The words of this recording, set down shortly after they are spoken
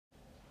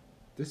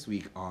This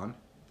week on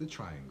The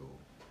Triangle.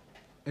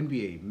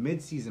 NBA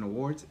mid-season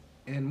awards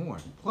and more.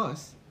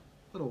 Plus,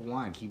 little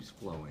wine keeps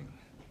flowing.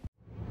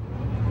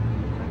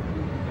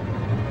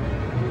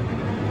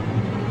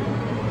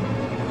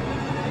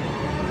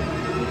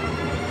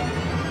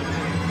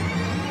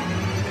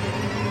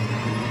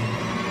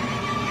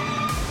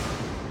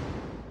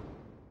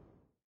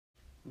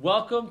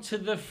 Welcome to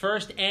the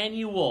first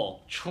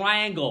annual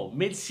Triangle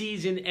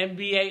Mid-Season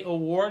NBA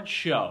Awards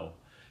Show.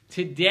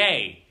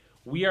 Today,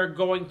 we are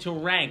going to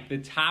rank the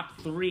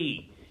top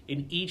 3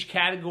 in each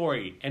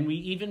category, and we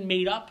even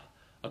made up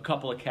a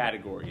couple of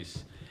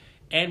categories.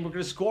 And we're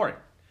going to score it,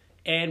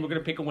 and we're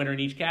going to pick a winner in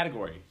each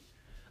category.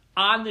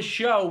 On the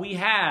show, we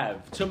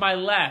have, to my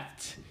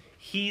left,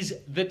 he's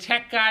the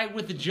tech guy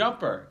with the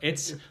jumper.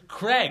 It's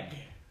Craig.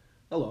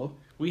 Hello.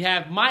 We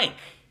have Mike.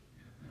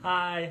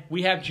 Hi.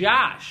 We have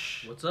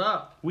Josh. What's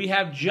up? We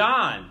have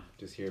John.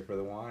 Just here for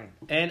the wine.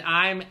 And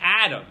I'm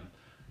Adam.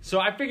 So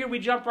I figured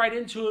we'd jump right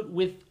into it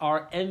with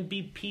our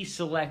MVP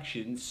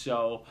selection.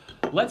 So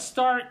let's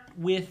start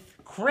with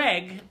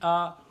Craig.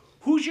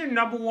 Who's your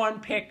number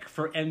one pick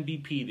for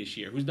MVP this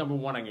year? Who's number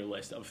one on your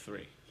list of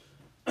 3?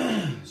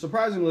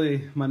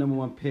 Surprisingly, my number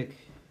one pick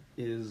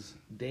is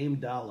Dame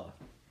Dalla.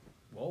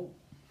 Whoa.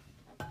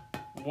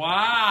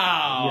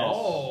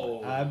 Wow.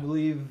 Yes. I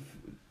believe,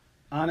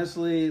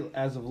 honestly,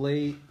 as of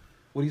late,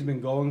 what he's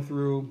been going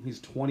through, he's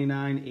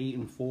 29,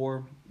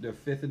 8-4. They're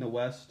 5th in the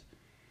West.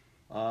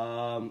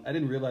 I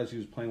didn't realize he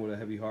was playing with a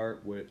heavy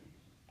heart with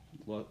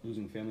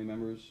losing family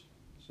members.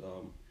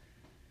 So,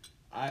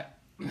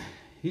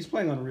 he's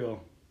playing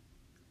unreal.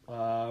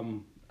 I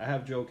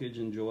have Jokic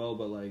and Joel,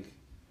 but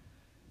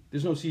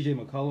there's no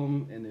CJ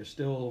McCollum, and they're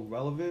still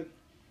relevant.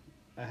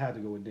 I had to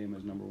go with Dame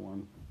as number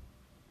one.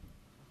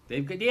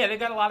 They've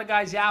got a lot of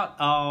guys out.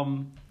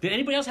 Did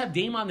anybody else have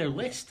Dame on their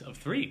list of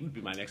 3? Would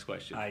be my next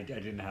question. I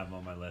didn't have him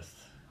on my list.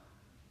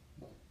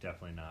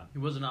 Definitely not. He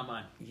wasn't on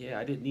mine. Yeah,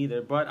 I didn't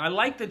either, but I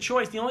like the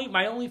choice.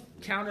 My only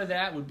counter to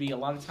that would be a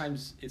lot of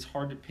times it's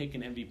hard to pick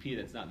an MVP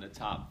that's not in the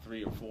top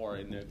 3 or 4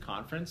 in the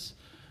conference.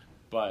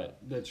 But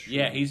That's true.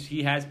 yeah,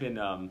 he has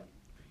been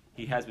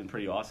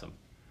pretty awesome.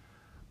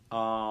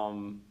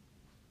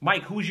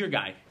 Mike, who's your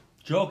guy?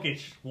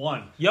 Jokic,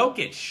 1.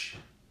 Jokic.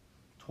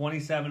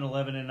 27,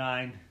 11, and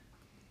 9.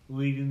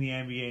 Leading the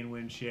NBA in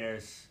win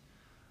shares.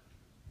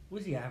 What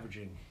is he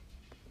averaging?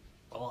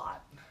 A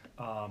lot.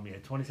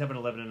 27,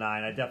 11, and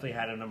 9. I definitely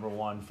had him number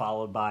 1,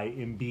 followed by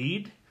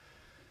Embiid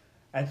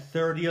at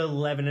 30,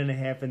 11 and a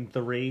half, and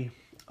 3.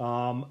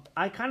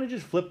 I kind of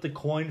just flipped the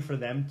coin for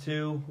them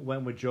two.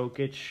 Went with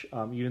Jokic,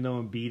 even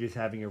though Embiid is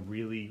having a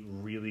really,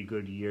 really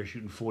good year,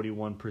 shooting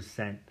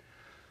 41%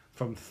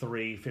 from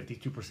 3,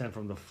 52%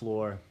 from the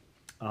floor.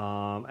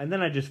 And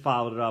then I just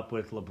followed it up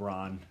with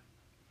LeBron,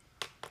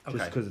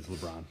 just because it's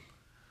LeBron.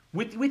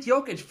 With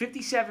Jokic,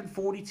 57,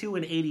 42,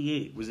 and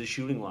 88 was the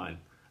shooting line.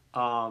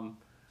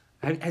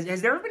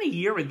 Has there ever been a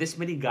year where this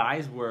many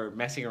guys were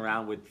messing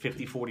around with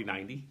 50, 40,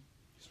 90?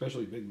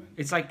 Especially big men.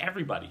 It's like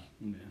everybody.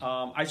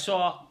 Yeah. I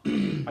saw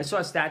a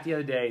stat the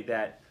other day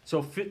that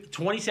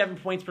 27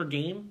 points per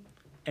game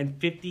and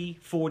 50,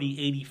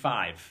 40,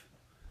 85.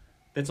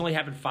 That's only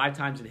happened 5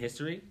 times in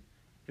history.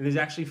 And there's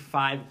actually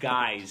 5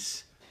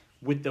 guys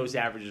with those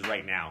averages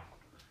right now.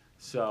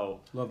 So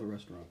Love the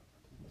restaurant.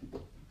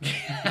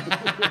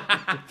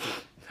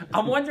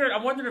 I'm wondering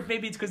if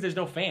maybe it's because there's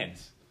no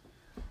fans.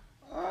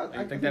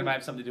 I think that might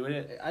have something to do with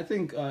it. I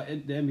think the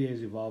NBA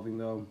is evolving,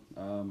 though.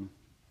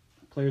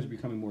 Players are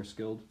becoming more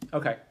skilled.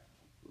 Okay.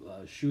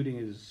 Shooting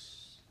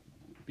is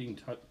being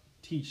taught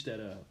at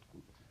a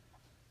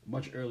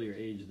much earlier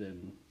age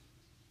than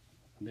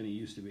it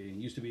used to be. It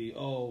used to be,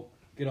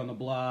 get on the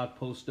block,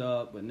 post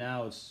up, but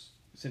now it's,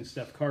 since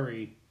Steph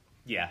Curry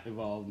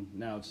evolved,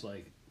 now it's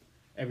like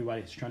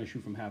everybody's trying to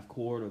shoot from half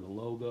court or the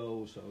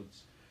logo. So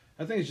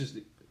I think it's just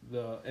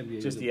the NBA.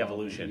 Just is the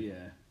evolving. evolution.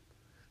 Yeah.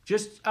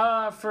 Just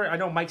I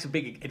know Mike's a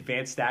big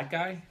advanced stat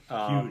guy.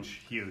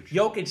 Huge.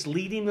 Jokic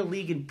leading the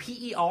league in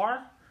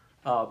PER,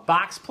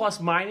 box plus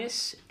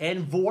minus,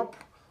 and VORP.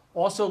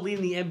 Also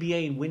leading the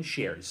NBA in win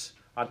shares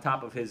on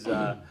top of his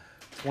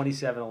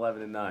 27,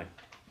 11, and 9.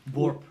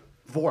 VORP.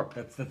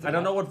 VORP. I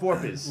don't know what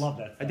VORP is. Love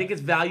that. I think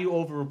it's value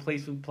over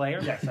replacement player.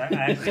 Yes, I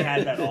actually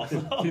had that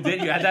also. You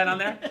did? You had that on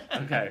there?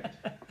 Okay.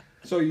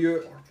 So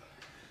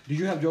did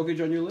you have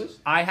Jokic on your list?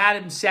 I had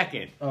him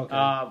second.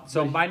 Okay.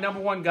 So my number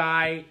one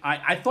guy,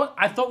 I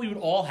thought we would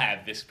all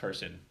have this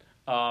person.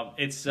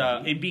 It's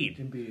Embiid.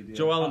 Embiid, yeah.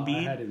 Joel Embiid.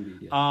 I had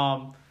Embiid,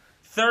 yeah.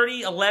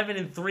 30, 11,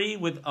 and 3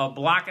 with a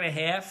block and a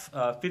half.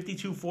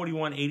 52,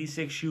 41,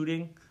 86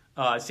 shooting.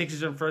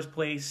 Sixers are in first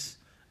place.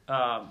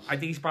 I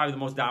think he's probably the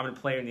most dominant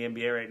player in the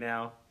NBA right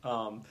now.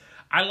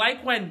 I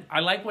like when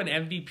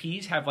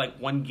MVPs have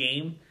one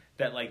game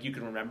that you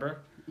can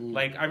remember.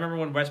 I remember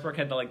when Westbrook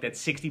had that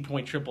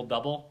 60-point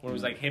triple-double, where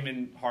it was him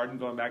and Harden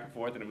going back and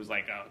forth, and it was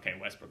okay,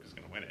 Westbrook is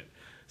going to win it.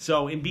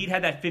 So Embiid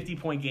had that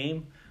 50-point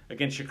game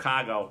against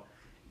Chicago,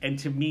 and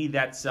to me,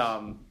 that's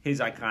his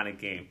iconic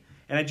game.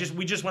 And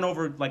we just went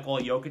over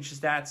all Jokic's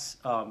stats.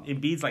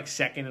 Embiid's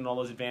second in all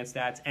those advanced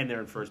stats, and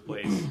they're in first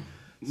place.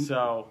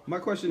 So My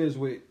question is,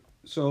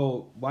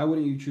 so why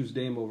wouldn't you choose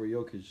Dame over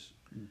Jokic?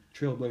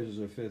 Trailblazers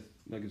are 5th,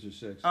 Nuggets are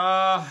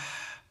 6th.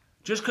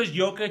 just because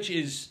Jokic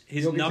is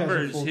his Jokic has a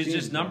numbers, full his team,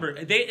 just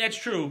number. That's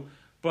true,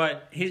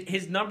 but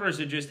his numbers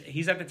are just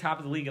he's at the top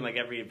of the league in like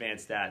every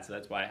advanced stat, so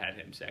that's why I had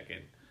him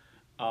second.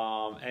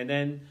 And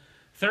then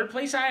third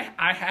place, I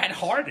had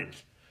Harden.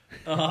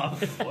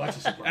 That's a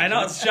surprise. I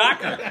know it's a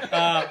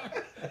shocker.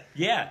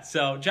 Yeah.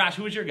 So Josh,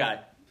 who was your guy?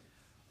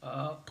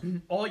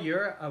 All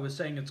year, I was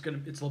saying it's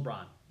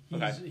LeBron.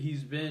 Okay.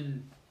 He's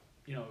been,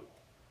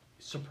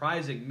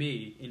 surprising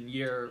me in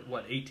year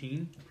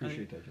 18.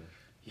 Appreciate that,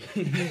 Josh.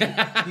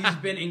 He's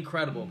been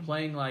incredible,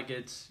 playing like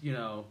it's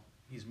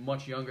he's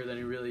much younger than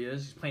he really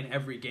is. He's playing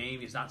every game.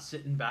 He's not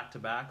sitting back to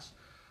backs.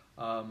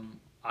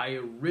 I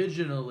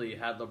originally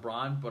had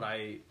LeBron, but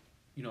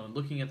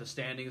looking at the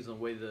standings and the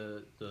way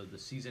the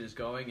season is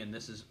going, and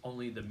this is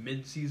only the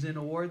mid-season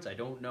awards, I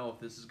don't know if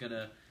this is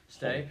gonna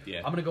stay. Yeah.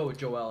 I'm gonna go with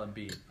Joel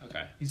Embiid.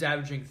 Okay. He's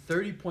averaging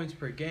 30 points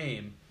per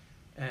game,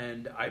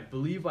 and I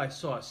believe I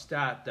saw a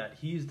stat that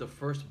he's the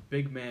first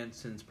big man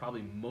since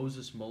probably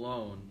Moses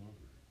Malone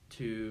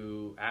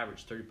to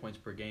average 30 points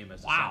per game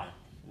as a Wow. center.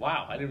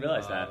 Wow. I didn't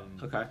realize that. Um,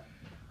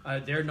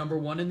 Okay. They're number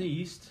 1 in the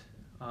East,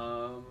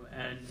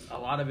 and a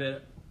lot of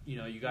it,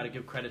 you got to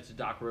give credit to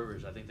Doc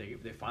Rivers. I think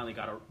they finally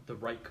got the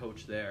right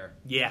coach there.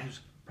 Yeah.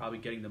 Who's probably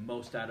getting the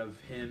most out of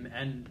him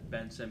and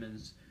Ben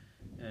Simmons,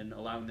 and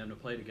allowing them to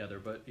play together.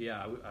 But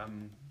yeah,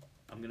 I'm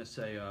gonna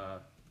say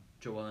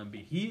Joel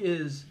Embiid.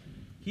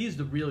 He's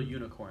the real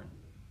unicorn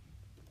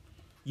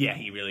Yeah,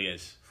 he really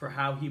is. for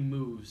how he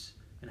moves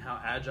and how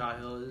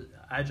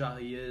agile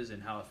he is,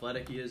 and how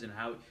athletic he is, and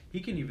how he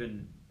can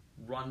even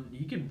run.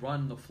 He can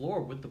run the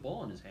floor with the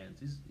ball in his hands.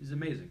 He's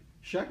amazing.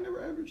 Shaq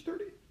never averaged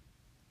 30?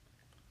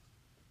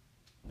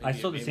 I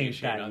saw the maybe same a shade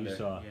stat under. you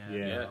saw. Yeah.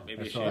 Yeah,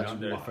 maybe I a saw shade it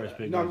under. the first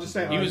big No, I'm one. just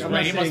saying. He was I'm right.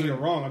 not He saying must you're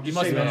have- wrong. I'm He just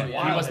must saying have that's been,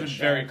 wild. he must have that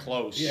been very Shaq-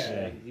 close.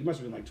 Yeah, he must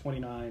have been like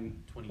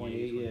 29,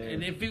 28. Yeah.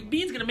 And if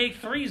Embiid's gonna make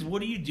threes,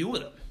 what do you do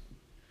with him?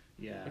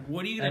 Yeah. Like,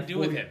 what are you gonna At do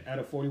with 40 him? At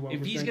a 41%.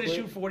 If he's gonna clip?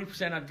 shoot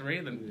 40% on three,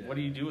 then what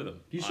do you do with him?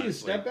 Do you see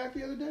his honestly? step back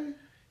the other day?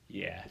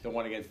 Yeah, the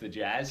one against the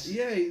Jazz.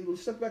 Yeah, he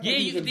stepped back. Yeah,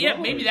 like he was a yeah.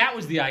 guard. Maybe that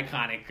was the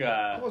iconic.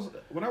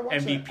 When I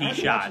watched MVP that, I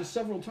actually shot. watched it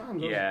several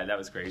times. Yeah, that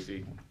was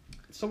crazy.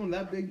 Someone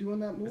that big doing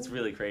that move? It's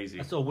really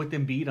crazy. So with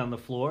Embiid on the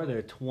floor,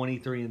 they're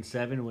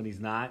 23-7. When he's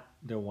not,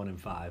 they're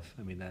 1-5.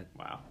 I mean, that's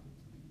Wow.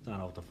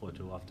 not off the floor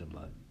too often,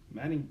 but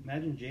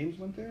Imagine James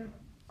went there.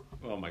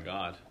 Oh my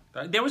God.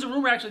 There was a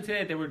rumor actually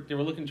today that they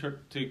were looking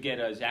to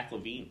get Zach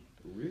LaVine.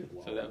 Really?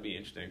 Wow. So that would be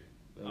interesting.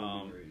 That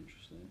would be very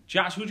interesting.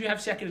 Josh, who'd you have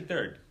second and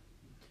third?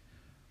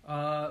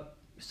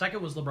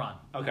 Second was LeBron.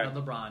 Okay. I had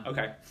LeBron.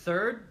 Okay.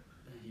 Third,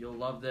 you'll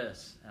love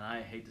this, and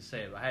I hate to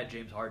say it, but I had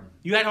James Harden.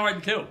 You had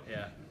Harden too.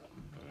 Yeah.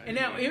 And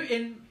now,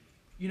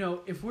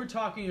 if we're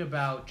talking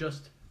about the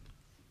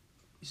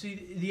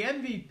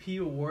MVP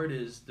award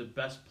is the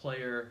best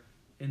player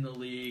in the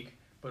league,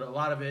 but a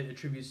lot of it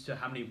attributes to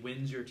how many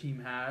wins your team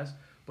has.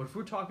 But if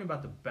we're talking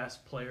about the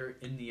best player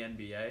in the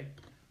NBA, it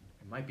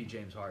might be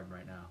James Harden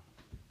right now,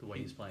 the way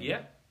he's playing.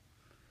 Yeah.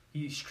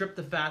 He stripped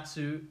the fat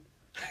suit,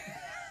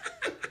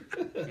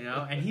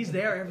 and he's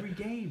there every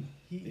game.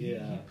 He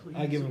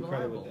I give him he's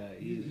credit with reliable. that.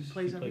 He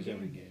plays every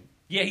game.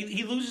 Yeah,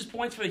 he loses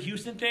points for the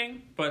Houston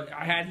thing, but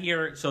I had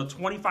here,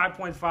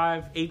 25.5,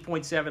 8.7,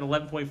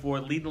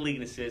 11.4, lead the league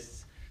in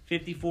assists,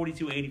 50,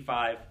 42,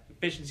 85,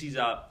 efficiency's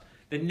up.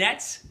 The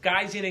Nets,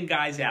 guys in and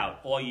guys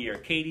out all year.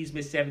 KD's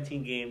missed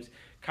 17 games.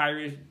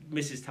 Kyrie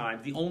misses time.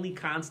 The only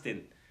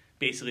constant,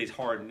 basically, is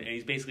Harden, and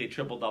he's basically a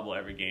triple-double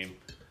every game.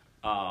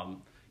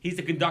 He's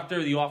the conductor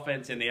of the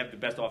offense, and they have the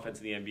best offense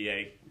in the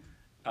NBA.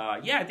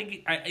 I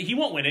think he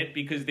won't win it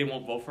because they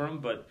won't vote for him,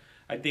 but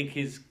I think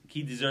his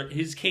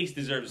case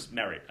deserves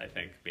merit, I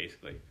think,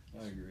 basically.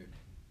 I agree.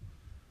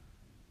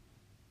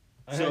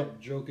 I So-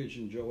 had Jokic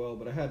and Joel,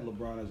 but I had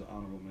LeBron as an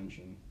honorable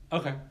mention.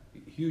 Okay.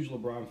 Huge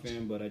LeBron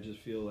fan, but I just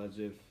feel as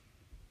if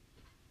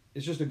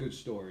it's just a good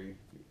story.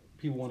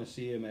 People want to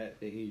see him at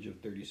the age of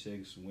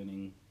 36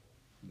 winning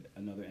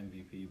another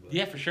MVP. But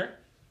Yeah, for sure.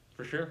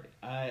 For sure.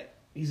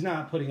 he's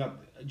not putting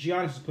up.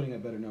 Giannis is putting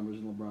up better numbers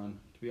than LeBron.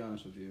 To be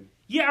honest with you.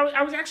 Yeah,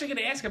 I was actually going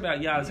to ask about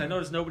Giannis. I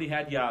noticed nobody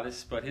had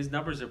Giannis, but his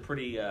numbers are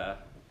pretty off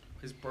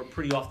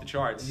the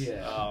charts.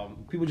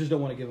 People just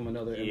don't want to give him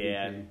another MVP.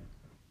 Yeah.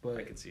 But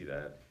I can see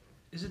that.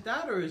 Is it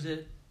that, or is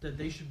it that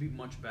they should be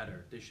much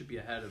better? They should be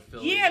ahead of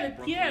Philly.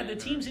 The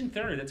team's in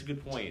third. That's a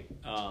good point.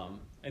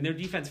 And their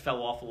defense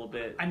fell off a little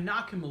bit. I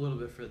knock him a little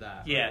bit for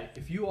that. Yeah. Right?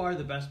 If you are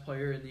the best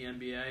player in the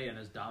NBA and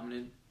as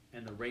dominant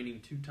and the reigning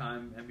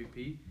 2-time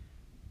MVP,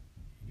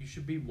 you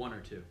should be 1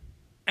 or 2.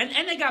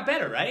 And they got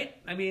better, right?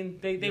 I mean,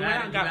 they went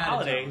out and got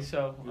Holiday, talent.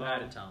 so You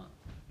added talent.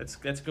 that's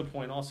a good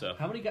point also.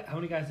 how many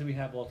guys do we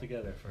have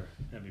altogether for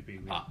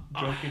MVP? We have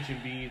Jokic,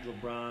 Embiid,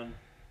 LeBron,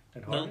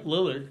 and Harden.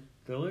 Lillard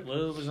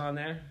Lillard. was on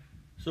there.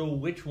 So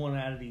which one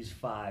out of these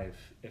 5,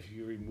 if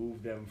you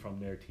remove them from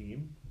their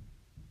team,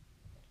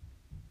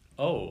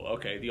 Oh,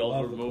 okay. The Love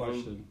old the remove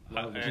question.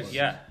 Love the question.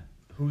 yeah.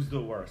 who's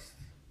the worst?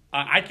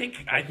 I think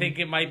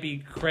it might be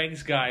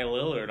Craig's guy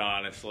Lillard.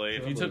 Honestly,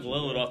 if you took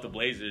Lillard off the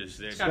Blazers,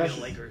 It's gotta be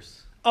the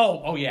Lakers.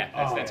 Oh yeah,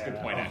 that's a good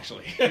point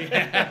actually.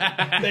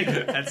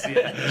 That's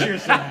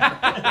Cheers to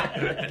that.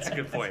 that's a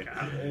good point.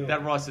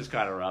 That roster's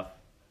kind of rough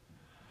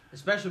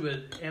Especially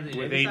with Anthony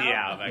with Davis AD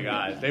out. out. My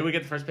God, they would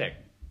get the first pick.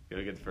 They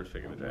would get the first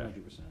pick in the draft.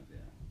 100%,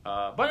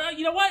 yeah. But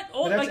you know what?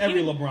 Oh, But that's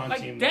every even, LeBron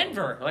like team,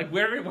 Denver, like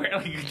where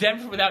like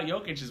Denver without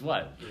Jokic is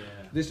what? Yeah.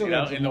 They still You know,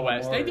 got in the Jamal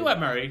West, they do Murray. have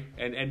Murray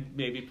and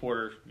maybe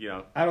Porter. You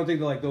know, I don't think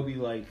they'll be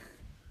like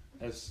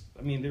as.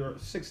 I mean, they're a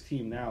 6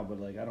 team now, but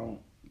like I don't.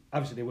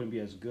 Obviously, they wouldn't be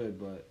as good,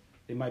 but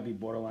they might be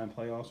borderline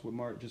playoffs with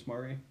just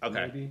Murray.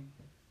 Okay. Maybe,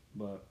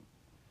 but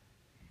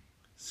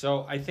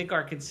so I think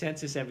our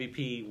consensus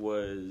MVP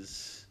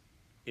was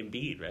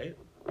Embiid, right?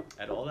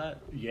 At all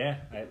that, Yeah,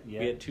 we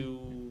had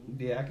 2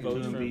 yeah, I can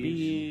votes do for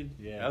Embiid. Embiid.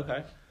 Yeah.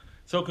 Okay.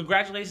 So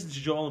congratulations to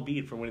Joel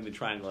Embiid for winning the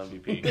Triangle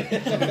MVP,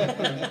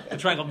 the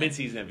Triangle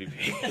midseason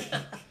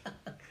MVP.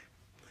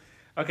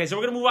 Okay, so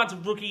we're gonna move on to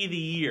Rookie of the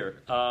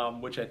Year,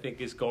 which I think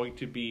is going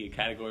to be a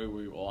category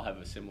where we all have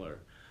a similar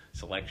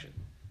selection.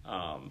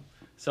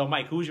 So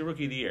Mike, who's your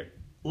Rookie of the Year?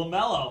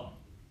 LaMelo.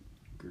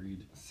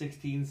 Agreed.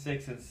 16,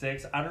 6, and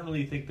 6. I don't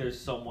really think there's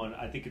someone.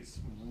 I think it's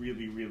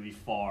really, really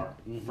far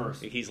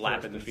first. Think he's first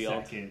lapping the and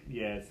field? Second.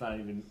 Yeah, it's not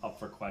even up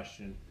for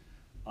question.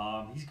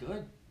 He's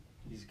good.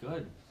 He's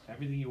good.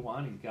 Everything you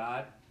want, he's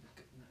got.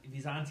 If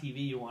he's on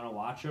TV, you want to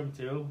watch him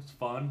too. It's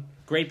fun.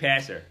 Great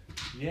passer.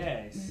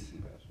 Yeah, he's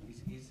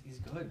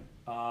good.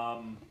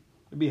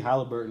 It'd be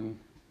Halliburton.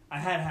 I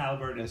had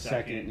Halliburton in A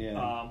second. second,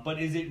 yeah.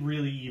 But is it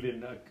really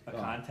even a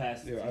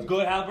contest? yeah, He's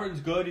good.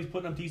 Halliburton's good. He's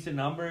putting up decent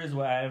numbers.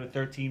 Well, I have a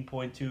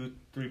 13.2,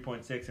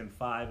 3.6, and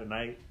 5 a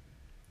night.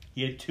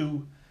 He had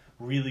 2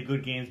 really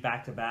good games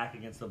back to back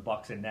against the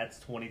Bucks and Nets,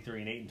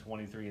 23 and 8 and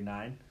 23 and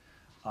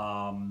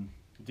 9.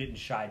 Didn't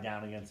shy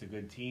down against the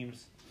good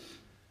teams.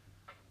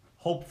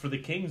 Hope for the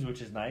Kings,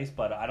 which is nice,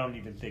 but I don't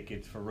even think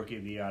it's for Rookie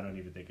of the Year. I don't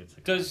even think it's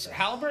a Does contest.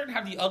 Halliburton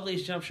have the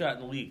ugliest jump shot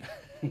in the league?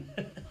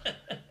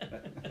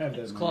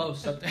 It's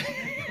close. Do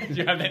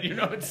you have that in your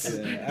notes?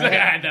 Yeah. I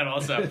had that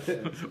also.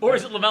 Or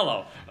is it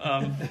LaMelo?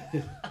 Yeah,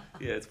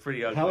 it's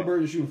pretty ugly.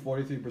 Halliburton shooting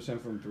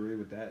 43% from 3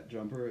 with that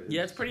jumper.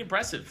 Yeah, it's pretty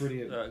impressive. pretty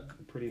Yeah.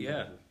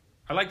 impressive.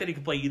 I like that he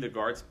can play either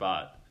guard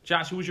spot.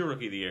 Josh, who was your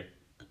Rookie of the Year?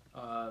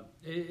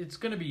 It's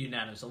going to be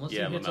unanimous. Unless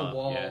Yeah, he hits LaMelo, a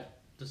wall yeah.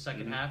 the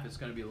second half, it's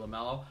going to be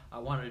LaMelo. I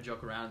wanted to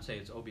joke around and say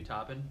it's Obi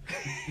Toppin.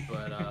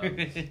 But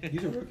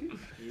He's a rookie?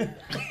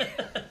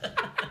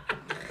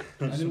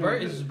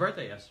 it's his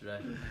birthday yesterday.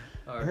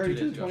 I heard he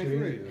 2 days turned ago.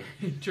 23.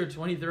 He turned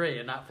 23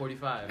 and not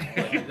 45.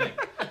 Like you think.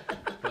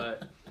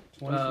 But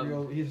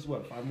 23 he has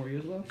what, 5 more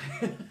years left?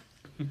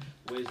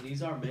 His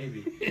knees are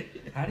maybe.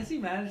 How does he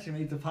manage to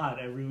make the pot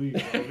every week?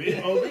 We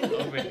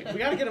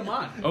got to get him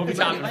on. Obi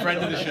Toppin,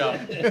 friend of the show.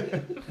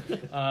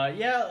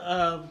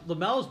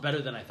 LaMelo's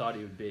better than I thought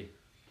he would be.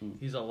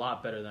 He's a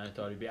lot better than I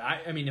thought he'd be.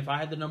 I mean, if I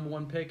had the number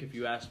 1 pick, if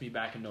you asked me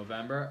back in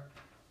November,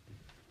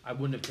 I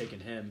wouldn't have taken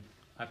him.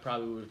 I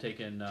probably would have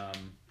taken.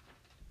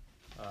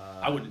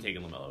 I wouldn't have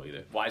taken LaMelo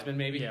either. Wiseman,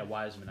 maybe? Yeah,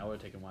 Wiseman. I would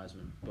have taken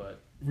Wiseman,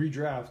 but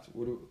Redraft,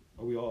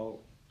 are we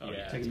all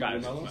yeah, taking got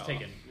it. LaMelo? he's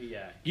taken.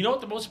 Yeah, You know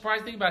what the most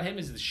surprising thing about him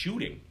is the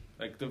shooting.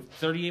 Like the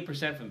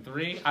 38% from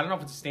 3. I don't know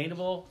if it's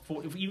sustainable.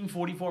 Even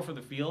 44 for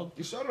the field.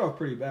 He started off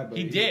pretty bad, but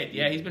He did.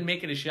 Yeah, he's been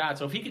making a shot.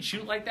 So if he could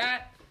shoot like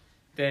that,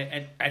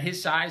 at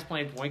his size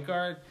playing point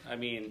guard, I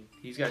mean,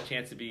 he's got a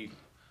chance to be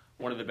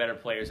one of the better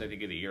players, I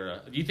think, of the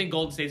era. Do you think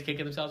Golden State's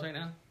kicking themselves right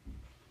now?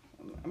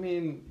 I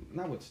mean,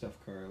 not with Steph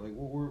Curry. Like,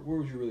 where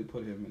would you really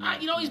put him?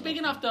 In He's big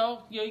enough, though.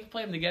 You can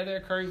play them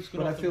together. Curry's good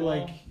But I off the feel ball.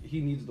 like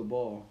he needs the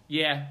ball.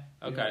 Yeah,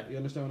 okay. You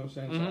understand what I'm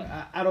saying? Mhm.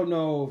 So I don't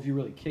know if you're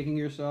really kicking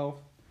yourself.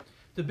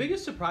 the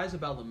biggest surprise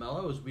about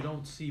LaMelo is we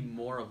don't see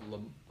more of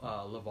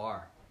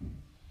LeVar.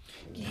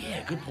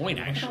 Yeah, good point,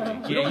 actually.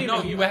 We don't Yeah,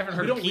 even- you haven't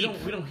heard we don't, of we Pete.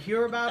 don't we don't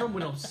hear about him.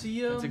 We don't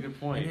see him. That's a good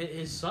point. And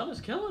his son is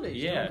killing it.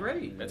 He's Yeah, doing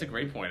great. that's a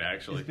great point, Is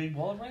actually. Big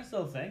Baller Brand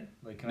still a thing?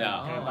 Like, can No.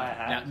 I buy a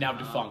hat? Now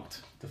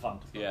defunct.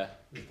 Defunct. Yeah,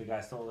 If the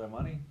guy stole their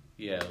money?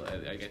 yeah.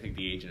 I think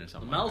the agent or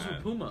something. LaMelo's like with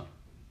that. Puma.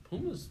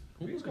 Puma's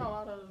got a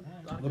lot of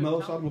good LaMelo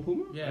talent. started with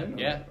Puma? Yeah. I didn't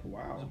know Yeah. that.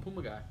 Wow. He's a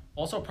Puma guy.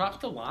 Also, props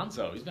to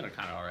Lonzo. He's been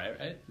kind of all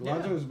right?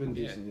 Lonzo's been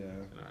Yeah. decent, yeah.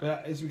 Alright.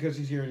 But it's because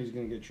he's here and he's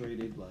going to get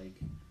traded. Like,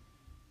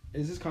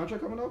 is his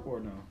contract coming up or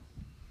no?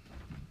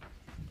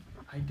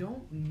 I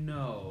don't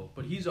know,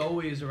 but he's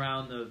always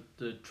around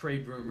the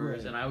trade rumors,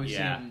 Right. and I always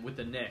Yeah. see him with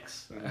the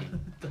Knicks. Right.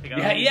 Like,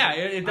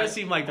 It does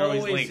seem like they're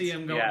always linked. see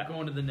him Yeah.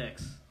 going to the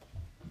Knicks.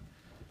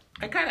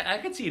 I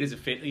could see it as a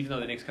fit, even though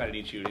the Knicks kind of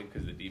need shooting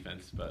because of the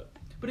defense. But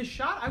But his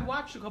shot, I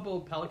watched a couple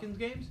of Pelicans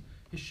games.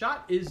 His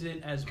shot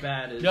isn't as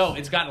bad as no,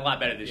 it's gotten a lot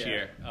better this Yeah.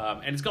 year,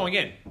 and it's going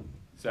in.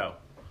 So,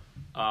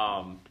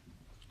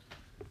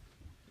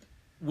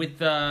 with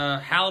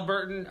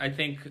Halliburton, I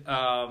think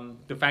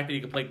the fact that he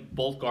can play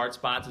both guard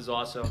spots is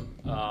awesome.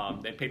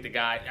 They picked a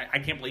guy. I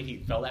can't believe he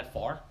fell that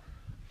far,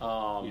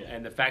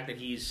 and the fact that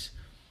he's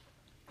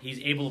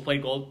able to play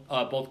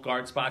both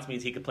guard spots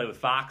means he could play with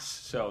Fox.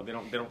 So they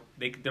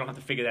don't have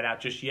to figure that out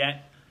just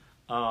yet.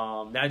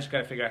 Now I just got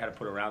to figure out how to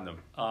put around them.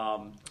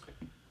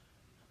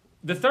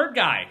 The third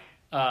guy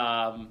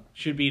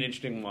should be an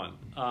interesting one.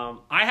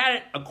 I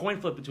had a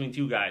coin flip between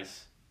two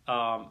guys.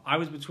 I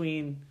was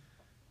between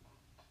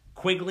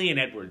Quigley and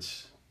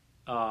Edwards.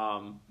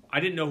 I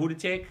didn't know who to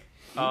take.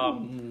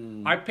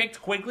 I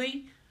picked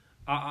Quigley.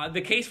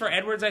 The case for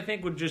Edwards, I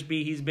think, would just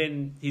be he's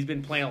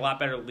been playing a lot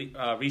better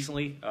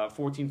recently.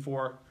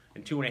 14-4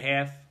 and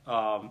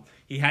 2.5.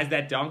 He has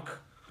that dunk.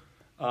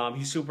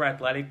 He's super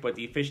athletic, but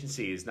the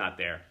efficiency is not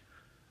there.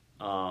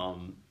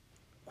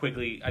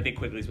 Quigley, I think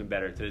Quigley's been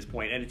better to this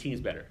point, and the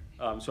team's better.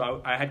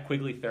 So I had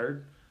Quigley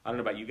third. I don't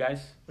know about you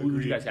guys. Who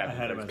did you guys have? I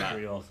had him at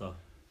 3 also.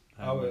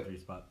 I had him at 3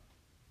 spot.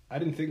 I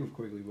didn't think of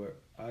Quigley, but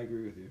I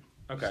agree with you.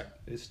 Okay.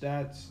 His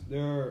stats,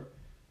 they're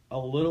a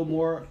little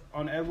more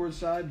on Edwards'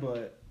 side,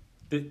 but...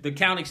 The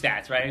counting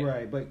stats, right?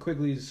 Right, but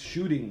Quigley's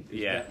shooting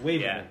is way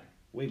better.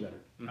 Way better.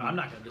 I'm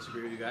not going to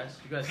disagree with you guys.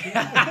 You guys keep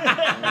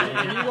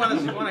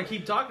if you want to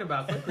keep talking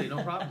about quickly,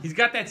 no problem. He's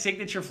got that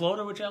signature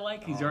floater, which I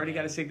like. He's already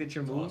got a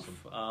signature move.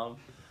 Awesome.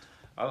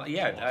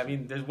 I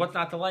mean, there's what's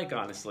not to like,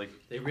 honestly.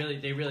 They really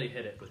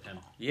hit it with him.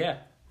 Yeah.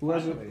 Who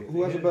has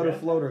a better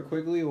floater,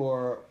 Quigley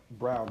or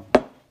Brown?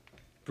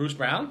 Bruce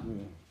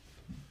Brown?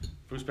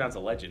 Bruce Brown's a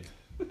legend.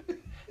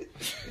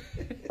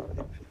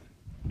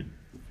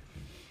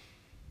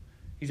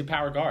 He's a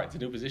power guard. It's a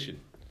new position.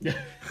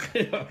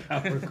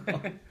 Power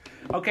guard.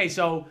 Okay,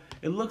 so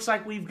it looks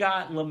like we've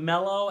got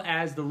LaMelo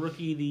as the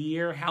Rookie of the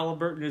Year,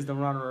 Halliburton is the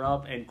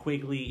runner-up, and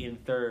Quigley in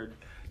third.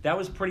 That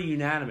was pretty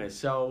unanimous.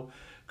 So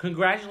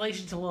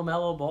congratulations to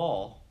LaMelo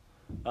Ball.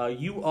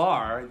 You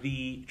are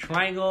the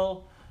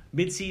Triangle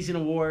Midseason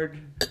Award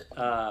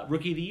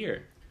Rookie of the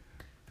Year.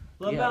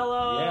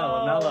 LaMelo! Yeah,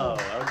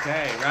 LaMelo.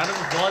 Okay, round of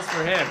applause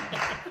for him.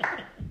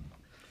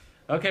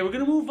 Okay, we're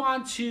going to move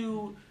on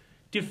to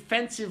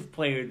Defensive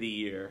Player of the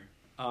Year.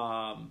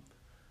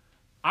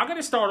 I'm going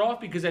to start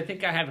off because I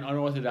think I have an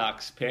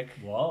unorthodox pick.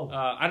 Whoa.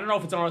 I don't know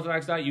if it's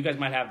unorthodox or not. You guys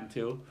might have him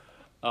too.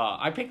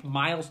 I picked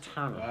Miles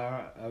Turner.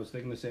 I was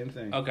thinking the same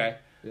thing. Okay.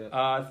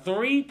 Yeah.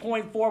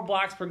 3.4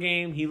 blocks per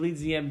game. He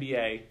leads the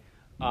NBA.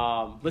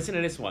 Listen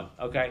to this one,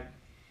 okay?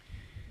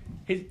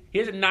 He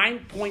has a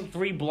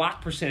 9.3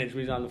 block percentage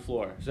when he's on the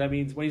floor. So that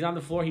means when he's on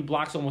the floor, he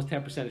blocks almost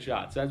 10% of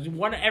shots. So that's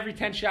one every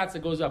 10 shots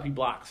that goes up, he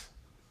blocks.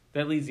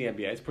 That leads the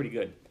NBA. It's pretty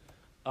good.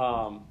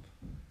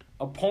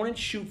 Opponents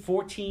shoot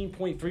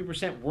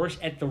 14.3% worse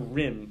at the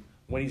rim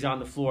when he's on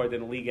the floor than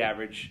the league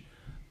average.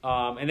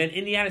 And then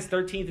Indiana's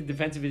 13th in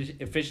defensive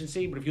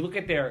efficiency. But if you look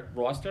at their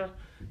roster,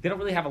 they don't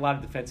really have a lot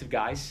of defensive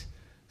guys.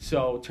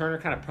 So Turner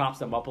kind of props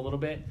them up a little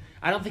bit.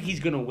 I don't think he's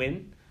going to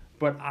win,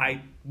 but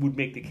I would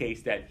make the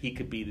case that he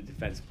could be the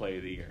Defensive Player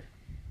of the Year.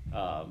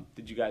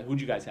 Who'd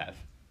you guys have?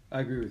 I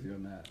agree with you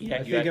on that. Yeah,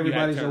 I think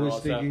everybody's always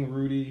thinking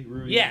Rudy.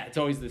 Yeah, it's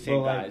always the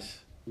same But, guys.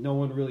 No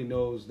one really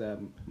knows that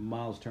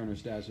Miles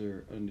Turner's stats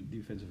on the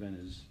defensive end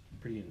is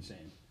pretty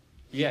insane.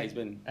 Yeah, he's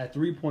been... At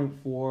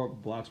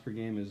 3.4 blocks per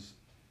game is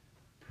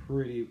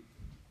pretty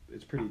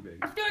big.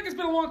 I feel like it's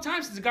been a long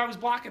time since the guy was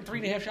blocking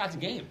 3.5 shots a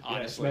game,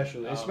 honestly.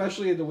 Yeah,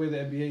 especially the way the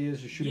NBA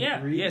is, you're shooting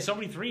threes. Yeah, so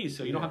many threes,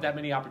 so you don't have that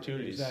many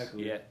opportunities.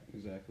 Exactly. Yeah.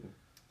 Exactly.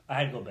 I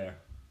had Gobert.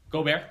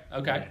 Gobert?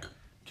 Okay.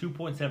 Yeah.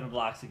 2.7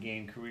 blocks a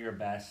game, career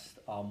best.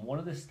 One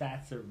of the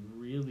stats that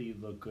really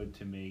look good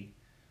to me,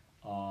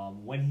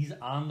 when he's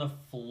on the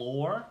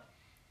floor,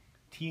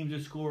 teams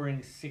are scoring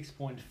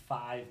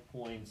 6.5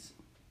 points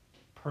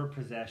per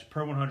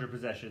 100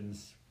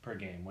 possessions per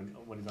game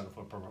when he's on the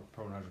floor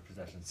per 100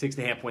 possessions.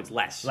 6.5 points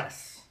less.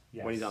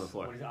 Yes. When he's on the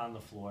floor. When he's on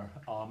the floor.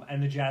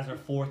 And the Jazz are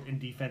 4th in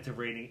defensive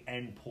rating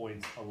and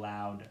points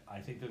allowed. I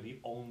think they're the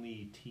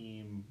only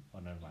team. Oh,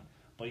 never mind.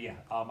 But yeah,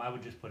 I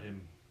would just put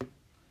him.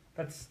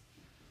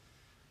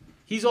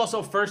 He's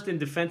also first in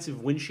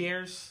defensive win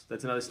shares.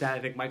 That's another stat I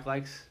think Mike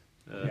likes.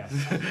 Yes.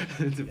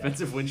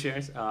 Defensive win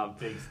shares.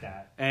 Big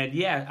stat. And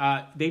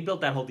they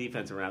built that whole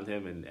defense around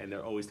him, and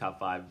they're always top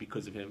 5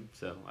 because of him.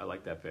 So I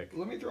like that pick.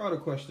 Let me throw out a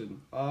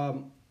question.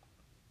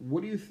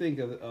 What do you think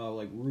of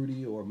like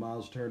Rudy or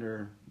Miles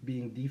Turner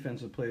being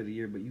Defensive Player of the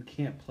Year, but you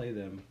can't play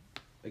them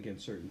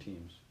against certain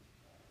teams?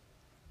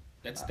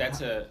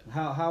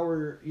 How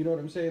are you know what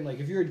I'm saying? Like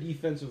if you're a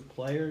defensive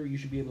player, you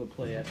should be able to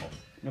play at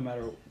no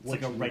matter It's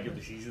what. like a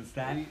regular season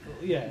stat.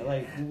 Yeah,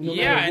 like no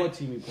matter what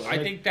team you play.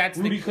 I think that's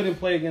Rudy couldn't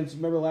play against.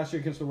 Remember last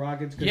year against the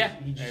Rockets?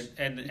 He just,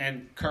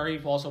 and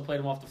Curry also played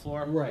him off the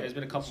floor. Right. There's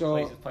been a couple so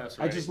plays in playoffs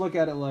already. I just look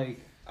at it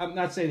like I'm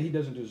not saying he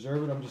doesn't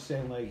deserve it. I'm just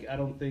saying like I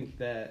don't think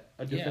that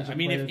a defensive. I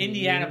mean, player if of the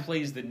Indiana year,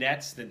 plays the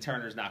Nets, then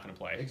Turner's not going to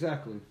play.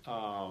 exactly.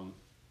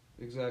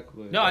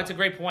 Exactly. No, that's a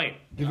great point.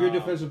 If you're a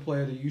defensive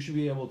player, that you should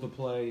be able to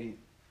play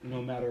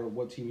no matter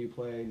what team you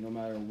play, no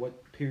matter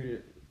what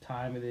period of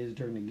time it is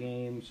during the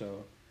game.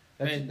 So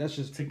that's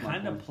just To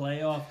kind of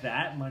play off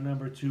that, my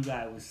number 2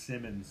 guy was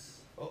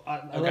Simmons. Oh,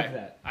 I like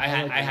that. I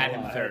had that a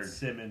him lot. third.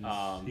 Simmons.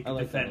 He I can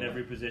like defend that a lot.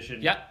 every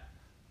position. Yep.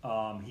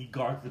 He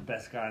guards the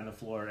best guy on the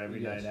floor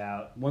every Yes. night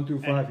out. 1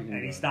 through 5, And he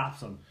guard.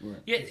 stops him.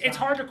 Right. Yeah, it's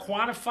hard to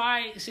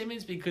quantify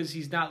Simmons because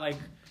he's not like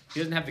he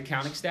doesn't have the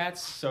counting stats.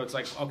 So it's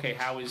like, okay,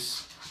 how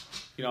does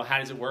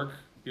it work?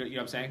 You know what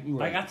I'm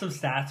saying? I got some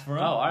stats for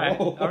him.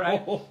 Oh, all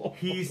right. All right.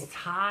 He's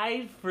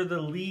tied for the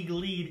league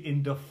lead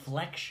in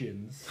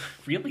deflections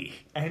Really?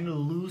 and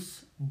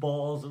loose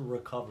balls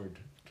recovered.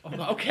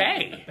 Oh,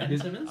 okay. Ben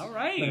Simmons? All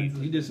right.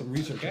 He did some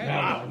research. Okay.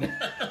 on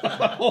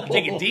that one.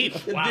 Take it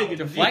deep. Wow. Dig it deep.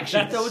 Deflections.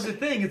 That's always the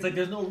thing. It's like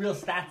there's no real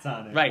stats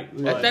on it. Right.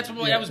 But That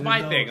was my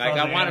there's no- thing. Like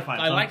so I they want gotta to.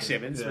 find I like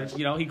something. Simmons.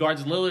 Yeah. But, he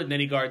guards Lillard and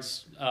then he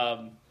guards.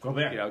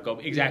 Gobert. Go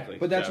exactly.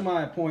 But that's So,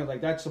 my point.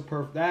 Like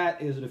that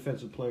is a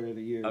defensive player of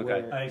the year. Okay.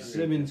 Where I agree.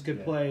 Simmons could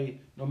Yeah.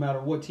 play no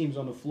matter what team's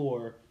on the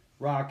floor.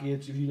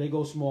 Rockets, they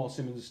go small,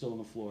 Simmons is still on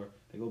the floor.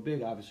 They go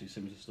big, obviously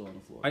Simmons is still on the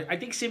floor. I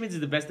think Simmons is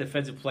the best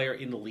defensive player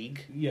in the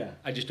league. Yeah.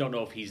 I just don't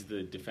know if he's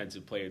the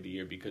defensive player of the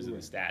year because of the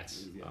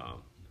stats. Yeah.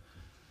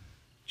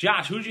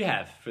 Josh, who did you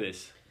have for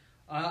this?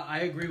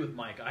 I agree with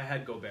Mike. I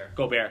had Gobert.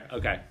 Gobert.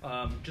 Okay.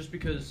 Just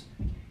because,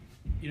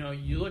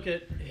 you look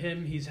at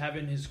him, he's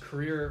having his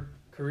career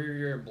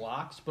year in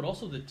blocks, but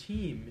also the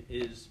team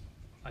is,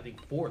 I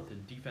think, 4th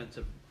in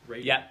defensive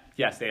rating. Yeah.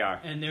 Yes, they are.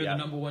 And they're Yeah. the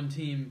number 1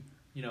 team,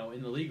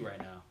 in the league right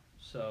now.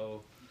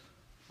 So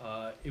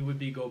it would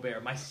be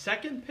Gobert. My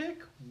second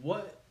pick,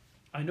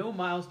 I know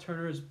Miles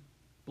Turner is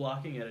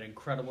blocking at an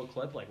incredible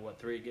clip, like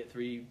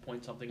 3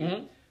 point something,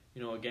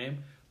 Mhm. a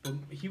game. But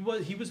he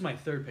was my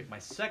third pick. My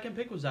second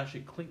pick was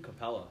actually Clint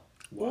Capella.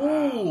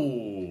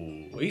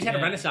 Ooh. He's had a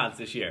Yeah. renaissance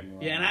this year.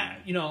 Yeah,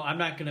 and I'm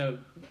not gonna.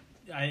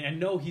 I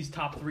know he's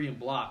top 3 in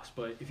blocks,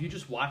 but if you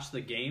just watch the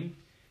game,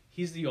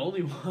 he's the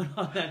only one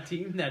on that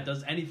team that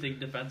does anything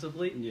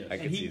defensively. Yes. I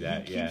And can see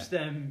that, He keeps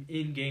them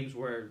in games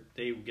where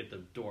they get the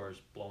doors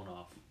blown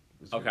off.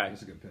 That's Okay.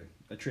 That's a good pick.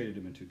 I traded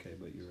him in 2K,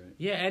 but you're right.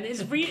 Yeah, and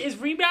is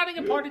rebounding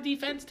a part of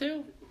defense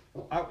too?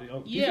 Yeah,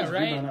 Defensive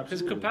right. rebound, Because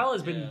absolutely.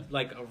 Capella's been Yeah.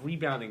 like a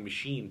rebounding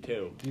machine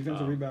too.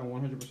 Defensive rebound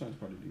 100% is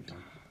part of defense.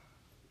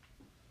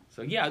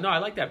 So yeah, no, I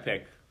like that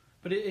pick.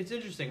 But it's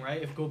interesting,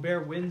 right? If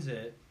Gobert wins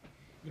it,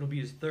 it'll be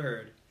his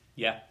third.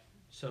 Yeah,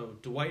 So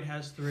Dwight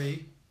has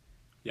 3.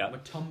 yeah,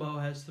 Mutombo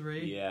has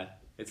 3. yeah.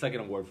 It's like an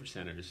award for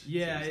centers.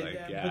 Yeah, Seems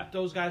like, but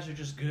those guys are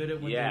just good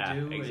at what Yeah, they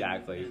do.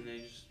 exactly. And they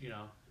just,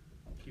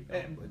 keep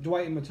going. And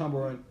Dwight and Mutombo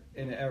were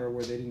in an era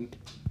where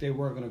they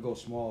weren't going to go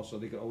small, so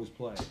they could always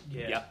play.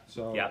 Yeah. Yep.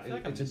 So Yeah. I feel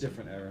like I'm it's a missing-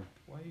 different era.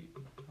 Dwight,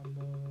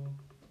 Mutombo.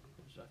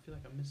 I feel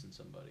like I'm missing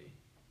somebody.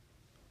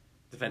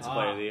 Defensive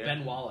player of the year.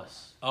 Ben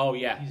Wallace. Oh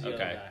yeah. He's the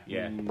other Okay. guy.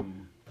 Yeah.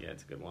 Mm. Yeah,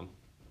 it's a good one.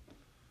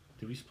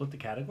 Did we split the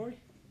category?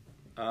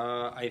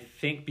 I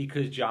think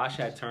because Josh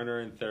had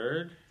Turner in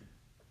third,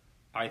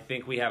 I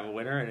think we have a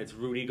winner, and it's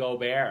Rudy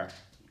Gobert.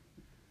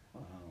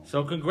 Wow.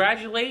 So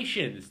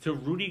congratulations to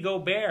Rudy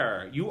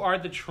Gobert. You are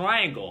the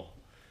triangle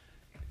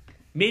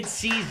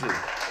mid-season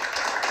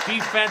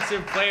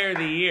defensive player of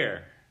the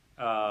year,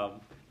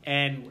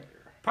 and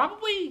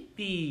probably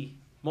the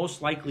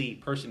most likely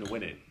person to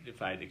win it,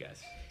 if I had to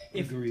guess.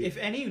 Agreed. If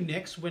any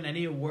Knicks win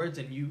any awards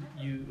and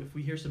if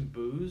we hear some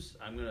boos,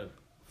 I'm gonna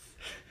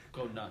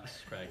go nuts,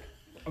 Craig.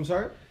 I'm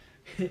sorry?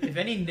 If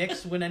any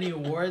Knicks win any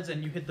awards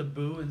and you hit the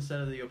boo instead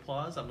of the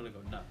applause, I'm gonna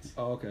go nuts.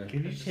 Oh, okay.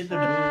 Can you just hit the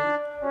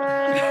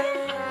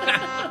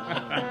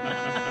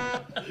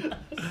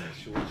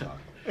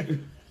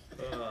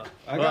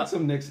I got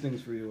some Knicks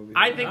things for you over here.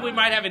 I think we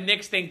might have a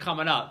Knicks thing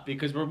coming up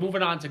because we're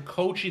moving on to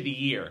Coach of the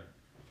Year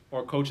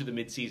or Coach of the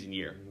Midseason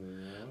Year.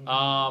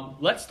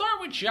 Let's start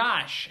with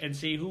Josh and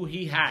see who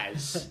he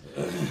has,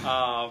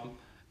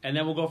 and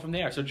then we'll go from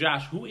there. So,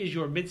 Josh, who is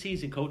your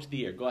midseason Coach of the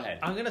Year? Go ahead.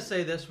 I'm gonna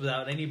say this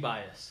without any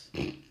bias.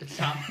 It's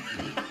Tom.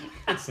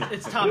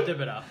 it's Tom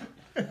Thibodeau.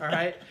 All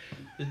right,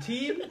 the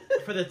team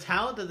for the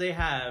talent that they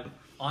have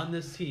on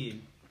this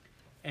team,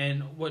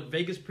 and what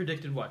Vegas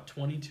predicted,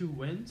 22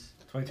 wins,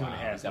 22 and a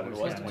half. Is that what it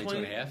was? 22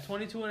 and a half?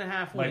 22 and a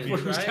half Might wins.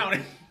 be. Who's Right?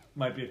 counting?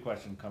 Might be a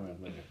question coming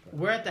up later. but-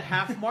 We're at the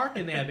half mark,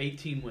 and they have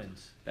 18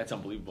 wins. That's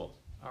unbelievable.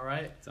 All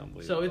right, It's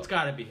unbelievable. so it's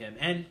got to be him.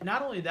 And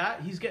not only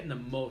that, he's getting the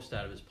most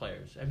out of his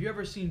players. Have you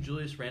ever seen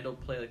Julius Randle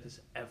play like this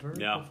ever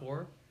No.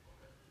 before?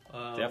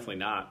 Definitely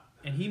not.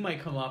 And he might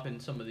come up in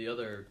some of the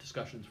other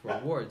discussions for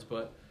awards,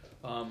 but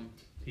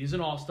he's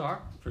an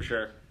all-star. For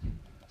sure.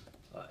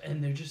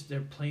 And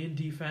they're playing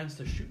defense.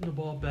 They're shooting the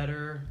ball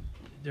better.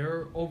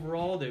 They're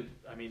overall.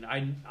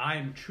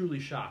 I'm truly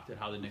shocked at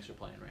how the Knicks are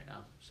playing right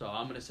now. So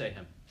I'm going to say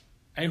him.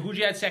 And who'd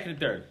you have second and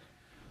third?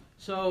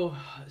 So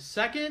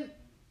second,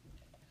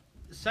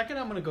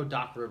 I'm going to go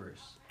Doc Rivers.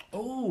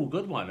 Oh,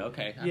 good one.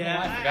 Okay. I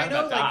Yeah, forgot I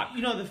know. about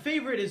Doc. The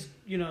favorite is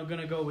going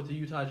to go with the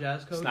Utah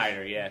Jazz coach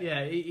Snyder, yeah.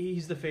 Yeah,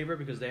 he's the favorite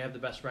because they have the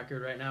best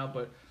record right now.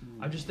 But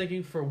I'm just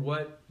thinking for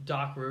what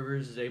Doc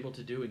Rivers is able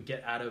to do and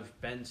get out of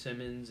Ben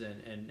Simmons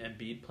and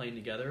Embiid playing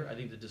together. I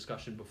think the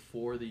discussion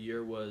before the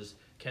year was,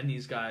 can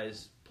these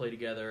guys play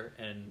together?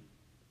 And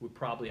we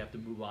probably have to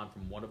move on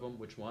from one of them.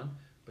 Which one?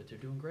 But they're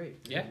doing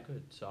great. They're doing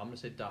good. So I'm going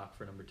to say Doc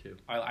for number 2.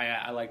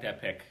 I like that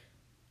pick.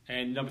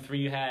 And number 3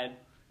 you had?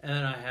 And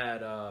then I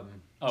had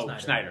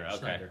Snyder. Okay.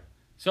 Snyder.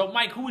 So,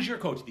 Mike, who was your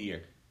Coach of the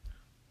Year?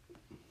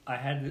 I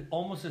had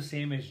almost the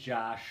same as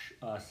Josh,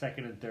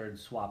 second and third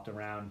swapped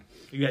around.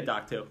 You had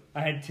Doc, too.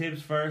 I had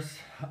Tibbs first.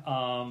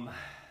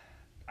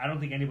 I don't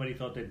think anybody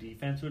thought their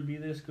defense would be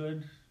this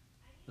good.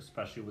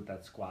 especially with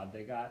that squad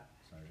they got.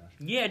 Sorry, Josh.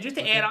 Yeah, just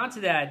to add on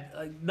to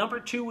that, number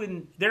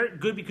 2 they're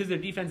good because their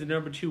defense is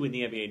number 2 in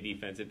the NBA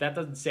defense. If that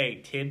doesn't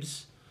say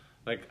Tibbs,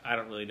 I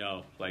don't really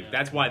know.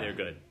 That's why they're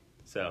good.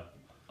 So,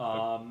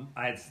 I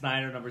had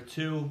Snyder number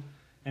 2,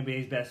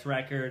 NBA's best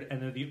record,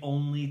 and they're the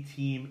only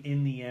team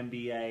in the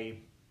NBA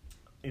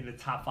in the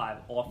top 5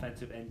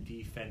 offensive and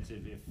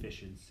defensive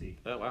efficiency.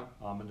 oh wow,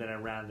 And then I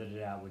rounded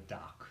it out with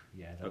Doc.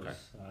 Yeah, that Okay.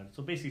 was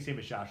so basically same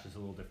as Josh, just a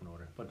little different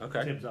order, but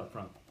Okay. Tibbs up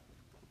front.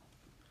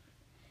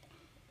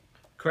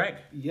 Craig.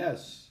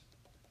 Yes.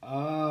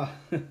 Uh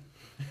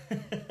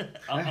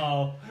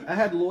oh. I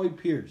had Lloyd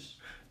Pierce.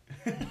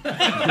 No,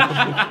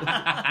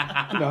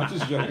 I'm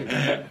just joking.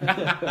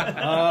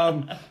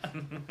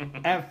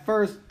 At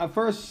first,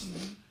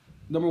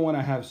 number 1,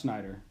 I have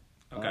Snyder.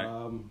 Okay.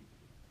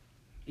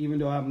 Even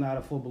though I'm not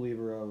a full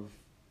believer of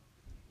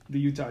the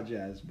Utah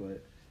Jazz,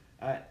 but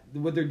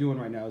what they're doing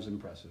right now is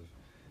impressive.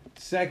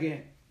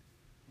 Second,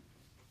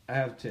 I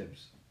have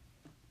Tibbs.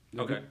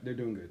 Okay. They're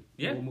doing good.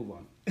 Yeah. We'll move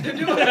on.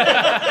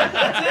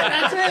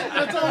 That's it.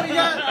 That's all we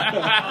got.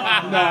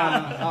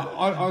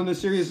 On the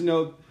serious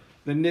note,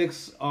 the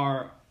Knicks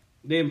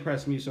they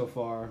impressed me so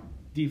far,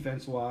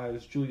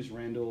 defense-wise. Julius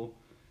Randle,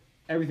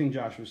 everything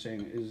Josh was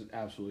saying is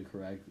absolutely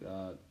correct.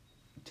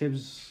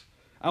 Tibbs,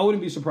 I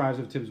wouldn't be surprised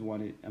if Tibbs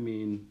won it. I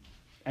mean,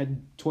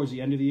 towards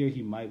the end of the year,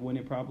 he might win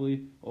it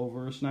probably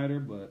over Snyder.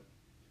 But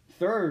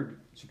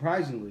third,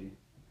 surprisingly,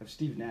 I have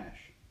Steve Nash.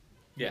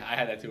 Yeah, I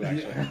had that too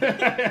actually. I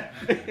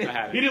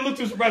had He it. didn't look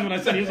too surprised when I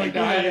said it. He was like,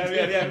 no, I had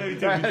it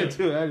too. I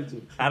had it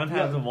too. Adam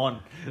has him one.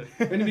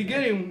 In the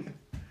beginning,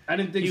 I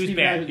didn't think He was Steve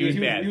bad. Nash. He was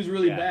bad. He was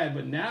really Yeah. bad.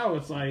 But now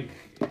it's like,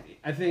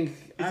 I think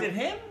Is it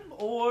him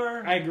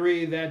or I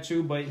agree that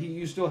too. But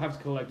you still have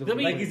to collectively. Let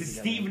me- like is it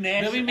Steve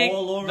Nash Let me make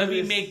all over let me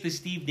this? make the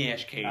Steve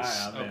Nash case.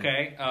 All right,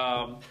 Okay.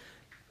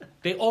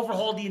 They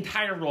overhauled the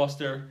entire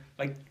roster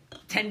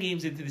 10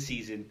 games into the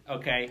season.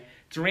 Okay.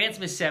 Durant's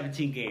missed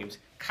 17 games.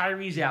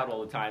 Kyrie's out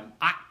all the time.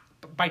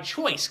 By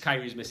choice,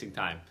 Kyrie's missing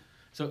time.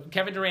 So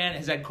Kevin Durant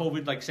has had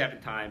COVID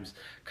 7 times.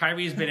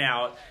 Kyrie's been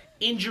out.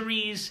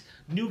 Injuries,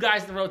 new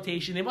guys in the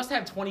rotation. They must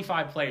have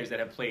 25 players that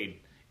have played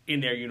in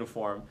their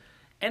uniform,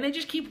 and they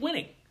just keep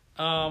winning.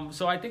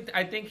 So I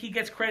think he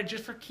gets credit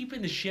just for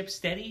keeping the ship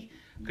steady,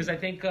 because I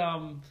think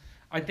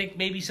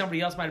maybe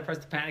somebody else might have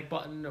pressed the panic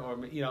button,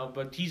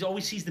 but he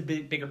always sees the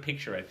bigger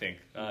picture. I think,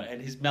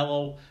 and his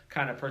mellow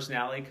kind of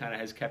personality kind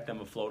of has kept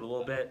them afloat a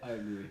little bit. I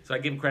agree. So I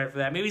give him credit for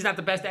that. Maybe he's not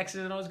the best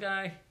X's and O's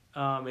guy,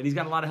 and he's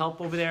got a lot of help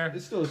over there.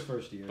 It's still his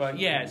first year. But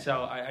yeah,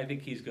 so I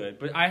think he's good.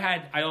 But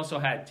I also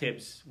had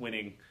Tibbs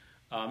winning.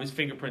 His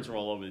fingerprints are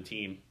all over the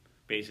team,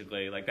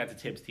 basically. That's a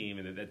Tibbs team,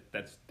 and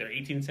they're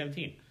 18 and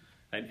 17,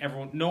 and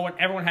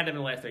everyone had them in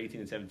the last. They're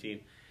 18 and 17.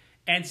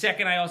 And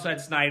second, I also had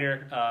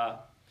Snyder.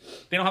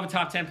 They don't have a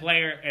top 10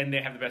 player, and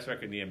they have the best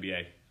record in the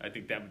NBA. I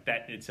think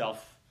that in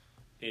itself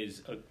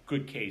is a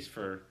good case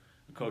for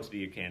a coach of the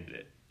year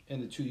candidate.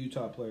 And the 2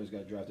 Utah players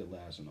got drafted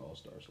last in the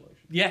All-Star selection.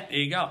 Yeah, there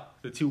you go.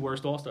 The 2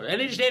 worst All-Stars. And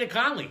they just added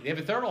Conley. They have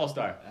a third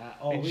All-Star.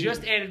 They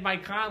just added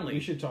Mike Conley. We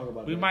should talk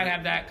about We that. might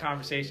have that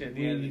conversation at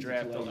the end of the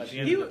draft, at the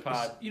end He of the was,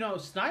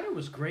 pod. Snyder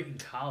was great in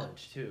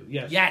college too.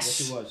 Yes. Yes.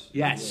 Yes, it was.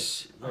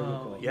 Yes. Very good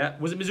call. Yeah.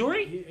 Was it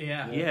Missouri?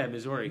 Yeah. Yeah,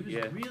 Missouri. He was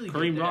Yeah. really good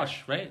Kareem there.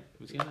 Rush, right?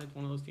 Was he on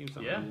one of those teams?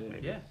 Yeah.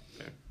 Maybe. Yeah.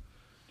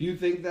 Do you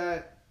think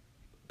that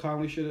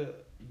Conley should have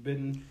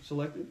been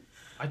selected?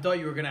 I thought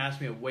you were going to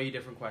ask me a way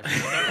different question.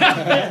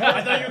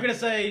 I thought you were going to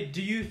say,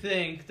 do you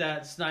think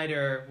that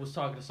Snyder was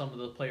talking to some of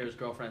the players'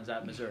 girlfriends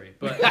at Missouri?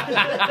 But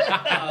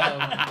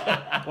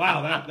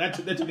Wow, that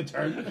took a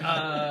turn.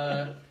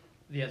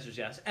 the answer is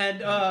yes.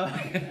 And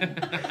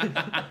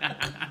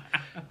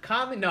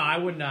Conley, no, I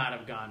would not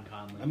have gone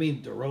Conley. I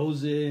mean,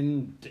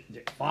 DeRozan,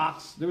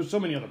 Fox. There were so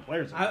many other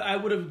players. I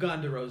would have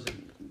gone DeRozan.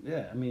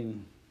 Yeah, I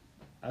mean,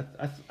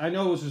 I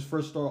know it was his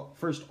first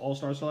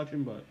All-Star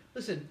selection, but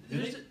Listen,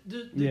 the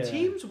Yeah.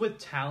 teams with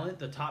talent,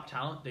 the top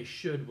talent, they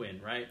should win,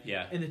 right?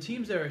 Yeah. And the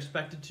teams that are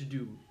expected to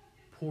do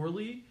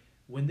poorly,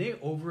 when they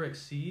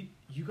overexceed,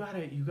 you gotta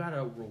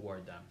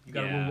reward them. You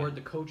gotta Yeah. reward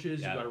the coaches.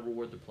 Yeah. You gotta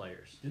reward the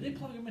players. Did they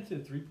plug him into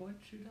the 3-point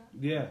shootout?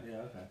 yeah, Yeah,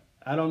 okay.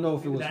 I don't know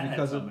if it Maybe was that had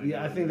because of. something to Yeah,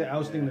 do I with think it, that I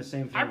was thinking yeah. the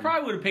same thing. I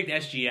probably would have picked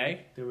SGA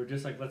They were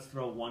just like, let's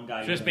throw one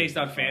guy. just in based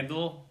on there.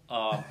 FanDuel,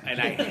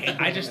 and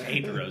I just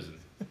hate DeRozan.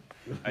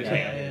 I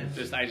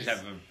just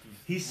have a.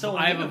 He's so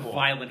I have a hateable.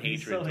 violent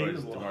He's hatred so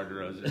towards hateable. DeMar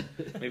DeRozan.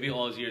 Maybe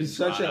all his years. He's in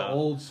such an Toronto.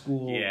 old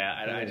school.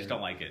 Yeah, I just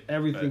don't like it.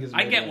 Everything But is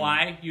I get made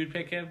why you'd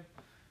pick him,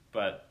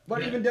 but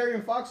But yeah. even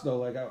Darian Fox though,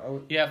 like I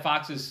would. Yeah,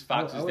 Fox is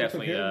I would've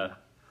definitely took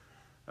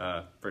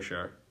him. for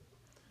sure.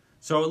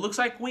 So it looks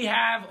like we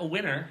have a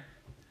winner,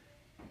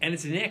 and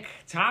it's Nick.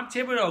 Tom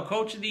Thibodeau,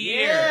 Coach of the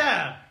Year.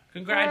 Yeah.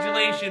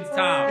 Congratulations,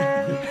 Tom.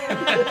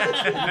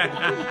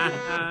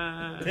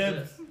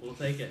 Tibbs. We'll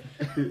take it.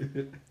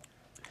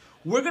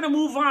 We're going to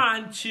move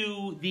on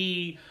to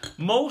the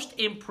Most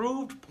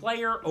Improved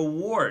Player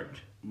Award.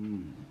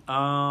 Josh,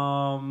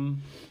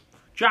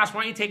 why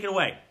don't you take it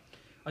away?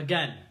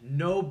 Again,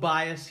 no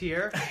bias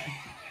here.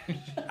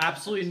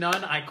 Absolutely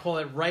none. I call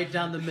it right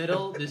down the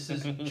middle. This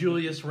is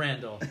Julius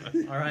Randle.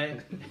 All right.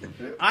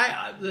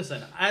 I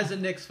listen. As a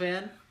Knicks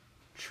fan,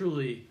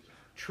 truly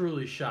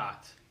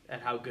shocked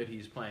at how good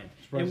he's playing.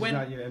 Surprised he's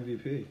not your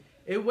MVP.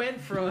 It went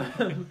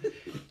from.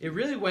 It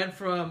really went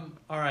from.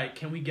 All right,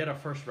 can we get a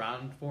first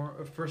rounder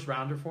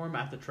for him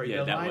at the trade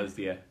deadline? that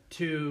was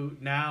To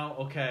now,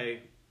 okay,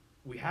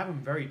 we have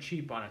him very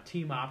cheap on a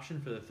team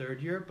option for the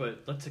third year,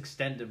 but let's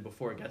extend him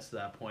before it gets to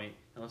that point,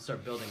 and let's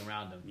start building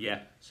around him. Yeah.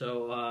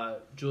 So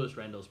Julius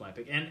Randle's my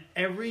pick, and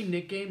every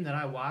Knick game that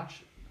I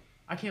watch,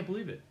 I can't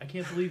believe it. I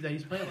can't believe that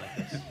he's playing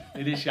like this.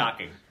 It is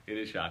shocking. It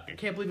is I shocking.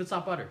 can't believe it's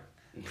not butter.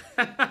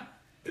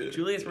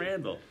 Julius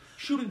Randle.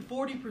 Shooting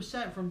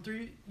 40% from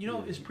three. You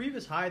know, his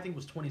previous high I think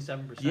was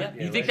 27%. Yeah.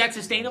 You think that's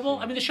sustainable?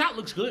 I mean, the shot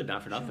looks good,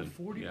 not for nothing.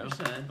 40%. You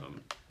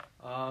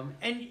know?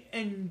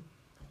 And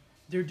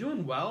they're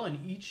doing well, and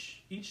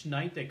each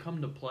night they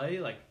come to play,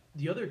 like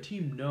the other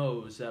team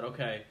knows that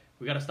okay,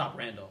 we got to stop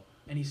Randle,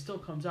 and he still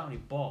comes out and he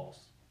balls.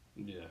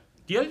 Yeah.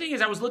 The other thing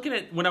is,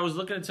 when I was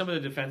looking at some of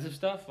the defensive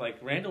stuff, like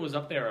Randle was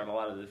up there on a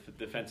lot of the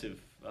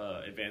defensive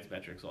advanced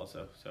metrics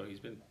also. So he's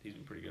been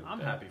pretty good. I'm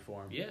with that. happy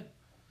for him. Yeah.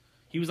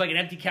 He was like an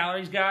empty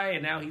calories guy,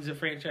 and now he's a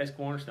franchise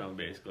cornerstone,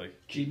 basically.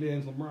 Cheap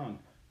man's LeBron.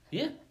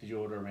 Yeah. Did you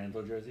order a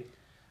Randall jersey?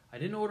 I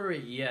didn't order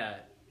it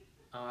yet.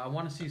 I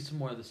want to see some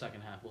more of the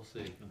second half. We'll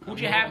see. Who'd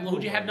you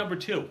have number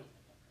 2?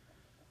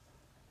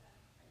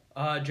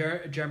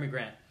 Jeremy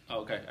Grant.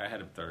 Oh, okay. I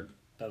had him third.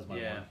 That was my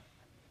Yeah. one.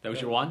 That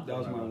was your one? That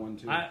was my one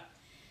too.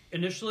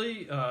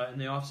 Initially, in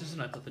the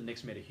offseason, I thought the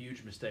Knicks made a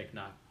huge mistake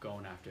not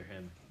going after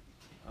him.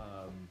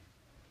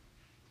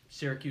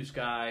 Syracuse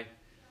guy,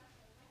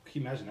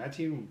 Can you imagine that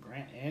team with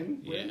Grant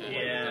and Randle?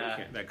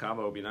 Yeah. That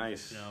combo would be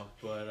nice. you know,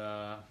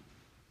 but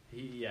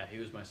he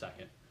was my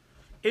second.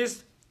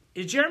 Is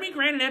Jeremy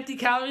Grant an empty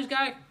calories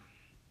guy?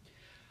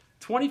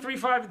 23,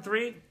 5, and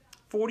 3,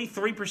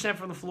 43%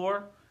 from the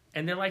floor,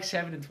 and they're like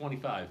 7 and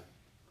 25.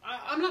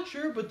 I'm not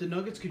sure, but the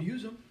Nuggets could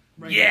use him.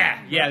 Right Yeah,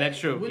 now. yeah, that's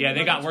true. Wouldn't Yeah, they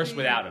got Nuggets worse be-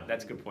 without him.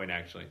 That's a good point,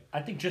 actually.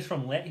 I think just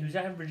from he was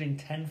averaging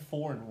 10,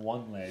 4, and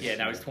 1 last year. Yeah,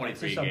 now he's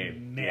 23 That's just a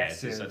game. Massive, Yeah,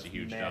 it's just such a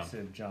huge jump.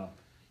 massive jump.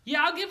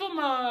 Yeah, I'll give him.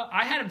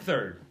 I had him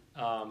third.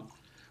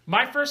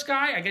 My first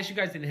guy, I guess you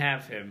guys didn't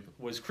have him,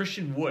 was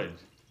Christian Wood.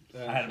 I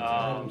had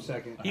him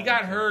second. He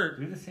got hurt,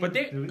 Do we the same- but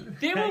do we the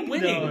they were same?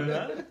 winning.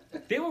 No,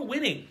 They were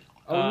winning.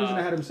 The reason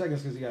I had him second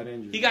is because he got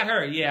injured. He got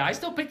hurt. Yeah, I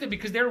still picked him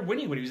because they were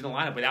winning when he was in the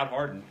lineup without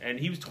Harden, and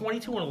he was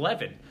 22 and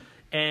 11.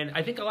 And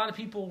I think a lot of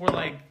people were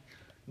like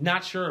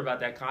not sure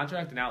about that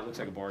contract, and now it looks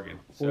like a bargain.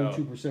 So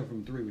 42%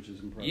 from 3, which is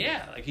impressive.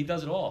 yeah, like he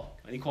does it all,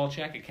 and he called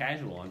Shaq a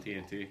casual on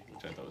TNT,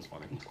 which I thought was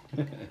funny.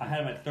 I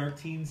had him at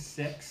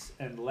 13-6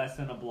 and less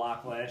than a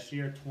block last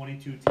year.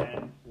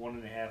 22-10,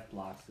 1.5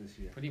 blocks this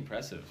year. Pretty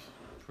impressive.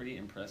 Pretty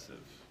impressive.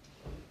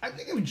 I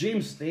think if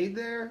James stayed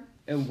there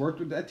and worked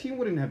with that team,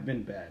 wouldn't have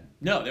been bad.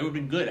 No, they would have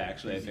been good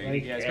actually. I think.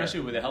 Like, Yeah, especially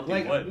with a healthy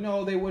Like, Wood.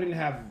 no, they wouldn't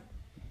have,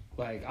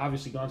 like,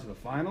 obviously gone to the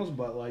finals,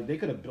 but like they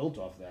could have built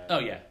off that. Oh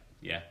yeah,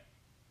 yeah.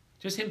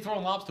 Just him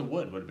throwing lobs to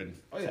Wood would have been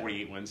Oh, yeah.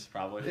 48 wins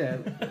probably. Yeah,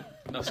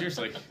 No,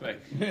 seriously.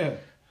 Like, yeah.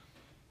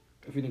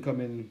 If he didn't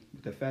come in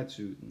with the fat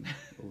suit,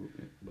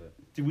 but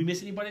did we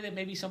miss anybody that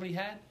maybe somebody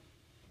had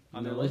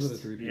on their those are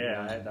list? the 3 people.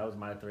 Yeah, that was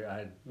my 3.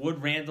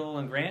 Wood, Randall,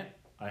 and Grant.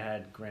 I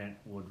had Grant,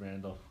 Wood,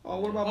 Randall. Oh,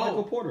 what about Oh.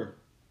 Michael Porter?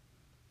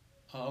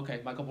 Oh,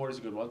 okay. Michael Porter's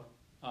a good one.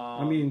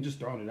 I mean, just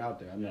throwing it out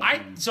there. I'm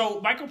not,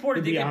 So Michael Porter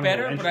Could did be get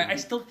honorable better, but mention. I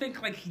still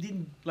think like he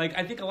didn't. Like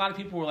I think a lot of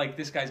people were like,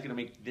 "This guy's gonna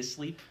make this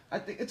leap," I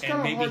think it's and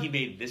kind of maybe hard. he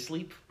made this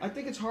leap. I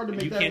think it's hard to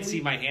make You that can't leap.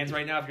 see my hands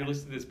right now if you're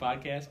listening to this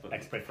podcast, but the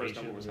first Expectation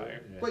number was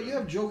higher. Yeah. But you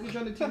have Jokic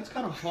on the team. It's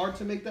kind of hard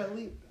to make that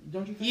leap,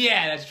 don't you think?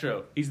 Yeah, that's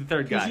true. He's the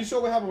third Because guy. you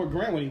saw what happened with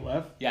Grant when he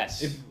left.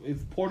 Yes.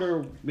 If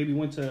Porter maybe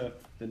went to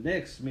the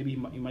Knicks, maybe you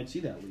might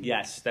see that leap.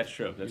 Yes, that's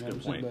true. That's You a know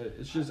good what I'm point. saying? But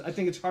it's just I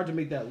think it's hard to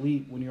make that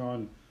leap when you're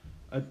on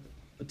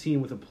a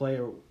team with a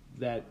player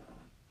that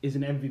is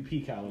an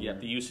MVP caliber. Yeah,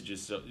 the usage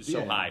is so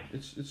Yeah, high.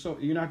 It's so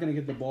you're not going to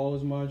get the ball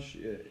as much.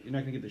 You're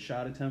not going to get the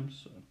shot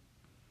attempts. So.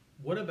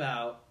 What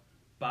about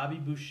Bobby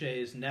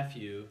Boucher's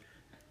nephew,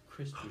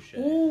 Chris Boucher?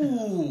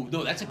 Ooh,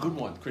 no, that's a good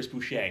one. Chris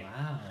Boucher.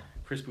 Wow.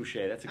 Chris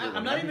Boucher. That's a good one.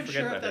 I'm How not do you even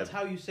forget sure if about that's him?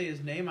 how you say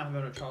his name. I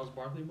haven't had a Charles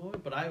Barkley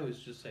moment, but I always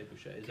just say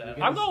Boucher. Is that?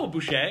 I'm going with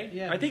Boucher.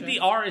 Yeah, I think Boucher. the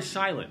R is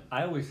silent.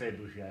 I always say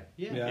Boucher.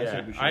 Yeah. Yeah. I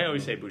say Boucher. I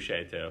always say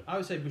Boucher too. I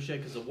would say Boucher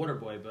because of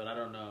Waterboy, but I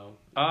don't know.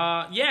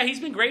 Yeah,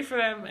 he's been great for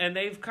them, and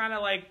they've kind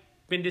of like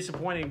been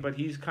disappointing, but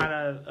he's kind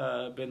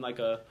of been like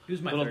a He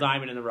was my little third.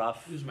 diamond in the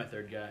rough. He was my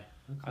third guy.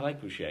 I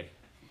like Boucher.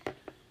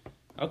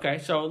 Okay,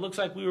 so it looks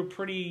like we were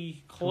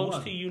pretty close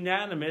won? to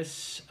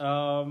unanimous. Wait,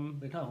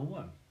 no, who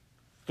won?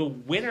 The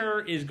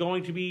winner is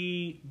going to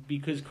be,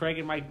 because Craig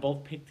and Mike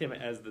both picked him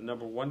as the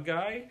number one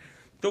guy,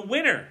 the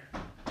winner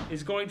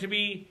is going to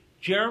be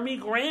Jeremy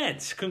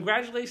Grant.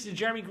 Congratulations to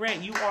Jeremy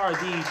Grant. You are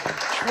the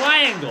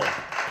Triangle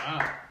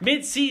Wow.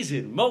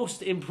 mid-season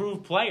most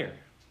improved player.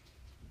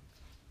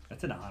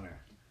 That's an honor.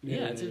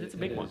 Yeah, it's a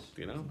big it one. is.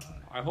 You know,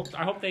 I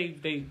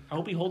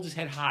hope he holds his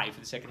head high for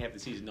the second half of the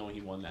season, knowing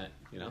he won that.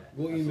 You know,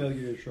 We'll email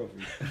you your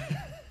trophy.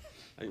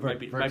 It might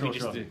be Virtual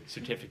just a trophy.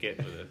 certificate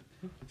with a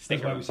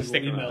sticker. why we said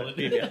sticker we'll on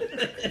email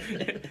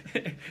it.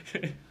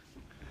 Yeah.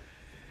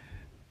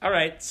 All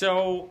right,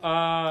 so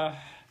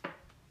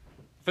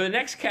for the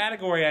next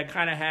category, I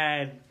kind of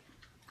had,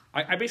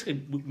 I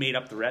basically made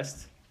up the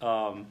rest.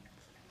 All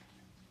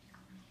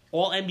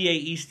NBA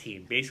East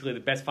team, basically the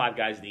best 5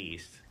 guys in the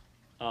East.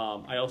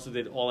 I also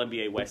did All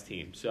NBA West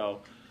team.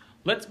 So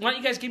why don't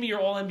you guys give me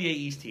your All NBA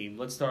East team?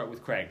 Let's start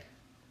with Craig.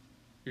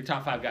 Your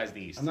top 5 guys in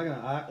the East. I'm not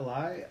gonna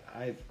lie.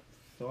 I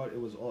thought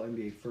it was all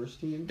NBA first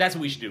team. That's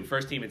what we should do.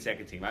 First team and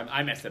second team.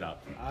 I messed it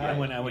up. I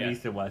went Yeah.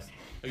 East and West.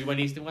 Oh, you went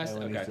East and West? I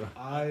went Okay. East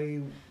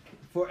and West.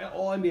 For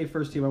all NBA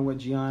first team, I went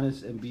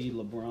Giannis, Embiid,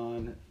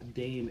 LeBron,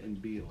 Dame, and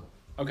Beal.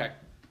 Okay.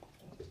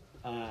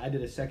 I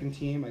did a second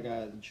team. I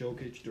got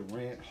Jokic,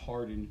 Durant,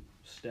 Harden,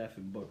 Steph,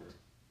 and Booker.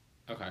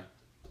 Okay.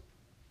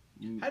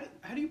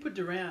 How do you put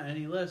Durant on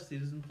any list? He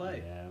doesn't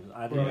play. Yeah,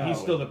 I Bro, think he's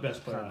still the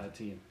best player on that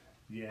team.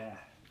 Yeah.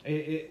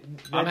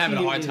 I'm having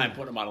a hard team time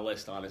putting him on a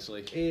list,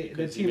 honestly. That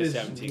because he team missed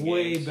is 17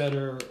 way games.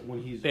 better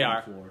when he's They on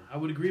are. the floor. I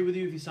would agree with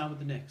you if he signed with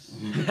the Knicks.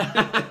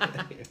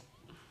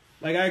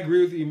 Like, I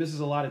agree with you. He misses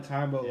a lot of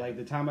time, but like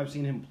the time I've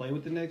seen him play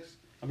with the Knicks,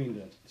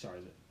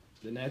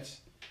 the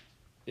Nets,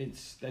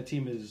 that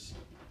team is,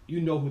 you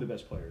know who the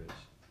best player is.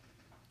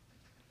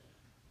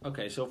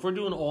 Okay, so if we're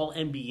doing all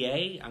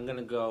NBA, I'm going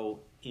to go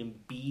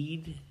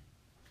Embiid,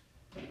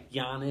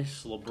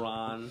 Giannis,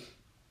 LeBron,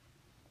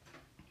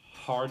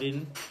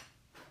 Harden,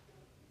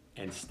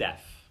 and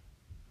Steph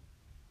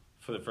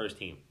for the first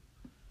team.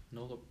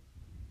 You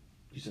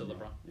said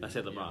LeBron. I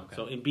said LeBron. Yeah, okay.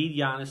 So Embiid,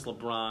 Giannis,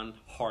 LeBron,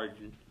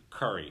 Harden,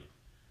 Curry.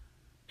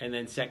 And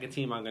then second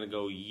team, I'm going to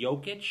go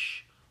Jokic,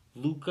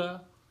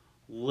 Luka,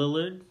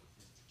 Lillard,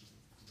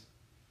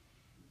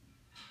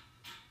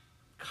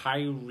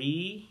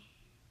 Kyrie,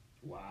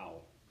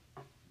 Wow.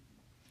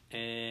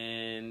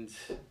 and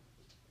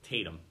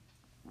Tatum.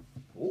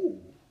 Ooh,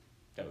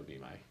 That would be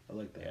my... I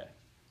like that. Yeah.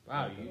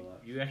 Wow, I like that a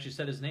lot. you actually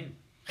said his name.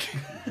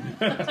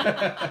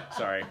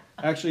 Sorry.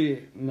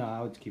 Actually, no,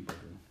 I would keep Booker.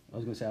 I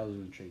was gonna say I was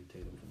gonna trade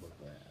Tatum for Booker.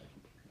 But I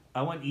keep Booker.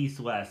 I went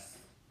East-West.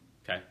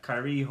 Okay.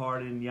 Kyrie,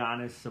 Harden,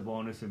 Giannis,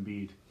 Sabonis,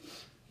 Embiid.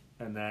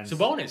 And then...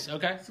 Sabonis.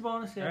 Okay.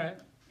 Sabonis, yeah. All right.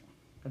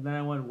 And then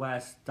I went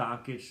West,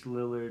 Doncic,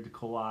 Lillard,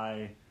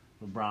 Kawhi,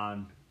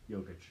 LeBron,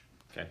 Jokic.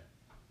 Okay.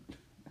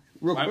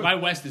 Real quick, My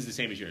West is the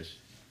same as yours.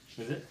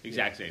 Is it?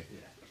 Exact same.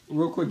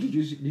 real quick, did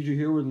you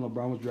hear when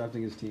LeBron was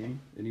drafting his team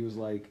and he was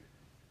like,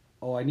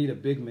 "Oh, I need a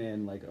big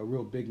man, like a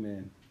real big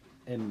man,"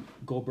 and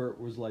Gobert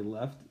was like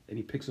left, and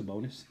he picks a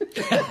bonus.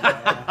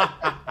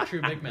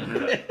 True big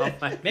man. Oh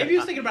Maybe he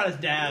was thinking about his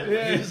dad.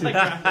 He was like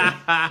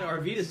drafting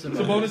Arvidas.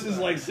 Sabonis is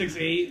like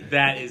 6'8".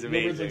 That is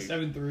Gobert's amazing.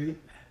 like 7'3".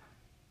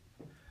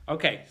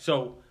 Okay,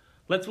 so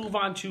let's move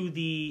on to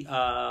the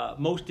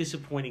most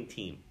disappointing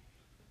team.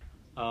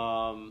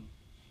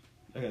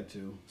 I got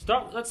two.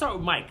 Let's start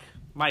with Mike.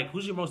 Mike,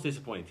 who's your most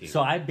disappointing team?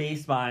 So I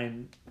based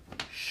mine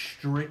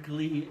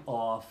strictly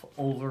off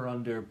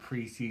over-under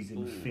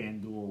preseason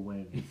FanDuel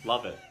wins.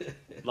 Love it.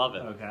 Love it.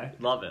 Okay.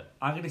 Love it.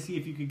 I'm going to see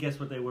if you could guess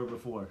what they were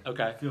before.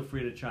 Okay. Feel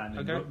free to chime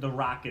in. Okay. The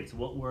Rockets,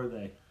 what were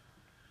they?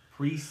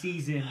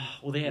 Preseason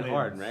Well, they had wins.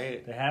 Harden,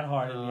 right? They had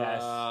Harden,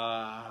 yes.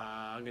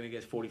 I'm going to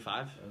guess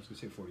 45. I was gonna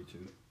say 42.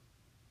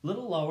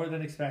 Little lower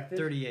than expected.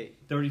 38.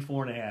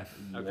 34 and a half.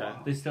 Okay.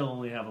 Wow. They still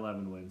only have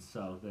 11 wins,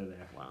 so they're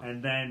there. Wow.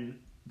 And then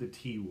the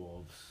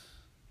T-Wolves.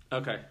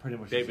 Okay. Pretty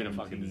much They've the been a same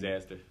fucking team.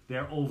 disaster.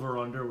 Their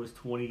over-under was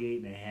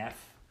 28 and a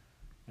half,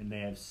 and they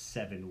have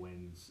 7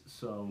 wins.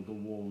 So the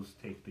Wolves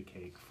take the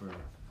cake for...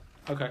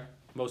 Okay.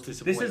 Most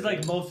disappointing. This is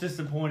like most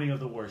disappointing of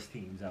the worst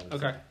teams, I would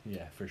Okay. say.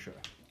 Yeah, for sure.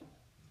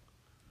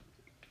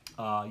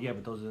 Yeah,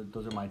 but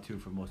those are my two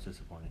for most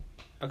disappointing.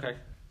 Okay.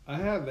 I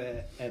have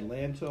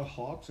Atlanta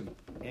Hawks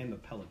and the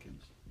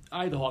Pelicans.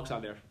 I had the Hawks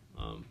on there.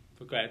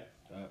 But go ahead.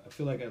 I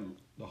feel like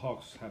the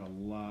Hawks had a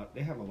lot.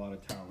 They have a lot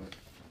of talent.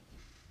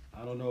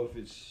 I don't know if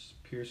it's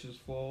Pierce's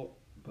fault,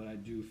 but I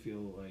do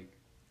feel like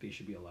they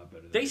should be a lot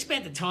better. They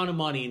spent a ton of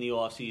money in the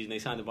offseason. They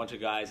signed a bunch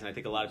of guys, and I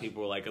think a lot of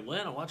people were like,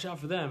 Atlanta, watch out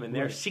for them. And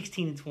they're Right.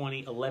 16 and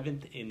 20,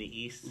 11th in the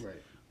East, Right.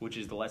 which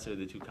is the lesser of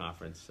the two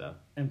conference. So,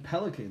 And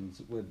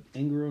Pelicans with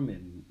Ingram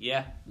and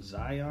yeah.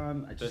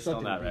 Zion, I They're just still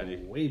thought not they ready.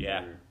 were way Yeah.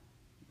 better.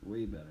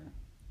 Way better.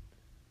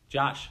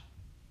 Josh.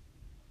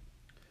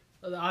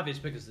 The obvious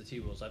pick is the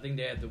T-Wolves. I think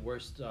they have the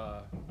worst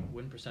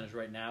win percentage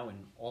right now in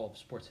all of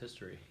sports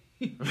history.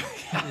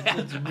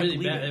 It's really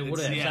believe bad. it. What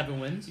do they It's- have, 7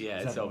 wins?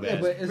 Yeah, it's so Yeah,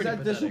 bad. but is pretty that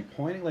pathetic.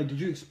 disappointing? Like, did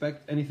you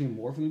expect anything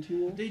more from the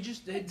T-Wolves? They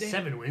just... They,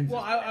 7 wins.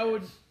 Well, I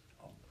would...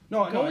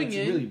 No, Going it's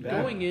in, really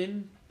bad. going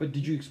in, But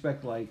did you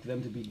expect like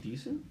them to be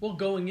decent? well,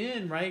 going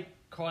in, right?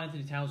 Carl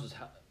Anthony Towns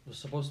was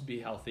supposed to be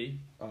healthy.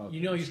 Oh,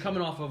 You know, he's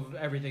coming off of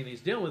everything that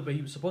he's dealing with, but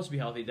he was supposed to be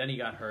healthy. Then he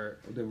got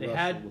hurt. Then They Russell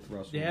had with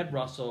Russell. They had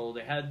Russell.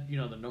 They had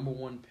the number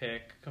 1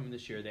 pick coming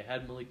this year. They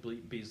had Malik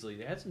Beasley.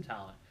 They had some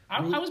talent. I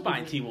was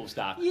buying T-Wolf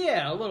stock.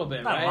 Yeah, a little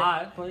bit, Not right? a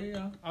lot, but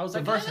I was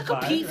like, Diversified,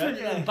 compete for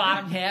right? the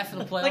bottom half of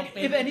the playoff. like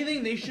if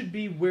anything, they should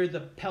be where the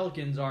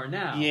Pelicans are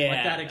now. Yeah,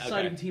 like that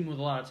exciting okay. team with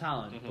a lot of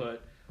talent. Mhm.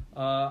 But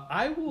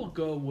I will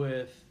go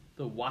with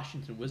the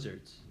Washington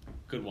Wizards.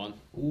 Good one.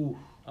 Ooh.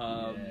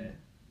 Um,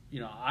 You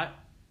know,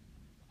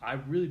 I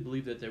really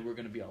believe that they were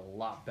going to be a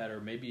lot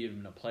better, maybe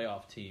even a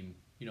playoff team.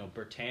 You know,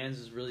 Bertans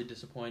is really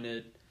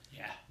disappointed.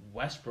 Yeah.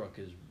 Westbrook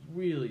is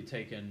really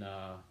taken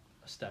a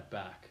step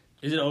back.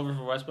 Is it over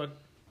for Westbrook?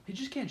 He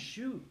just can't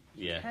shoot.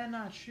 Yeah. He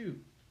cannot shoot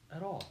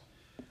at all.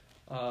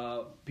 We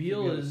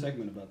Beal had a is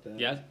segment about that.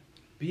 Yeah.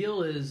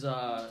 Beal is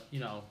you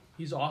know,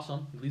 he's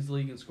awesome. He leads the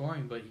league in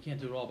scoring, but he can't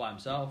do it all by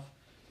himself.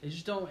 They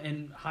just don't.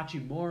 And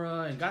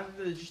Hachimura and guys,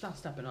 they're just not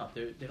stepping up.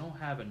 They don't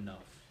have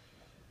enough.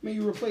 I mean,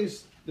 you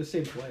replace the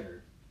same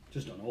player,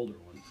 just an older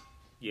one.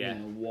 Yeah. You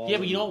know, Wall Yeah,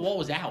 but you and- know, Wall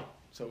was out.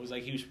 So it was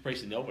like he was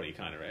replacing nobody,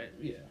 kind of, right?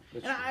 Yeah.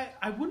 That's And true.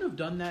 I wouldn't have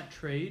done that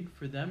trade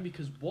for them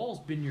because Wall's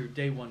been your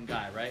day one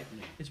guy, right?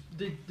 Yeah. It's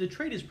the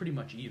trade is pretty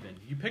much even.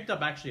 You picked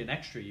up actually an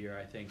extra year,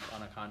 I think,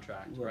 on a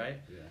contract, right?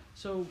 Yeah.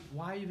 So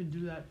why even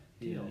do that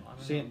deal? I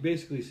don't Same, know.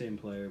 basically same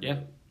player. Yeah.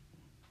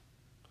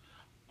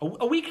 But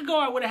A week ago,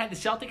 I would have had the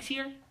Celtics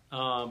here,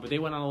 but they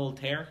went on a little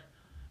tear.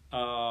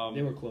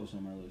 they were close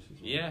on my list as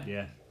well. Yeah.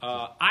 Yeah.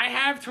 I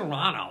have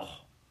Toronto.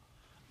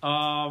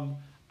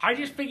 I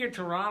just figured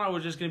Toronto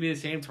was just going to be the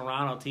same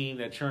Toronto team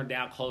that turned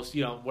out close,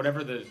 you know,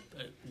 whatever the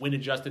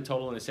win-adjusted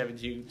total in a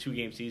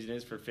 72-game season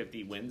is for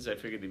 50 wins. I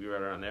figured they'd be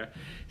right around there.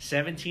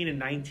 17 and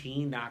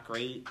 19, not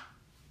great.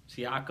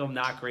 Siakam,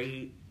 not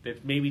great. They're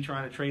maybe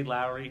trying to trade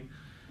Lowry.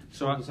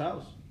 So Sold his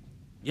house.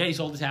 yeah, he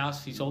sold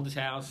his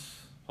house.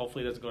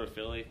 Hopefully he doesn't go to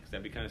Philly because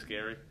that'd be kind of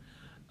scary.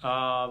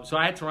 So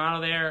I had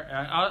Toronto there.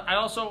 I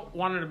also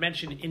wanted to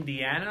mention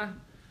Indiana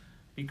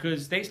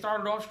because they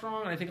started off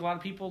strong, and I think a lot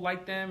of people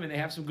like them, and they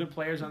have some good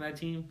players on that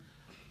team.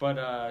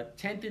 But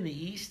 10th in the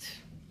East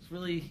is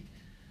really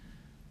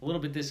a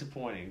little bit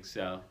disappointing.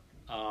 So,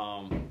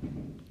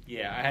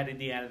 yeah, I had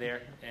Indiana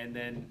there. And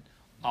then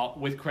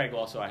with Craig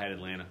also, I had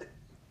Atlanta.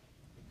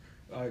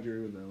 I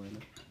agree with Atlanta.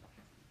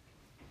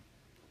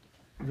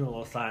 I'm doing a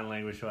little sign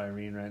language to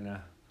Irene right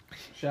now.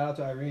 Shout out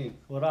to Irene.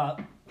 What up?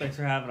 Thanks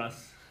for having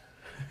us.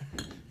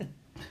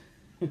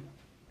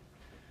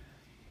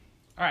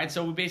 All right,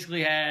 so we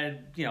basically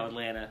had, you know,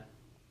 Atlanta.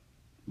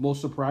 Most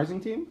surprising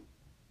team?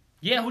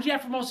 Yeah, who'd you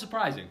have for most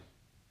surprising?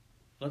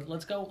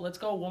 Let's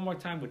go one more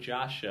time with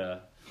Josh.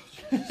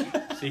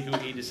 See who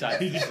he decides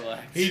to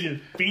select. He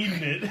just feeding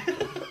it.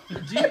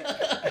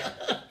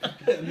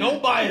 No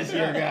bias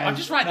here, guys. I'm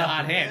just riding the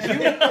hot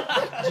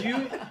hand.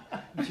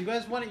 Do you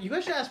guys want to? You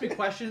guys should ask me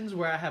questions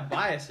where I have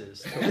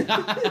biases.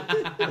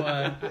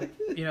 But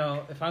you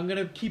know, if I'm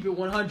gonna keep it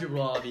 100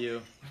 with all of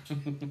you,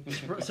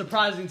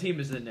 surprising team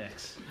is the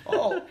Knicks.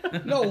 Oh,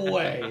 no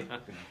way.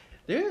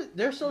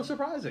 They're so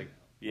surprising.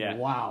 Yeah,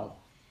 Wow.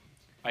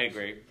 I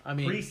agree. I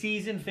mean,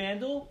 Preseason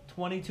FanDuel,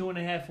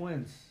 22.5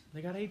 wins.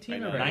 they got 18 I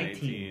know, already.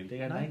 19. They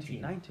got 19.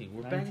 19.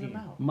 We're banging them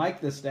out. Mike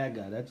the stat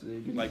guy. That's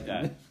Like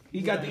that. He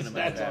got the Banging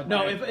stats them out. on.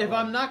 No, if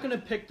I'm not gonna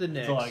pick the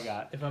Knicks, all I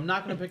got. If I'm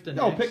not gonna pick the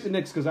No, Knicks, pick the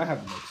Knicks because I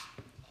have the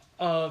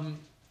Knicks.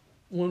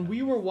 When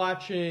we were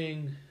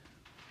watching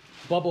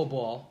Bubble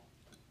Ball,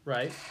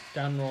 right,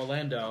 down in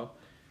Orlando,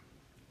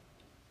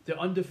 the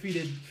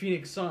undefeated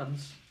Phoenix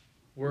Suns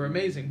were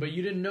amazing, but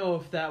you didn't know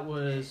if that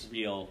was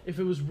Real. if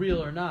it was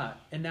real or not.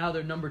 And now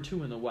they're number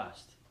 2 in the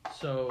West.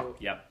 So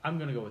Yep. I'm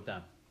gonna go with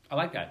them. I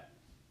like that.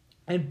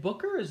 And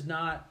Booker is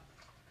not.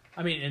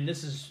 I mean, and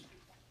this is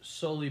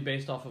solely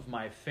based off of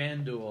my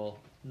FanDuel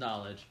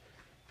knowledge.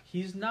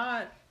 He's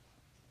not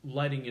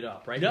lighting it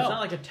up, right? No. He's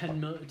not like a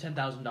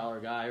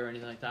 $10,000 guy or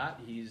anything like that.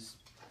 He's,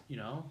 you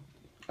know,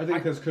 I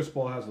think because Chris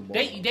Paul has the ball.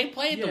 They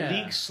play at the Yeah.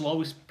 league's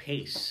slowest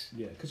pace.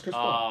 Yeah, because Chris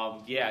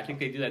Paul. Yeah, I think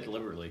they do that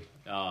deliberately.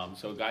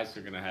 So guys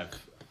are gonna have,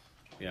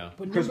 you know,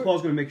 but Chris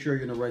Paul's going to make sure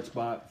you're in the right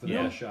spot for the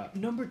Yeah. next shot.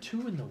 number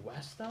 2 in the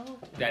West, though.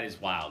 that is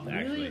wild.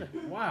 Really?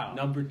 Actually, Wow.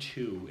 number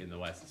 2 in the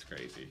West is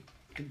crazy.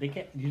 They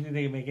can't. Do you think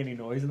they can make any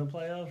noise in the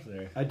playoffs?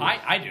 Or? I do.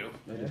 I do.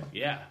 I do.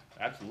 Yeah,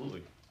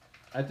 absolutely.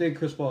 I think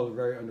Chris Paul is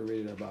very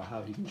underrated about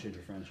how he can change a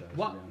franchise.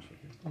 What? To be honest with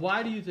you.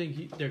 Why do you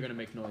think they're going to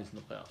make noise in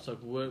the playoffs?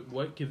 Like,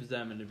 what gives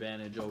them an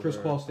advantage over? Chris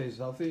Paul stays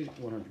healthy,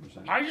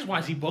 100%. I just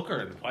want to see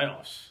Booker in the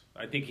playoffs.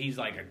 I think he's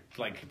like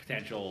a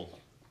potential.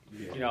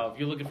 Yeah. You know, if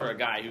you're looking for a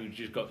guy who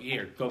just go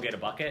get a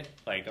bucket,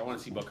 like I want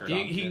to see Booker.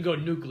 He can go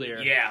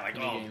nuclear. Yeah, like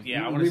in the game.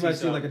 yeah, I want we to might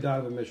see see like a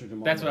Donovan Mitchell.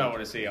 Jamal That's what I Murray.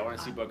 want to see. I want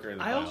to see Booker in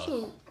the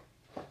playoffs.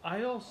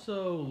 I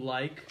also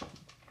like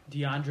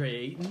DeAndre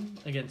Ayton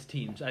against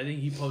teams. I think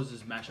he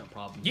poses matchup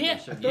problems. Yeah,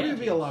 for I certain thought he'd teams.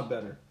 be a lot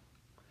better.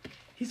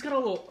 He's got a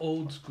little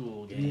old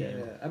school game.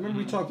 Yeah, I remember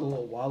we talked a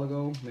little while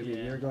ago, maybe Yeah.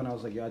 a year ago, and I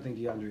was like, yeah, I think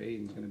DeAndre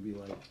Ayton's going to be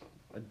like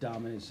a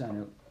dominant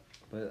center.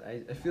 But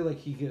I feel like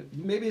he could.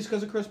 Maybe it's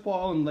because of Chris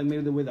Paul and like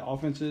maybe the way the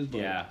offense is.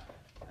 But Yeah,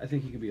 I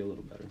think he could be a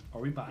little better.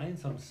 Are we buying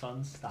some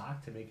Sun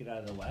stock to make it out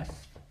of the West?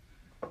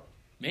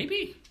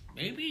 maybe.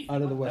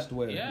 Out of the West,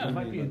 where? Yeah, That What do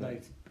might you be a mean by that?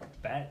 nice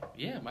bet.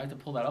 Yeah, might have to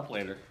pull that up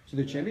later. So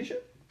the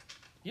championship?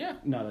 Yeah.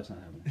 No, that's not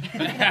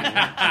happening.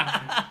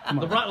 Come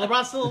on.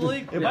 LeBron's still in the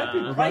league. It might be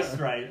Nah. priced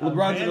right. on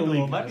LeBron's in the FanDuel,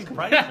 league, it might guys. be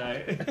priced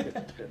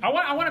right. I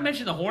want to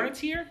mention the Hornets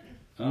here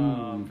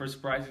for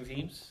surprising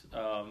teams.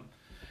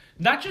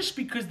 Not just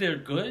because they're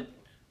good,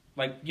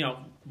 like, you know,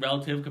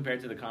 relative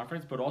compared to the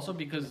conference, but also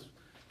because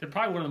They're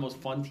probably one of the most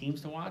fun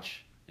teams to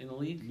watch in the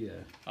league. Yeah.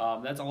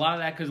 That's a lot of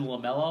that because of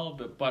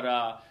LaMelo,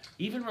 but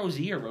even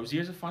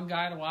Rozier's a fun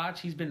guy to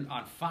watch. He's been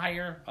on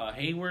fire.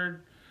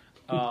 Hayward.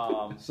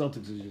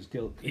 Celtics is just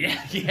killed.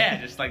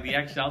 Yeah, just like the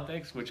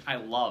ex-Celtics, which I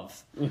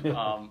love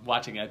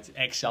watching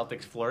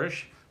ex-Celtics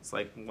flourish. It's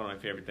like one of my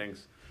favorite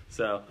things.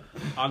 So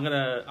I'm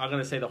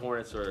gonna say the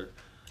Hornets are,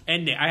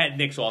 and I had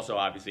Knicks also.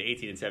 Obviously,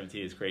 18 and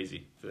 17 is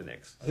crazy for the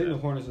Knicks. I think the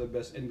Hornets are the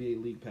best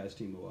NBA League Pass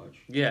team to watch.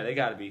 Yeah, they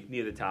got to be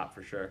near the top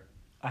for sure.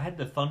 I had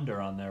the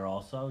Thunder on there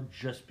also,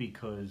 just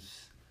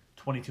because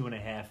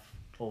 22.5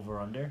 over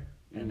under,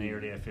 and they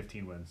already have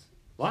 15 wins.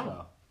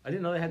 Wow. I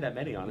didn't know they had that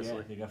many, honestly.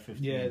 Yeah, they got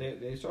 15. Yeah,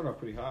 they started off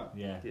pretty hot.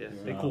 Yeah.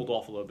 They cooled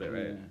off a little bit,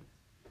 right?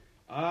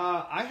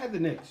 Yeah. I had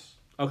the Knicks.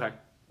 Okay.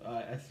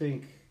 I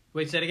think.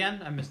 Wait, say it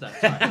again. I missed that.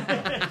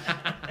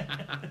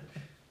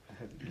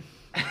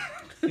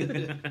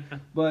 Sorry.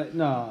 But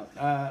no,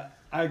 I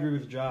agree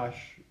with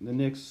Josh. The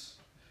Knicks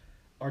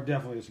are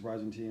definitely a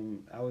surprising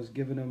team. I was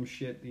giving them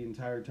shit the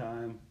entire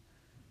time,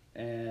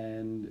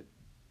 and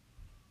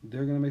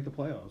they're going to make the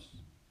playoffs.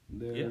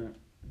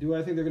 Do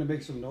I think they're going to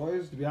make some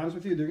noise? To be honest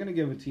with you, they're going to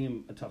give a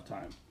team a tough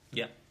time.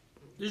 Yeah.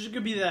 There's just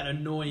gonna be that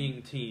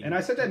annoying team. And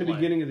I said that in the to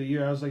play. beginning of the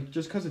year. I was like,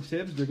 just because of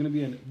Tibbs, they're going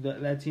to be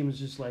that team is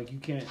just like, you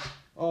can't.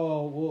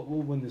 Oh,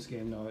 we'll win this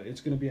game. No,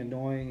 it's going to be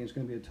annoying. It's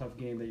going to be a tough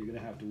game that you're going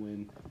to have to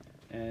win.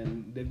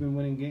 And they've been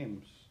winning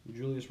games.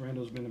 Julius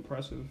Randle's been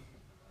impressive.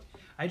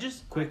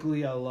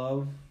 Quickly,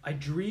 I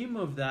dream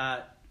of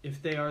that.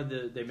 If they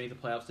make the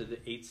playoffs, they're the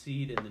 8th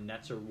seed and the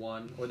Nets are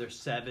 1, or they're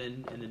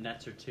 7 and the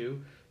Nets are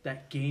 2.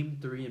 That Game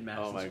 3 in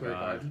Madison Square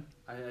Garden.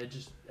 I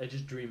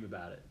just dream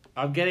about it.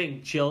 I'm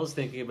getting chills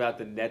thinking about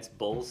the Nets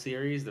Bulls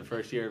series, the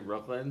first year in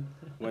Brooklyn,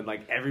 when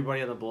like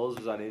everybody on the Bulls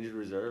was on injured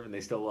reserve and they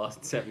still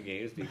lost 7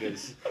 games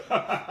because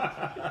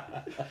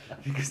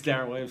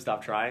Darren Williams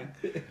stopped trying.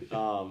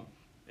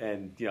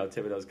 And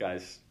Thibodeau's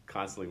guys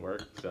constantly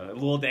work. So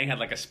Lil Deng had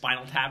like a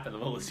spinal tap in the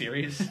middle of the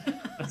series.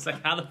 It's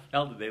like, how the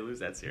hell did they lose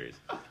that series?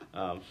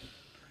 That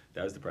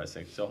was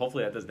depressing. So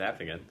hopefully that doesn't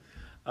happen again.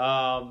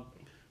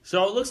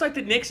 So it looks like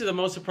the Knicks are the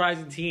most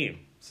surprising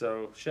team.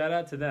 So shout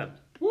out to them.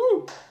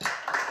 Woo!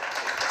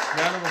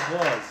 Round of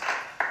applause.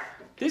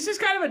 This is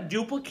kind of a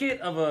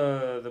duplicate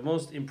of the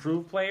most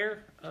improved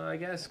player, I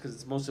guess, because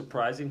it's most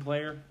surprising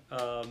player.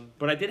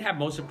 But I did have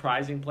most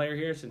surprising player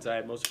here since I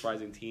had most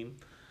surprising team.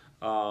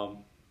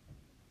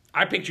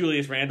 I picked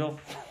Julius Randle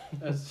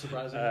That's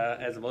surprising.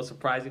 as the most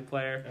surprising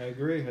player. I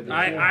agree.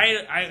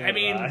 I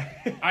mean,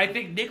 I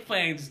think Knicks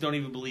fans don't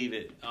even believe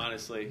it,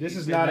 honestly. This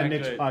is They're not a that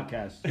Knicks good.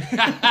 podcast.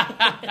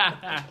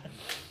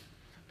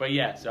 But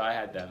yeah, so I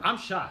had them. I'm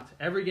shocked.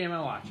 Every game I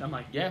watch, I'm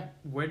like, Yeah.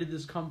 where did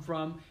this come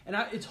from? And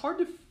it's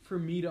hard for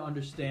me to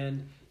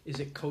understand. Is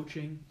it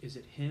coaching? Is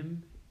it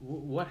him?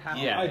 What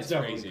happened? Yeah, It's it's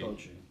definitely crazy.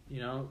 coaching.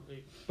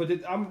 But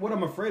What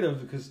I'm afraid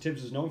of, because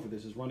Tibbs is known for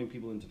this, is running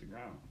people into the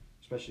ground,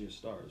 especially as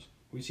stars.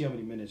 We see how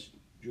many minutes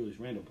Julius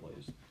Randle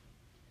plays.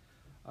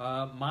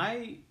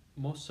 my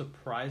most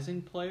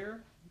surprising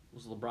player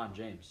was LeBron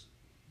James.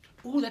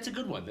 Ooh, that's a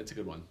good one. That's a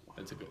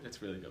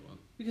really good one.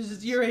 Because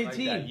it's year 18. Like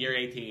that. Year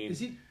 18. Is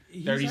he?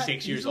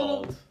 36 years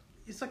old.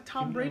 It's like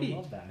Tom Give me a Brady.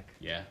 little love back.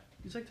 Yeah.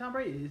 He's like Tom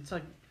Brady. It's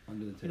like,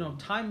 Under the table.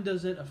 time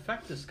doesn't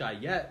affect this guy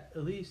yet,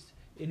 at least,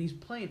 and he's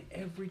playing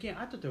every game.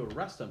 I thought they would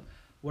arrest him.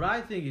 What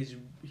I think is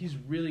he's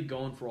really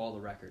going for all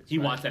the records. He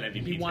wants that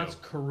MVP He wants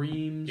too.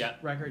 Kareem's Yeah.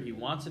 record. He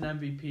wants an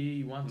MVP.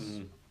 He wants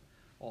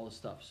all the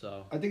stuff.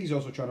 So I think he's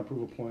also trying to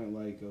prove a point,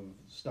 like, of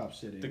stop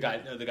sitting. The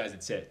guys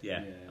that sit.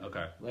 Yeah.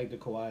 Okay. Like the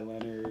Kawhi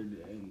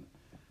Leonard, and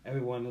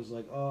everyone was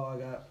like, "Oh,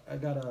 I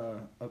got a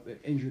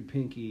injured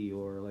pinky,"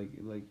 or like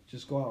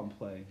just go out and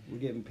play. We're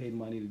getting paid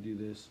money to do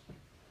this.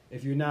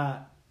 If you're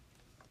not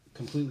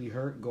completely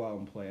hurt, go out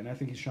and play. And I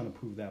think he's trying to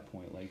prove that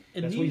point. Like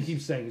And that's what he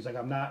keeps saying. He's like,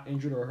 "I'm not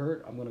injured or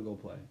hurt. I'm gonna go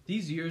play."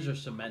 these years are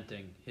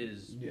cementing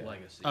his Yeah.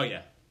 legacy. Oh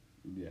yeah.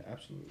 Yeah,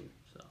 absolutely.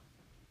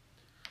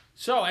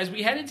 So as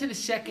we head into the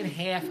second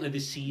half of the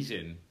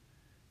season,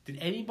 did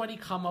anybody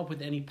come up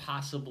with any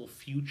possible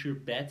future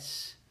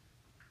bets?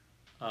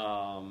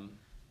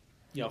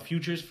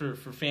 Futures for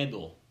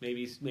FanDuel.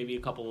 Maybe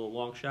a couple of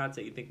long shots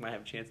that you think might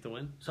have a chance to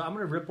win. So I'm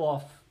going to rip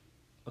off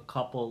a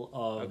couple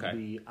of Okay.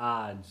 the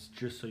odds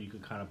just so you can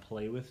kind of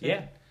play with it.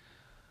 Yeah.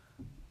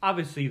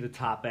 Obviously, the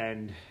top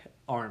end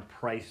aren't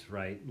priced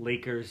right.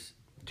 Lakers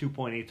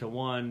 2.8 to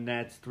 1,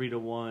 Nets 3 to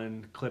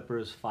 1,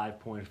 Clippers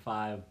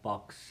 5.5,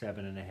 Bucks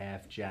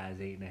 7.5, Jazz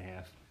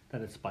 8.5.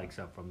 Then it spikes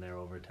up from there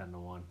over 10 to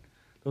 1.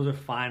 Those are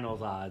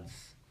finals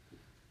odds.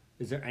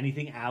 Is there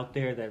anything out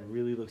there that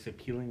really looks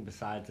appealing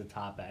besides the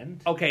top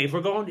end? Okay, if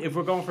we're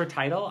going for a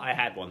title, I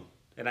had one,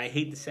 and I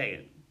hate to say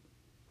it.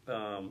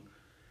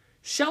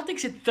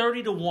 Celtics at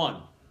 30 to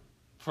 1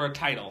 for a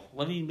title.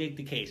 Let me make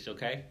the case,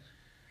 okay?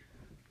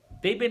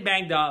 They've been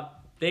banged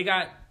up. They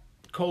got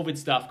COVID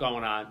stuff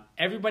going on.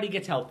 Everybody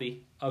gets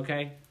healthy,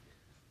 okay?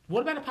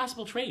 What about a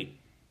possible trade?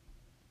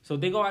 So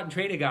they go out and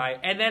trade a guy,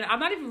 and then I'm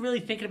not even really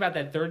thinking about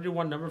that 30 to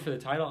 1 number for the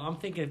title. I'm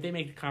thinking if they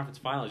make the conference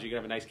finals, you're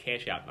going to have a nice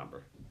cash out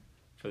number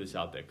for the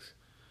Celtics.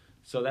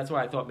 So that's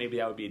why I thought maybe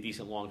that would be a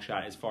decent long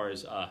shot as far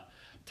as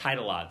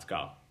title odds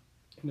go.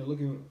 And they're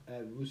looking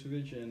at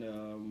Vucevic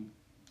and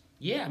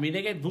Yeah, I mean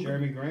they get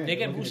Jeremy Grant. They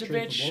get They're looking to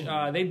trade for both Vucevic. of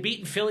them. They've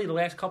beaten Philly the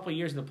last couple of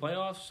years in the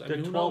playoffs. I They're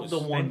mean, who 12 to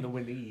knows? 1 And to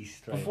win the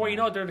East. Right before you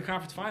now. know it, they're in the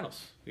conference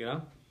finals. You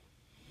know.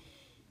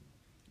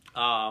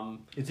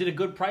 Is it a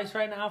good price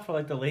right now for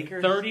like the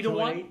Lakers? 30 to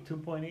 1?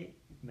 2.8?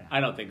 No. I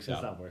don't think so.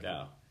 It's not worth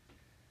No.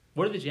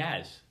 What are the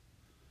Jazz?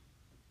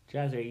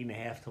 Jazz are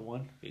 8.5 to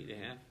 1. 8.5.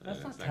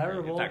 That's not great.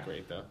 terrible. It's not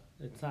great though.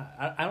 It's not.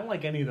 I don't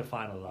like any of the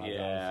finals odds.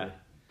 Yeah.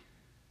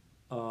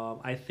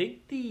 Honestly. I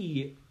think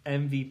the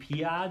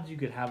MVP odds you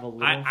could have a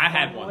little. I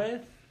had fun one.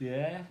 with.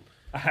 Yeah.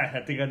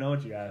 I think I know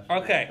what you have.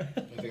 Okay.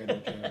 I think I know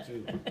what you have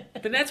too.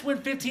 The Nets win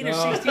 15 or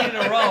 16 in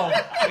a row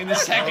in the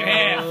second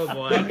Oh, half.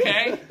 boy.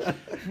 Okay.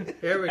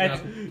 Here we That's-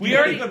 go. We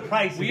already good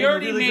price. we You get a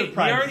already really made good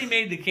price. we already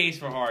made the case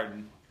for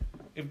Harden.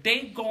 If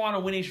they go on a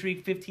winning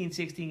streak, 15,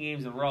 16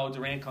 games in a row,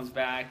 Durant comes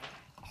back,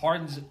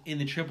 Harden's in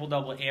the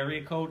triple-double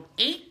area code,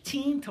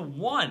 18 to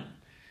 1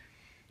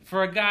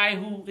 for a guy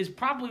who is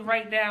probably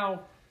right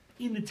now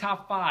in the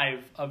top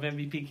 5 of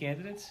MVP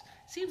candidates.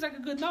 Seems like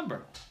a good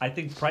number. I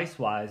think price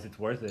wise, it's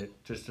worth it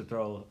just to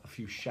throw a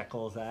few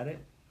shekels at it.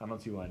 I don't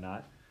see why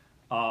not.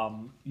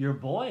 Your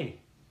boy,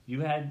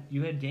 you had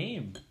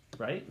Dame,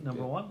 right?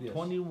 Number Yeah, one, yes.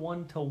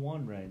 21 to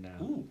 1 right now.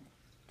 Ooh,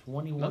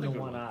 21 Another to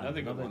good 1 one. odds.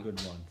 Another good one. good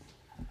one.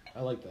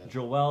 I like that.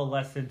 Joel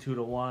less than 2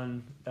 to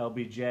 1.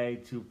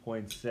 LBJ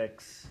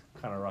 2.6.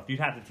 Kind of rough. You'd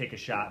have to take a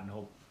shot and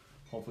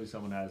hopefully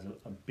someone has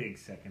a big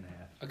second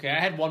half. okay. I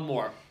had one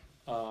more.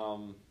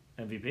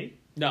 MVP?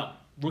 No,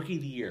 rookie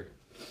of the year,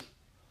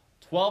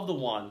 12 to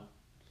 1.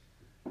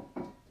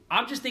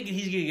 I'm just thinking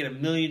he's going to get a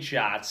million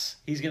shots.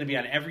 He's going to be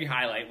on every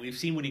highlight. We've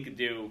seen what he could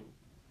do.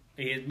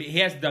 He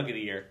has dunk of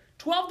the year.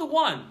 12 to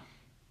 1.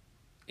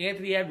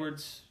 Anthony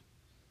Edwards.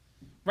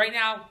 Right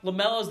now,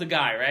 LaMelo's the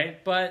guy,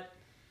 right? But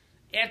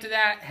after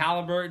that,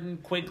 Halliburton,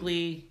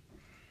 Quickly.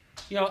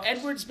 You know,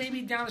 Edwards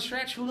maybe down the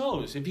stretch. Who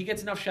knows? If he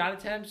gets enough shot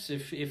attempts,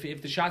 if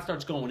the shot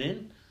starts going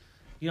in,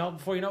 you know,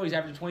 before you know, he's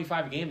averaging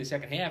 25 a game in the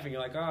second half, and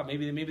you're like, oh,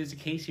 maybe there's a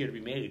case here to be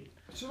made.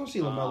 I just don't see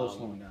LaMelo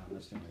slowing down.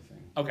 That's the only thing.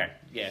 Okay,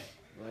 yeah.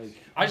 Like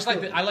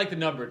I like the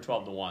number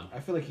 12 to 1. I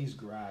feel like he's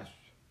grasped,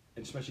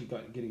 especially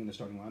getting in the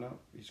starting lineup.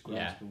 He's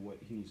grasped what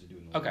he needs to do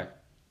in the Okay.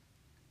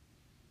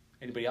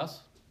 Anybody else?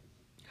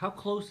 How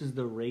close is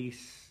the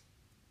race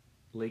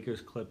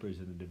Lakers Clippers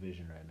in the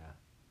division right now?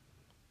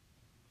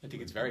 I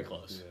think it's very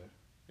close.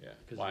 Yeah. Yeah.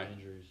 Because Why? of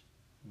injuries.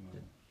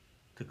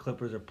 The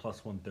Clippers are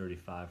plus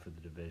 135 for the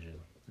division.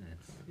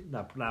 It's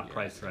not Yeah,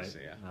 price I right. see,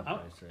 yeah. Not I'm,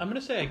 price right. I'm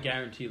going to say I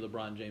guarantee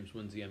LeBron James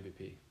wins the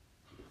MVP.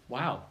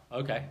 Wow.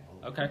 Okay.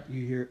 Okay.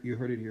 You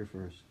heard it here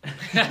first.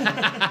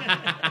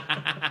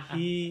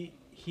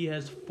 He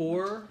has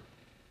 4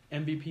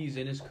 MVPs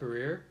in his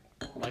career.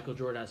 Michael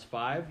Jordan has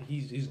 5.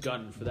 He's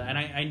gunning for that, and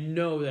I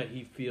know that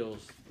he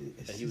feels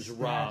that he was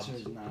robbed.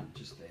 Is not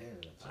just there.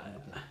 That's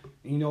all.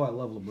 You know I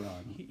love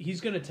LeBron.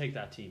 He's going to take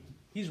that team.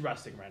 He's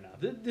resting right now.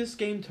 This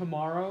game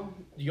tomorrow,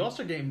 the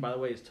All-Star game, by the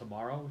way, is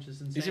tomorrow, which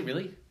is insane. Is it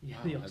really? Yeah,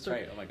 Wow, the that's All-Star-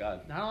 right. Oh my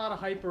God. Not a lot of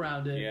hype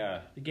around it.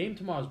 Yeah. The game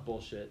tomorrow is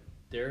bullshit.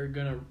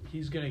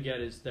 He's gonna get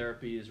his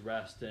therapy, his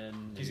rest,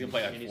 and He's gonna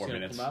play like and 4 he's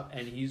minutes. Gonna come up,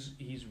 and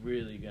he's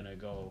really gonna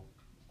go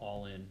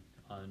all in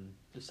on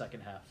the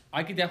second half.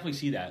 I could definitely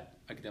see that.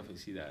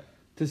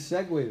 To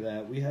segue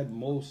that, we had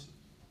most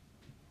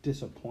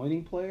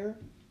disappointing player.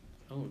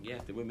 Oh yeah,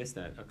 did we miss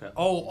that? Okay.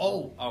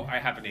 Oh! I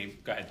have a name.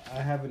 Go ahead.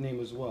 I have a name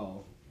as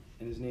well,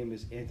 and his name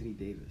is Anthony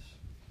Davis.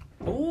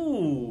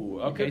 Ooh.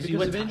 Okay. Because So you of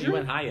went, injury? you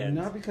went high end.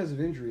 Not because of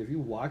injury. If you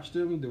watched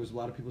him, there was a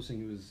lot of people saying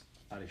he was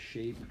out of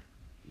shape.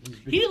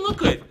 He didn't look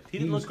good. He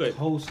didn't was look good.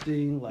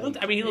 Coasting, like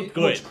He looked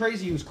good. What's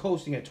crazy, he was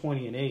coasting at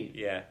 20-8.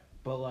 Yeah.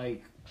 But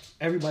like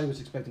everybody was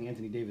expecting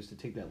Anthony Davis to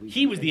take that lead.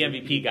 He was the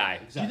MVP guy.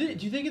 Exactly.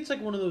 Do you think it's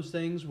like one of those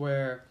things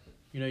where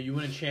you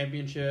win a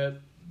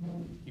championship,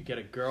 you get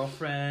a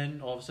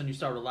girlfriend, all of a sudden you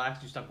start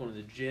relaxing, you stop going to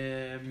the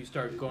gym, you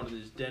start going to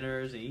these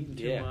dinners and eating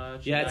too Yeah.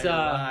 much. Yeah, now it's, you're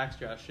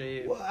relaxed, you're out of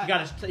shape. Well,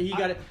 he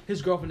got it.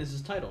 His girlfriend is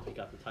his title. He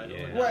got the title.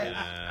 Yeah.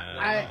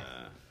 Right,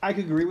 I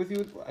could agree with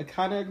you. I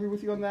kind of agree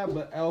with you on that,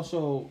 but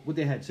also what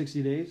they had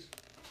 60 days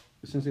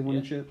since they won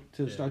the chip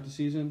to start the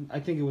season.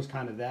 I think it was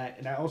kind of that,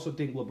 and I also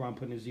think LeBron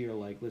put in his ear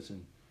like,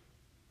 "Listen,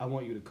 I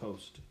want you to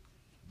coast.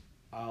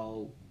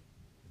 I'll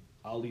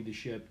lead the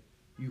ship.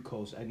 You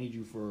coast. I need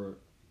you for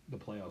the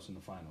playoffs and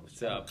the finals.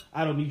 What's up?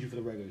 I don't need you for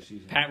the regular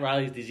season." Pat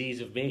Riley's disease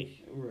of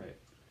me. Right.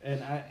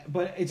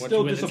 But it's Once still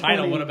you win the disappointing.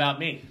 title, what about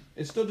me?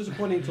 It's still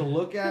disappointing to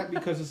look at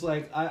because it's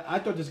like I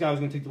thought this guy was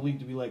going to take the league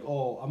to be like,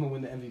 oh, I'm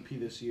going to win the MVP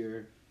this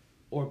year,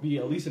 or be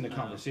at least in the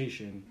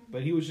conversation.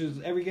 But he was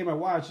just every game I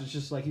watched, it's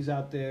just like he's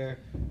out there,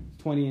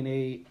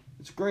 20-8.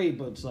 It's great,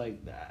 but it's like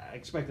I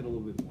expected a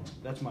little bit more.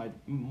 That's my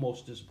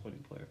most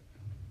disappointing player.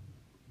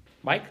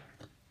 Mike?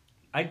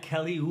 I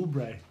Kelly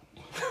Oubre.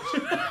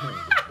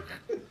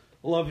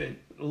 Love it.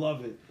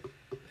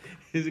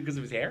 Is it because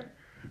of his hair?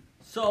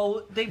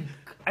 So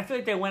I feel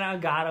like they went out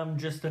and got him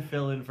just to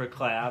fill in for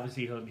Clay.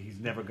 Obviously, he's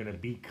never going to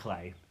beat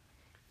Clay.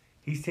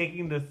 He's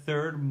taking the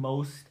third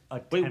most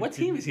attempted. Wait, what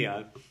team is he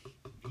on?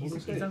 He's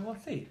on Golden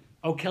State.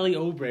 Oh, Kelly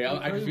Oubre. I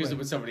Kelly confused Oubre. it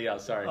with somebody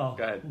else. Sorry. Go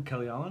ahead.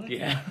 Kelly Olynyk?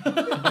 Yeah.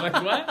 I'm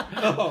like, what?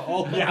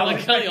 Yeah, I'm like,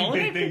 Kelly Big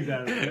Olynyk? things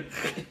out of it.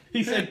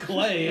 he said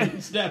Clay,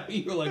 and Steph,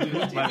 you were like,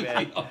 My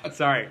bad.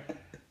 Sorry.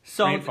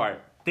 So Brain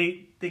fart.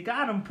 they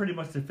got him pretty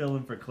much to fill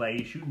in for Clay.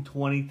 He's shooting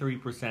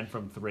 23%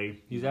 from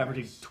three. He's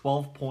averaging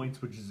 12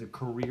 points, which is a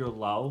career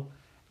low,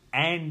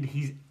 and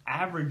he's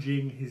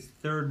averaging his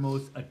third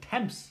most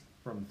attempts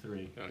from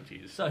three. Oh,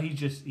 jeez. So he's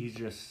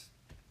just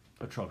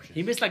atrocious.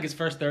 He missed like his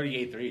first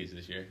 38 threes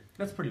this year.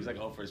 That's He pretty was like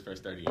 0 for his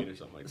first 38 or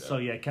something like that. So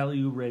yeah, Kelly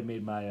Oubre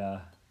made my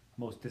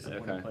most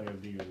disappointing Okay. player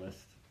of the year list.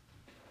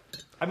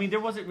 I mean,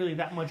 there wasn't really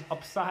that much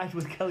upside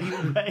with Kelly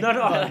Oubre. No,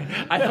 but-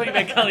 I thought you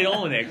meant Kelly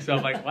Olynyk, so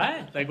I'm like,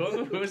 what? Like,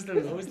 what was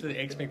the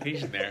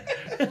expectation there?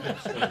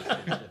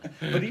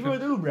 But even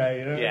with Oubre,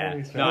 you know. Yeah.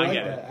 he's No, I trying-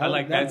 get it. I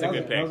like that's a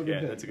good pick.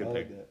 Yeah, that's a good I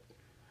like pick.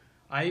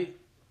 that.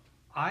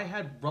 I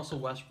had Russell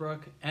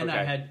Westbrook and I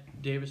Okay.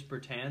 had Davis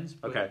Bertans.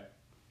 But Okay.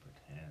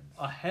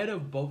 ahead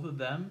of both of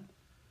them,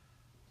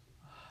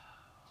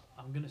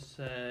 I'm gonna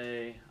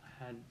say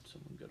I had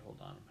someone good. Hold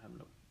on, I'm having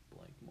a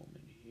blank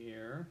moment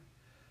here.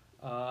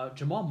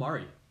 Jamal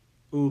Murray.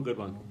 Ooh, good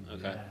one.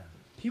 Okay.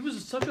 He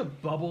was such a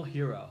bubble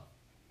hero.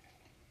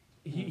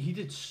 He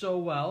did so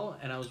well,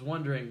 and I was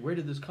wondering, where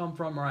did this come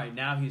from? All right,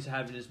 now he's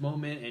having his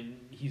moment, and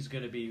he's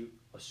going to be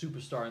a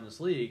superstar in this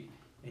league,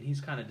 and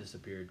he's kind of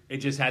disappeared. It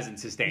just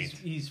hasn't sustained.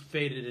 He's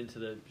faded into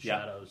the Yeah.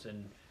 shadows,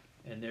 and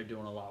they're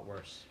doing a lot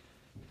worse.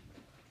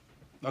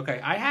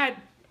 Okay, I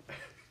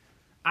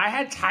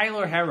had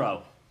Tyler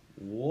Herro.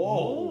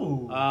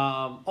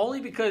 Whoa.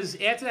 Only because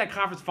after that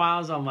conference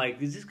finals, I'm like,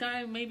 is this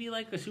guy maybe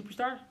like a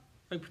superstar?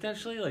 Like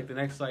potentially, like the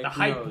next like The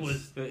who hype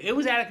knows? It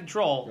was out of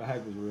control. The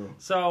hype was real.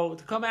 So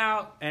to come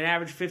out and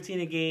average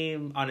 15 a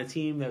game on a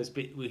team that was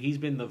he's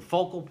been the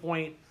focal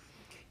point,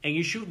 and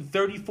you're shooting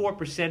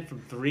 34%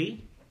 from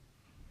three,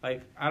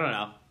 like I don't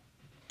know.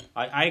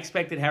 I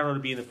expected Harrow to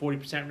be in the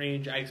 40%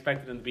 range. I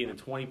expected him to be in the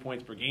 20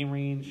 points per game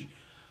range.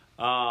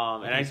 And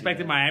I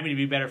expected Miami to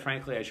be better.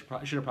 Frankly, I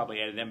should have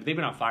probably added them, but they've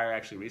been on fire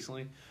actually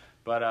recently.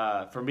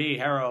 But for me,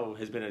 Harrow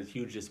has been a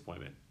huge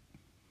disappointment.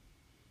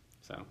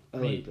 So I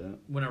like that.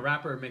 When a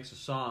rapper makes a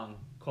song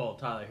called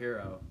Tyler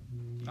Hero,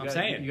 I'm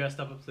saying you got to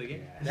step up to the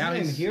game. Is Now his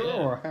name he's- Hero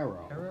yeah. or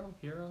Harrow?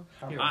 Hero.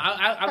 I'm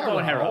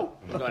going Harrow.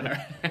 I'm going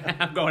Harrow.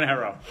 I'm going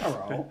Harrow.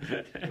 Harrow.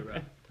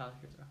 Hero. Tyler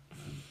Hero.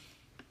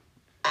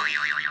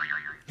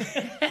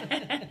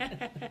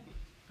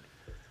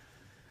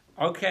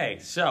 Okay,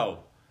 so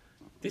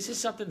this is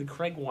something that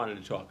Craig wanted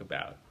to talk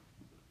about.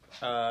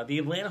 The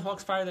Atlanta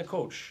Hawks fired their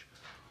coach,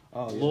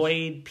 Oh, yes.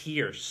 Lloyd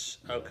Pierce.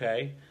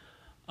 Okay,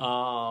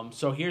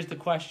 so here's the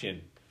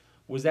question: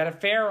 was that a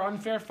fair or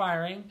unfair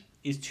firing?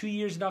 Is 2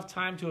 years enough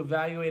time to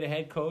evaluate a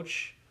head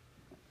coach?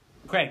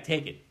 Craig,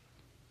 take it.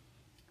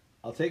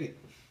 I'll take it.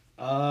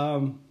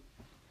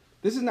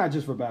 This is not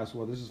just for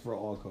basketball. This is for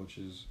all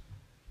coaches.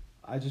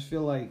 I just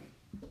feel like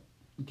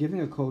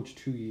giving a coach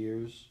 2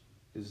 years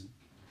is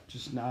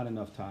just not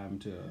enough time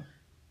to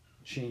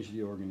change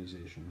the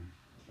organization.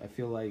 I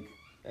feel like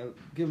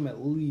give them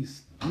at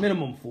least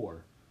minimum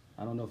 4.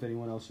 I don't know if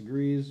anyone else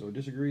agrees or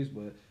disagrees,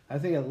 but I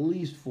think at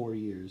least 4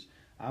 years.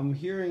 I'm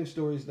hearing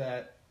stories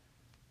that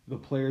the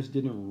players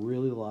didn't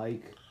really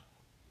like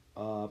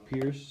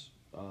Pierce.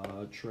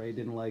 Trey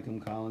didn't like him.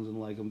 Collins didn't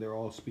like him. They're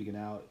all speaking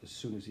out as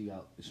soon as he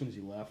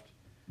left.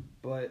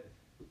 But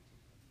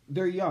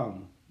they're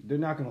young. They're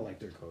not going to like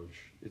their coach.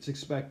 It's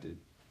expected,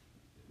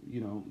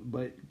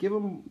 But give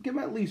him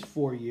at least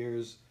 4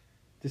 years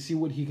to see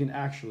what he can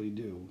actually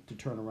do to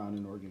turn around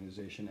an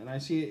organization. And I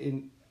see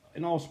it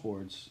in all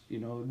sports. They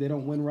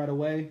don't win right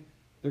away,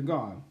 they're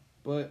gone.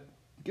 But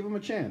give them a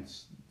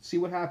chance. See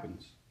what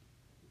happens.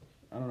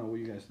 I don't know what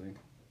you guys think.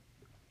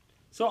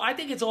 So I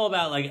think it's all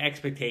about like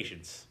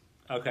expectations.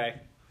 Okay,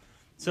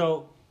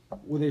 so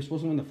Were they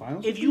supposed to win the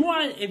finals? if you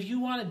want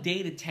to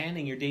date a 10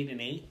 and you're dating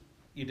an 8,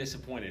 you're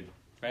disappointed,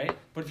 right?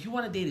 But if you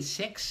want to date a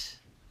 6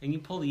 and you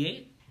pull the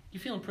 8,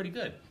 you're feeling pretty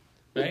good,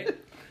 right?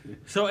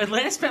 So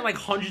Atlanta spent like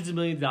hundreds of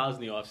millions of dollars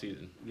in the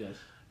offseason. Yes.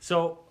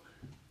 So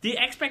the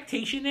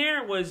expectation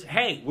there was,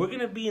 hey, we're going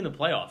to be in the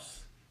playoffs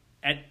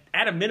at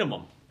a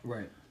minimum.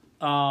 Right.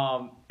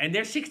 And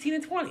they're 16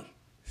 and 20.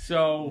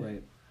 So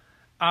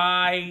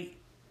Right.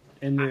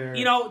 And they're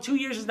 2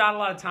 years is not a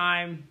lot of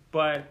time,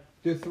 but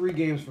they're 3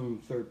 games from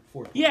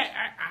fourth. yeah,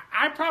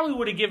 I probably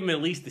would have given him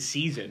at least the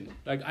season.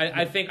 Like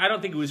I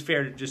don't think it was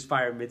fair to just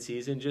fire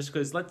midseason, just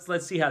because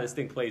let's see how this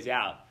thing plays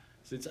out.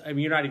 So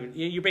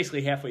you're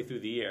basically halfway through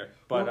the year,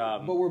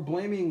 but we're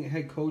blaming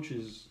head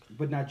coaches,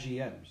 but not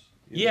GMs.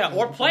 yeah,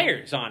 or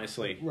players,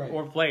 honestly, Right.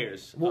 or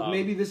players. Well,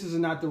 maybe this is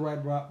not the right.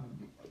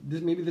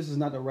 Maybe this is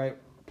not the right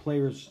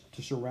players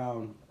to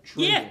surround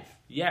Trey Yeah, with.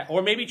 yeah,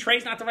 or maybe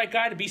Trey's not the right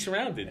guy to be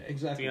surrounded.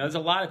 Exactly. There's a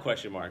lot of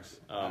question marks.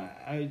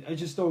 I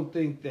just don't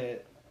think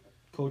that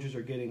coaches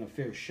are getting a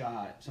fair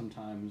shot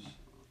sometimes.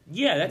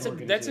 Yeah, that's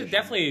organization.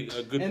 definitely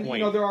a good And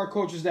point. there are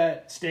coaches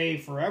that stay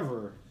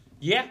forever.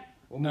 Yeah.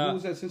 Well, who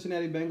was that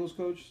Cincinnati Bengals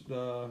coach?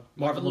 The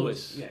Marvin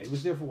Lewis. Yeah, he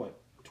was there for what,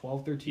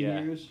 12, 13 Yeah,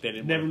 years? they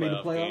didn't Never win a made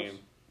the playoff playoffs. game.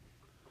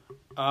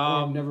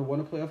 Or never won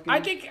a playoff game? I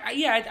think,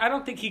 I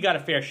don't think he got a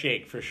fair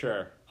shake for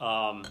sure.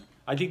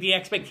 I think the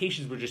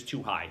expectations were just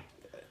too high.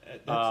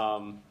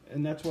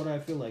 And that's what I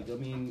feel like. I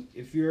mean,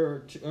 if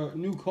you're a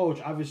new coach,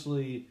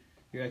 obviously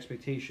your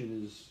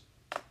expectation is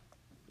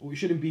we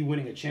shouldn't be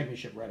winning a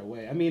championship right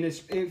away. I mean,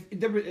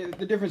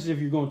 the difference is if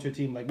you're going to a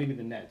team like maybe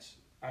the Nets.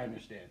 I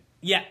understand.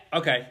 Yeah.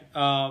 Okay.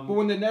 But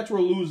when the Nets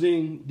were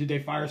losing, did they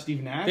fire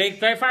Steve Nash? They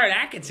fired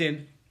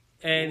Atkinson,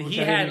 and Which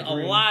he I had didn't a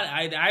agree. lot.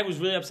 I was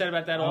really upset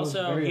about that. I was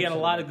Also, very he had a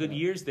upset lot about of good that.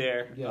 years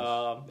there. Yes.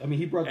 I mean,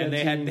 he brought that and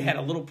they team. had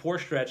a little poor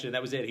stretch, and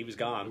that was it. He was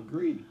gone.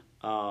 Agreed.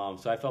 So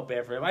I felt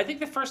bad for him. I think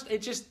the first,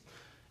 it's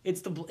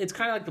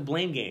kind of like the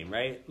blame game,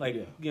 right?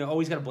 Like Yeah.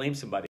 always got to blame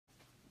somebody.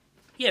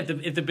 Yeah,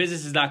 if the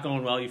business is not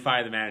going well, you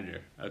fire the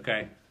manager.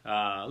 Okay.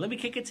 Let me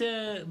kick it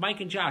to Mike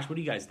and Josh. What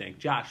do you guys think?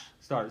 Josh,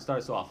 start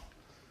us off.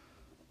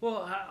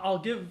 Well, I'll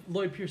give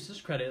Lloyd Pierce this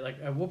credit. Like,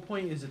 at what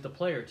point is it the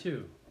player,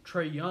 too?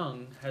 Trey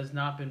Young has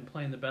not been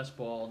playing the best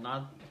ball,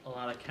 not a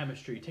lot of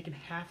chemistry, taking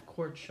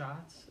half-court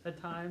shots at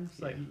times.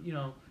 Yeah. Like,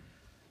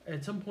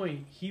 at some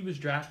point, he was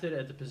drafted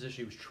at the position.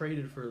 He was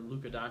traded for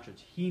Luka Doncic.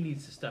 He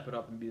needs to step it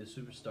up and be the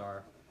superstar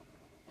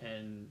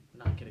and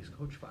not get his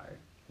coach fired.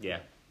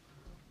 Yeah.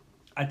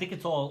 I think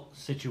it's all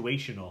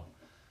situational.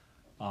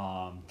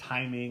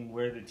 Timing,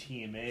 where the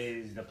team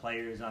is, the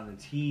players on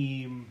the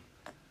team.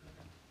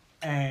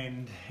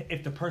 And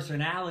if the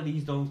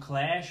personalities don't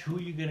clash, who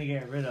are you going to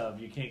get rid of?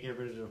 You can't get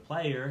rid of the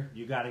player.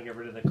 You got to get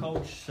rid of the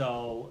coach.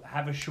 So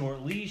have a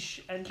short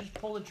leash and just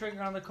pull the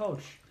trigger on the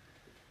coach.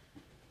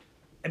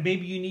 And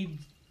maybe you need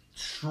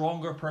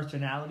stronger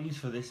personalities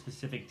for this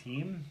specific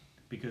team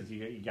because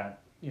you got,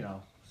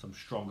 some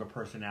stronger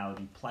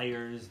personality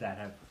players that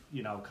have,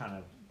 kind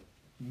of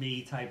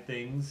me type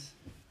things.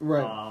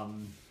 Right.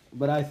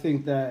 But I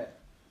think that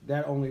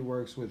only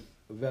works with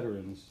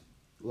veterans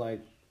like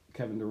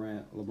Kevin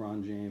Durant,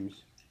 LeBron James.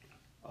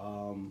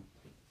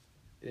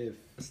 If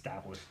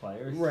Established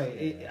players.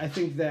 right, Yeah. I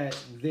think that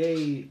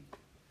they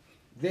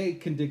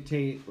can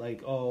dictate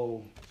like,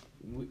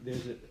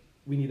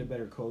 we need a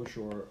better coach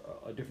or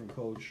a different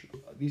coach.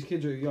 These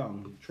kids are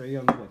young. Trey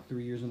Young's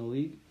 3 years in the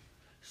league.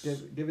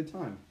 Give it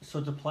time.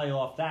 So to play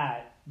off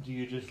that, do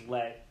you just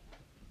let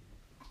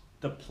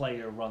the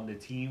player run the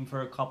team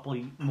for a couple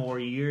more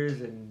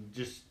years and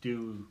just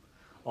do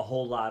a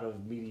whole lot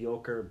of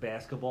mediocre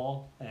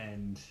basketball?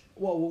 And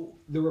Well,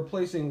 they're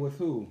replacing with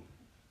who?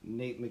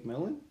 Nate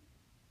McMillan?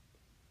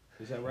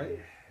 Is that right?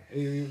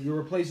 You're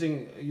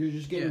replacing. You're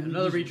just getting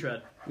Another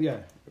retread. Yeah,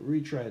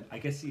 retread. I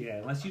guess,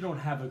 unless you don't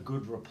have a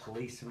good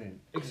replacement.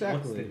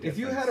 Exactly. What's the If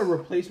you had a difference?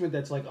 replacement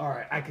that's like, all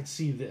right, I could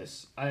see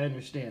this, I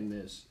understand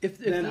this, If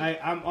then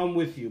the- I'm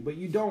with you. But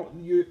you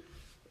don't.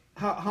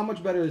 How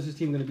much better is this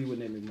team going to be with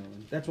Nate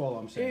McMillan? That's all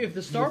I'm saying. If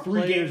the star You're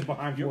three player- games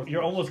behind, You're place.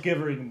 almost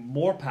giving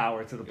more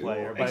power to the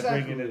player by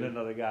Exactly. bringing in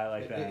another guy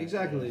like that.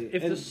 Exactly.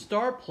 If And- the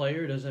star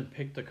player doesn't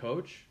pick the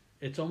coach,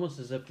 it's almost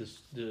as if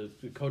the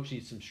coach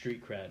needs some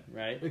street cred,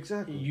 right?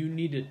 Exactly. You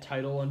need a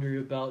title under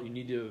your belt. You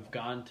need to have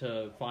gone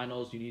to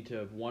finals. You need to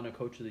have won a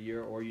coach of the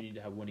year, or you need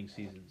to have winning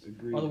seasons.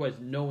 Agreed. Otherwise,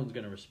 no one's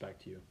going to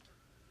respect you.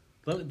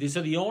 So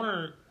the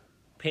owner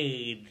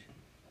paid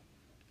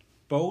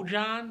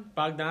Bojan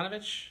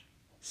Bogdanovic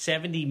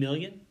 $70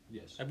 million,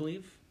 Yes. I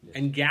believe, Yes.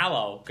 and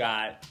Gallo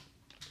I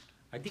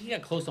think he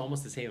got close to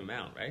almost the same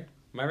amount, right?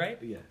 Am I right?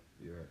 Yeah,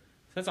 you're right.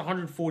 So that's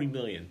 $140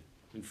 million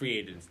in free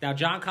agents. Now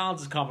John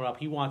Collins is coming up.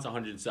 He wants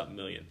 $100-something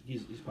million.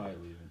 He's probably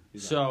leaving.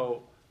 He's out.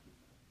 So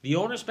the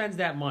owner spends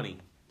that money,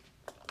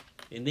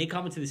 and they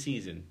come into the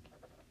season,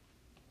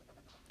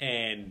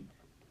 and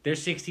they're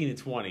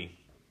 16-20.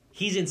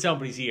 He's in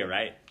somebody's ear,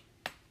 right?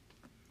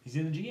 He's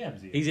in the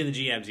GM's ear. He's in the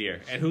GM's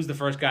ear. And who's the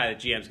first guy that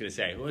GM's going to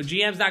say? Well,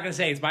 GM's not going to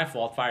say, it's my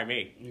fault, fire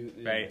me.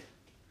 Yeah. Right?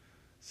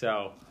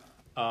 So,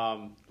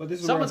 But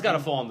this is someone's where got I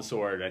to fall on the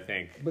sword, I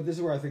think. But this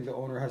is where I think the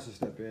owner has to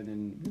step in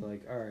and be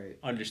like, all right,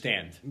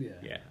 Understand. Yeah.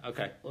 Yeah,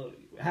 okay.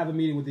 have a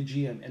meeting with the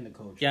GM and the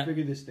coach. Yeah.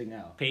 Figure this thing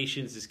out.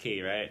 Patience is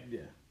key, right? Yeah.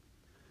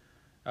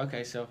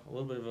 Okay, so a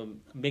little bit of a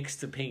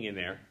mixed opinion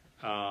there.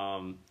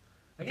 I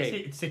guess Okay.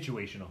 it's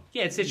situational.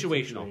 Yeah, it's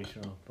situational.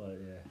 But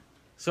yeah.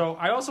 So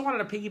I also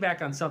wanted to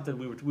piggyback on something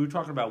we were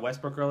talking about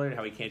Westbrook earlier and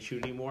how he can't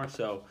shoot anymore.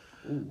 So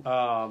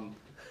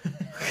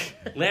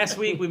last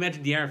week we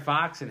mentioned De'Aaron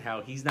Fox and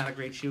how he's not a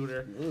great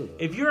shooter. Ugh.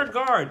 If you're a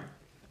guard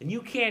and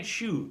you can't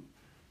shoot,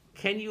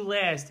 can you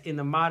last in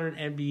the modern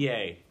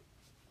NBA?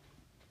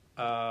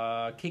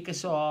 Kick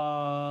us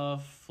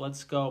off.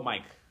 Let's go,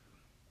 Mike.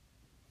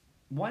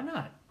 Why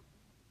not?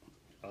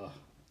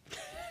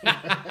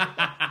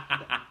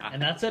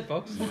 And that's it,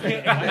 folks.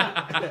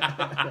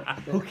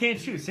 Who can't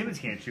shoot? Simmons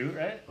can't shoot,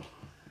 right?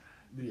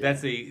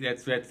 That's the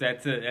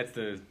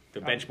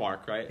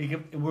benchmark, right?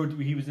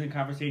 He was in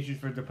conversations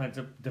for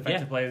defensive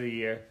Yeah. player of the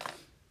year.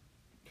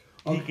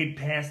 He Okay. could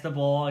pass the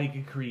ball. He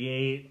could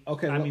create.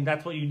 Okay, I well- mean,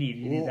 that's what you need.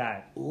 You need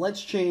that.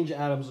 Let's change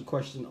Adam's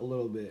question a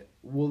little bit.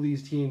 Will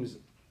these teams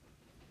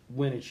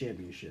win a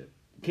championship?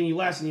 can you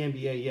last in the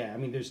NBA? Yeah, I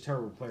mean, there's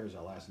terrible players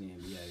that last in the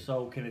NBA.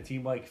 So can a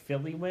team like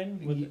Philly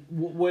win?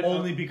 What,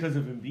 Only because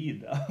of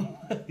Embiid,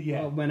 though.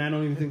 Yeah. Well, man, I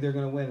don't even think they're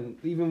going to win.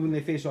 Even when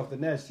they face off the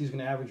Nets, he's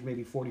going to average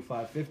maybe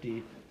 45,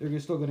 50. They're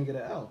still going to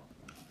get an L.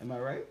 Am I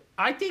right?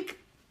 I think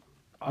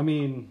I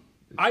mean,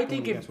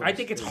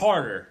 it's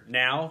harder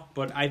now,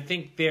 but I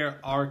think there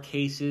are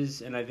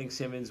cases, and I think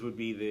Simmons would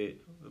be the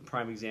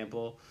prime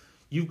example.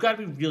 You've got to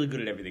be really good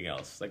at everything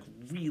else, like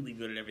really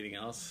good at everything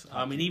else.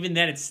 And even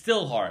then, it's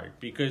still hard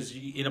because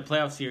in a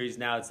playoff series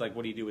now, it's like,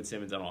 what do you do with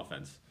Simmons on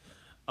offense?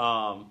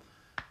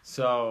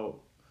 So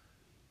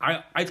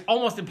it's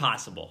almost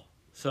impossible.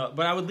 So,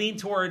 but I would lean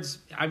towards.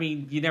 I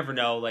mean, you never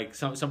know. Like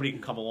somebody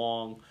can come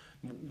along.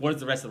 What does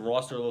the rest of the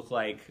roster look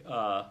like?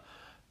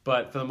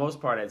 But for the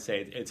most part, I'd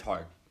say it's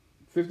hard.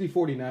 50,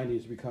 40, 90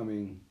 is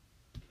becoming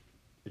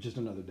just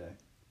another day.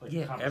 Like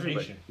Yeah,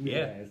 everybody.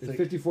 Yeah. It's like,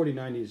 50, 40,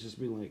 90 is just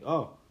being like,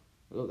 oh,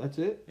 that's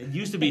it? It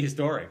used to be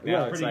historic. Now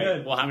Yeah, it's pretty like,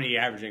 good. well, how many are you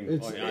averaging?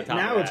 It's, on top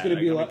now of it's that? going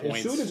to be how like, many as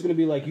points? soon it's going to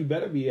be like, you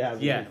better be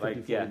averaging Yeah, 50,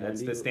 40, that's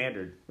 90. the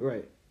standard.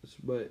 Right.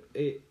 But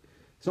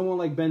someone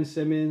like Ben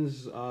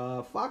Simmons,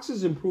 Fox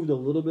has improved a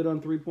little bit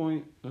on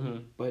 3-point,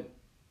 but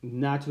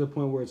not to the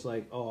point where it's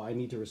like, oh, I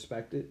need to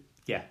respect it.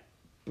 Yeah.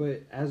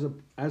 But as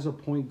a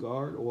point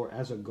guard or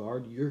as a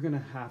guard, you're going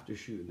to have to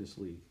shoot in this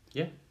league.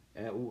 Yeah.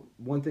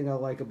 One thing I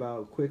like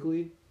about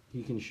Quickly,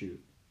 he can shoot.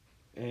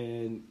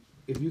 And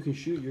if you can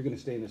shoot, you're going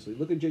to stay in this league.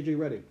 Look at J.J.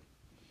 Redick,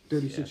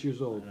 36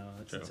 years I old, know,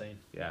 that's True. insane.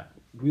 Yeah.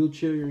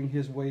 wheelchairing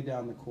his way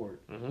down the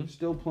court,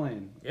 still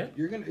playing. Yeah. If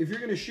you're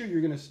gonna shoot,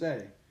 you're gonna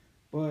stay.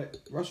 But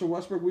Russell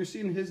Westbrook, we're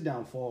seeing his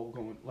downfall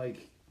going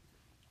like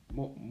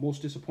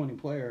most disappointing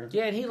player.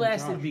 Yeah, and he from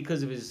lasted Josh.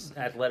 because of his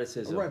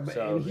athleticism. Right, but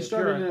so and he if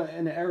started you're-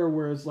 in an era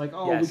where it's like,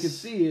 oh, we Yes. could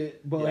see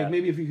it, but Yeah. like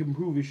maybe if you can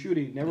improve his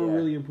shooting, never Yeah.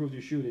 really improved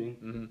his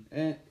shooting,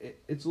 and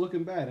it's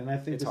looking bad. And I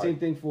think It's the hard. same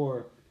thing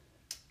for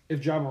if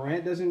John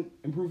Morant doesn't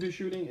improve his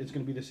shooting, it's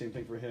going to be the same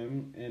thing for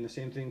him, and the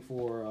same thing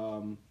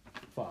for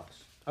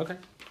Fox. Okay.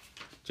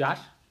 Josh?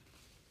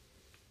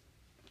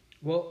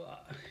 Well,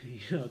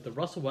 the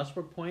Russell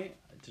Westbrook point,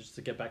 just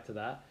to get back to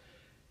that,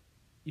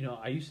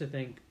 I used to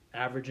think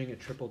averaging a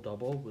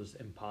triple-double was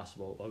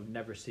impossible. I would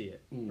never see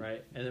it,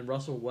 right? And then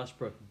Russell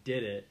Westbrook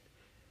did it,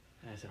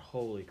 and I said,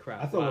 holy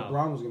crap, I thought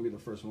wow. LeBron was going to be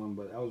the first one,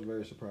 but I was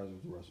very surprised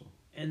with Russell.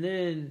 And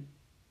then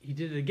he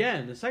did it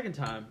again the second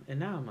time, and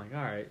now I'm like,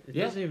 all right, it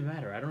Yeah. doesn't even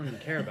matter. I don't even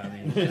care about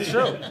me. It's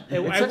true.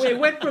 It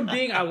went from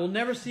being I will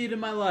never see it in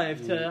my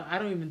life to I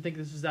don't even think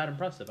this is that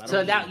impressive. I don't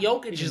So now even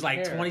Jokic is even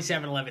like care.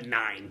 27, 11,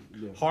 9.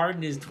 Yeah.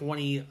 Harden is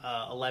 20,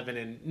 11,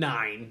 and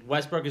 9.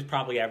 Westbrook is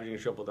probably averaging a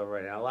triple-double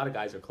right now. A lot of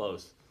guys are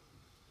close.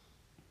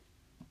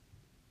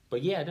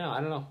 But yeah, no,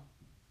 I don't know.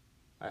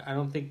 I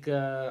don't think...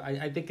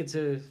 I think it's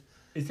a...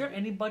 is there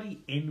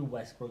anybody in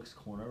Westbrook's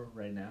corner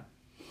right now?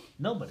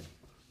 Nobody.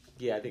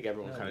 Yeah, I think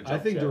everyone kind of I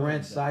jumped think ship.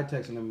 Durant's side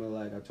texting him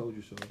like, I told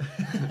you so.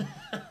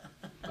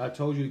 I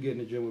told you to get in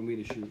the gym with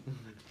me to shoot.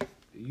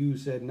 You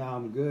said, nah,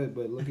 I'm good,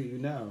 but look at you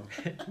now.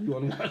 You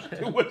only watch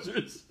the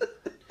Wizards.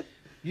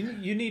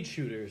 You need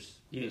shooters.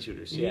 You need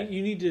shooters, You, yeah.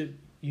 you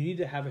need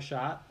to have a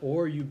shot,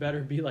 or you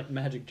better be like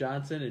Magic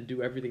Johnson and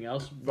do everything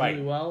else really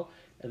Right. well,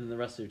 and then the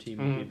rest of your team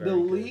will be very The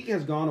good. league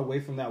has gone away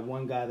from that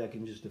one guy that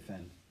can just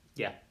defend.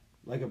 Yeah.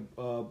 Like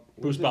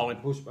Bruce Bowen.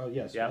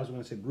 Yes, Yeah. I was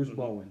going to say Bruce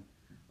Bowen.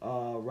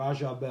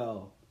 Raja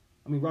Bell.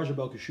 I mean, Raja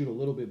Bell could shoot a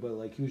little bit, but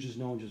like he was just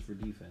known just for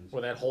defense.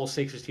 Well, that whole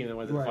Sixers team that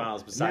went to the Right.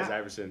 finals besides Now-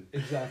 Iverson.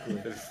 Exactly.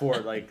 There's 4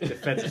 like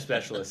defensive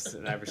specialists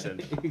in Iverson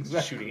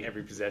Exactly. shooting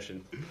every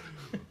possession.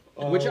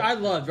 Which I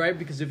loved, right?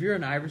 Because if you're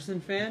an Iverson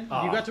fan,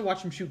 Oh. you got to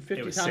watch him shoot It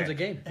 50 was times sick. a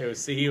game. It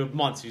was he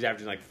months he was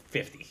averaging like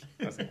 50.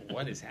 I was like,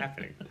 what is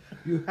happening?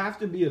 You have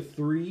to be a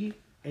 3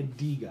 and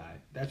D guy.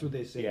 That's what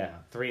they say Yeah, now.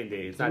 3 and D.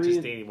 It's not 3 just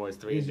and- D anymore. It's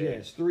 3 and D.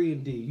 Yes, 3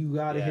 and D. You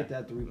got to Yeah. hit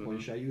that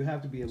 3-point shot. You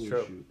have to be able It's to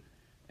true. shoot.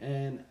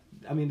 And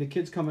I mean, the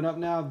kids coming up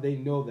now, they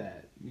know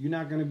that. You're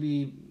not going to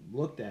be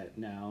looked at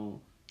now.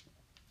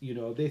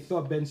 They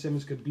thought Ben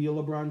Simmons could be a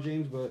LeBron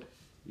James, but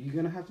you're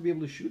going to have to be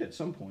able to shoot at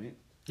some point.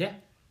 Yeah.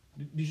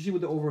 Did you see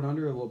what the over and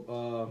under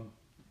of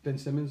Ben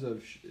Simmons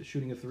of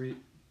shooting a 3?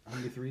 How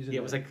many threes?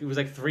 Yeah, it was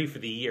like 3 for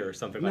the year or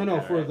something No,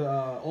 like that. for right? the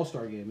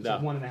All-Star game. It's No.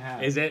 like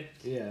 1.5. Is it?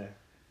 Yeah.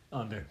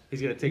 Under.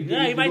 He's gonna take. You Yeah,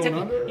 think he might he's take.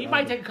 going under? He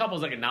might take a couple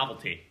as like a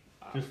novelty.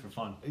 Just for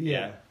fun.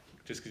 Yeah.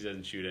 Just because he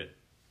doesn't shoot it.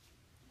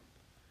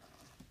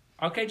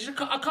 Okay, just a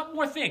couple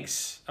more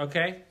things.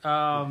 Okay,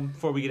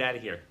 before we get out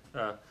of here,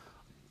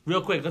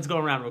 real quick. Let's go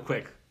around real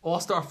quick.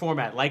 All-star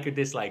format, like or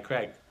dislike,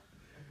 Craig.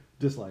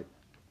 Dislike.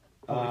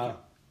 Okay.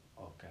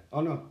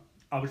 Oh, no.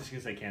 I was just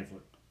gonna say cancel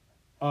it.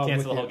 I'm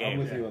Cancel with the whole you. I'm game.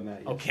 with you on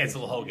that. Oh, yes.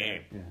 cancel the whole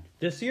game. Yeah.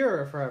 This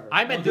year or forever?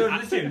 I meant Oh, the,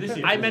 this year, this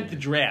year. I meant the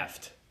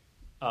draft.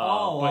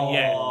 But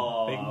yeah, the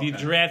okay.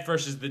 draft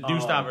versus the new Oh.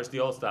 style versus the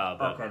old style.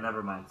 But Okay,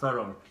 never mind. Start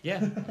over.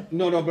 yeah,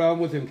 No, but I'm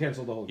with him.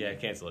 Cancel the whole game. yeah,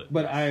 cancel it.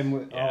 But I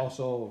am Yeah.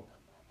 also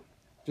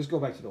just go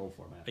back to the old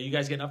format. Are you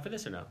guys getting up for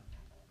this or no?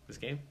 This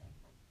game?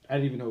 I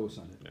didn't even know it was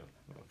Sunday. No.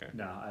 Okay.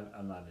 No,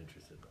 I'm not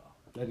interested at all.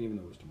 I didn't even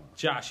know it was tomorrow.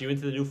 Josh, you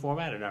into the new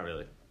format or not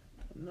really?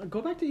 No,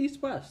 go back to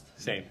East West.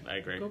 Same. I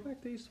agree. Go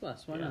back to East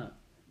West. Why Yeah. not?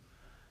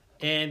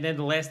 And then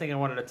the last thing I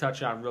wanted to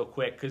touch on real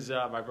quick, because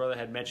my brother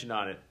had mentioned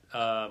on it.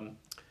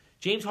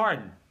 James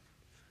Harden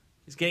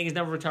is getting his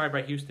number retired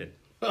by Houston.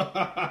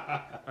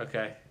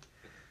 Okay.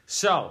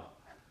 So,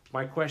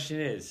 my question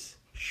is,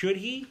 should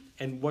he,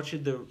 and what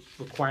should the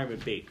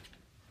requirement be?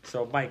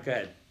 So, Mike, go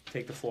ahead.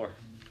 Take the floor.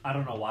 I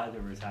don't know why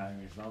they're retiring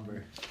his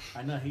number.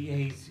 I know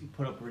he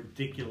put up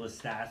ridiculous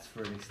stats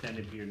for an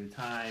extended period of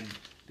time.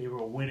 They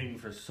were winning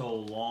for so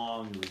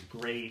long. It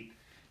was great.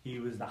 He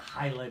was the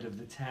highlight of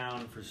the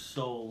town for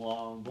so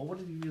long. But what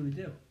did he really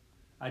do?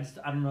 I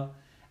don't know.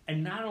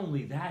 And not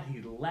only that,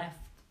 he left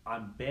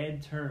on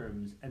bad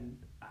terms. And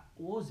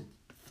what was it,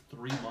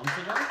 3 months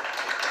ago?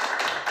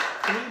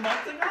 3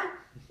 months ago?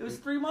 It was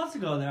 3 months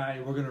ago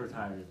that we're going to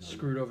retire his number.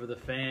 Screwed over the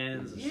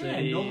fans, the Yeah,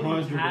 city. nobody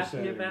was 100%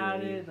 happy about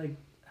agree. it. Like,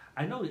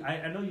 I know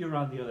you're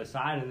on the other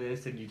side of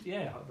this, and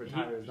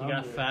retire his He number.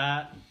 got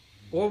fat.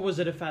 Or was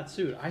it a fat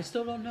suit? I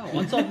still don't know.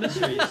 Unsolved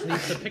Mysteries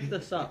needs to pick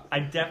this up.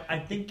 I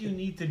think you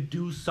need to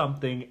do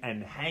something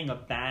and hang a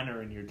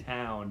banner in your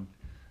town,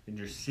 in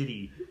your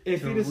city,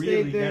 If to you'd have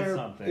really stayed get there,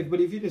 something. but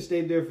if you'd have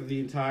stayed there for the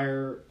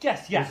entire,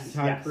 yes, his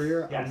entire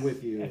career, yes. I'm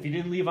with you. If you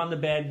didn't leave on the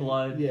bad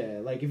blood, yeah,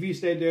 like if he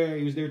stayed there,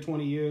 he was there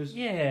 20 years.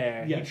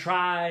 yeah, Yes. he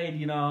tried.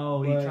 He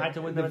But tried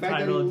to win the the fact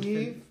title. that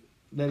he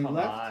Come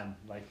left. on,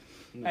 like,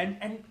 No.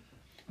 and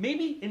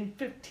maybe in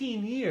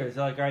 15 years,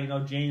 they're like, all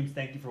right, James,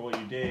 thank you for what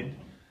you did.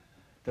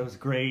 That was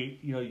great.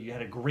 You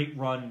had a great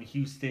run in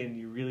Houston.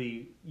 You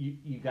really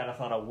you got us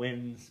a lot of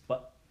wins.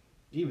 But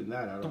Even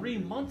that, I don't. 3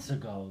 agree. months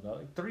ago,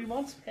 though, 3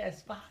 months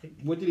passed by.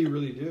 What did he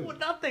really do? Well,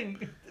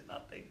 nothing.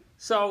 Nothing.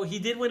 So, he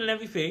did win an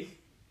MVP.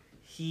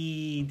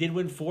 He did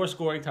win 4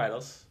 scoring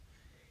titles.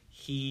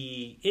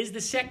 He is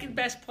the second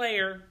best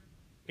player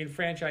in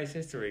franchise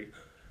history.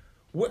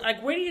 Where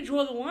do you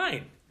draw the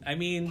line? I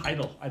mean,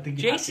 Title. I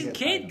think you have to Jason get a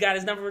Kidd title. got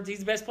his number. He's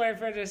the best player in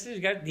franchise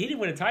history. He didn't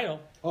win a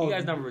title. Oh, he got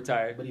his number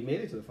retired. But he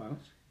made it to the finals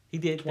He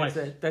did. Twice.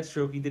 That's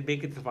true. He did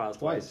make it to the finals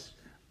twice.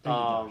 Thank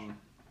you, Josh.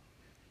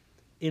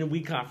 In a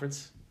weak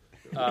conference.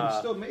 He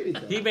still made it.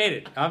 Though. He made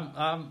it.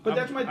 But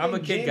that's my thing. I'm a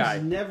kid James guy.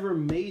 never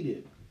made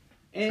it,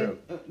 and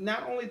True.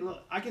 not only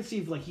I can see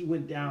if he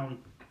went down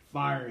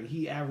firing.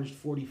 He averaged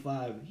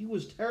 45. He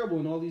was terrible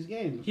in all these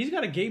games. He's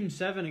got a game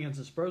 7 against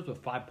the Spurs with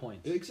 5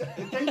 points.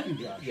 Thank you,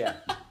 Josh. Yeah.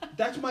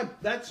 That's my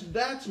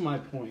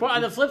point. But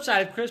on the flip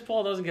side, if Chris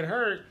Paul doesn't get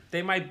hurt,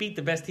 they might beat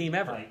the best team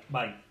ever.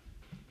 Mike.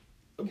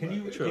 Can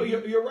you? True.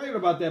 You're right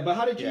about that. But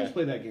how did James Yeah.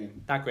 play that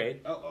game? Not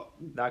great.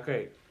 Not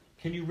great.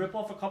 Can you rip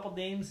off a couple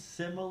names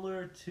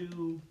similar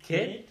to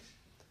Kidd?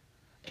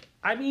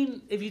 I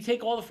mean, if you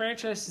take all the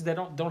franchises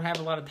that don't have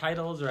a lot of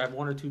titles or have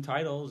 1 or 2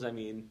 titles, I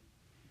mean,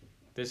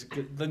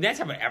 the Nets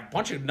have a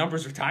bunch of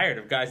numbers retired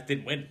of guys that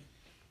didn't win.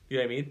 You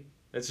know what I mean?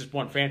 That's just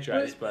one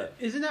franchise, but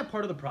Isn't that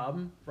part of the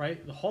problem,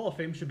 right? The Hall of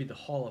Fame should be the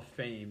Hall of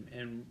Fame,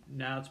 and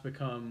now it's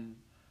become,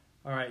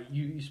 all right,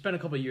 you spent a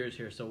couple of years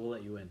here, so we'll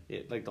let you in.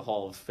 like the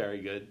Hall of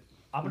Very Good.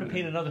 I'm going to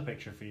paint another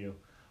picture for you.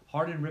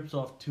 Harden rips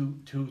off 2,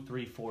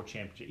 3, 4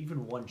 championship,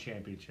 even 1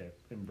 championship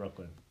in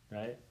Brooklyn,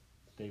 right?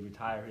 They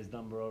retire his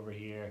number over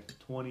here.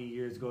 20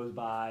 years goes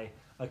by.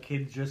 A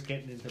kid's just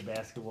getting into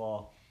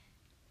basketball.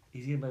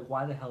 He's going to be like,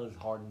 why the hell is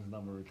Harden's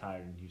number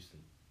retired in Houston?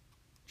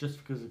 Just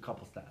because of a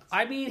couple stats.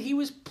 I mean, he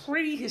was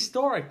pretty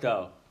historic,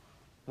 though,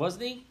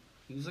 wasn't he?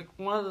 He was like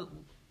one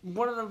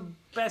of the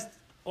best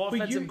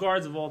offensive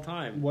guards of all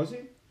time. Was he?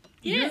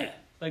 Yeah,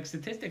 like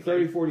statistically.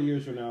 30, 40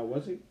 years from now,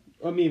 was he?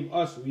 I mean,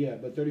 us, yeah,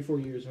 but 30,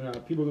 40 years from now,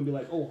 people are going to be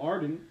like, oh,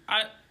 Harden.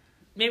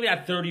 Maybe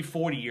not 30,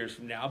 40 years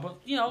from now, but,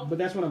 But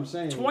that's what I'm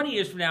saying. 20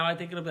 years from now, I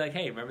think it'll be like,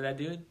 hey, remember that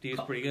dude? He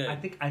was pretty good.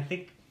 I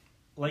think,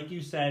 like you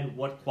said,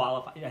 what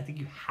qualifies? I think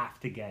you have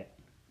to get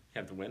You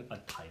have to win. a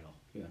title.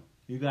 Yeah.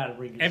 You got to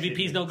bring your MVP's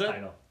city no a good?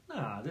 title.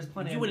 Nah, there's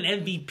plenty. If you win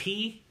an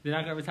MVP, they're not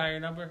going to retire your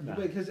number? No.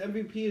 Because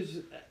MVP is...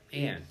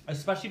 Man.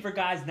 Especially for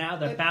guys now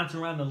that bounce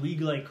around the league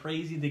like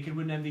crazy, they could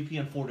win MVP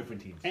on 4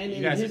 different teams. And You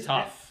in guys are his-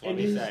 tough, let and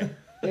me his- say.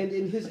 And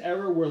in his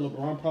era where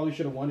LeBron probably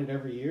should have won it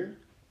every year,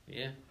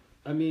 Yeah.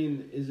 I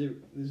mean, is it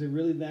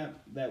really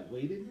that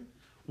weighted?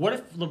 What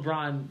if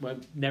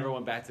LeBron never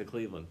went back to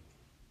Cleveland?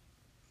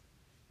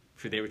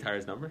 Should they retire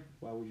his number?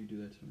 Why would you do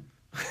that to me?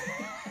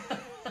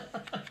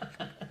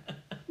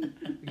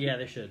 Yeah,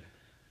 they should.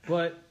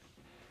 But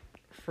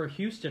for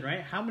Houston,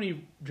 right? How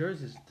many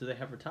jerseys do they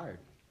have retired?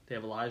 They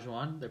have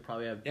Olajuwon. They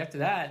probably have. After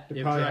that, They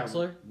You have probably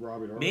Drexler? have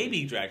Robert Ory.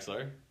 maybe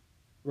Drexler.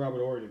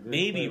 Robert Ory. the great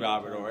Maybe player.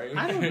 Robert Ory.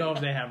 I don't know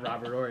if they have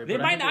Robert Ory. They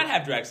but might not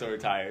have Drexler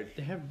retired.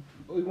 They have.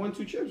 Oh, he won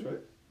 2 chips, right?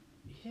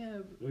 Yeah,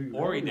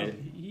 Ory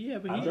did. yeah,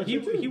 but Drexler he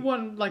too.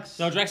 won like.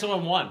 No, Drexler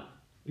won 1.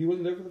 He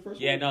wasn't there for the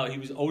first Yeah, one? no, he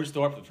was Otis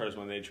Thorpe the first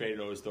one. They traded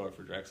Otis Thorpe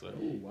for Drexler.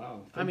 Oh,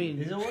 wow. I mean,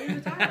 Is it what you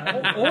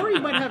retired? Ori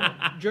might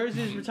have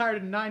jerseys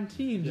retired in 9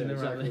 teams Yeah, in the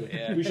exactly. round.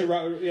 Yeah. We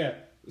should,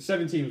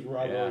 7 teams where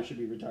Robert Yeah. Ory should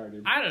be retired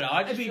in. I don't know.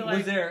 I just feel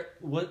like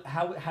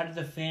How did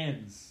the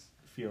fans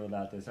feel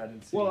about this? I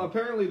didn't see. Well,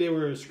 apparently they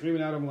were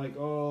screaming at him like,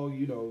 "Oh,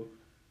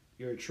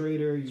 you're a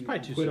traitor. You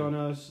probably too quit soon.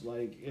 on us."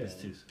 Like, yeah. it's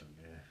too soon.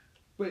 Yeah.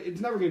 But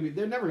it's never gonna be.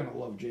 They're never gonna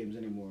love James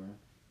anymore.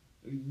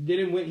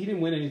 Didn't win. He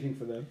didn't win anything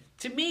for them.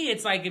 To me,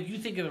 it's like if you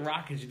think of the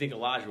Rockets, you think of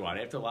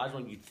Olajuwon. After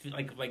Olajuwon, you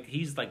like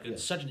he's like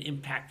such an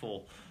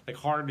impactful. Like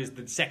Harden is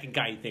the second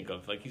guy you think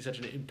of. Like he's such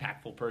an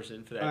impactful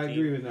person for that I team.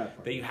 agree with that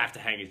part. That you have to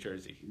hang his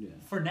jersey. Yeah.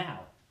 For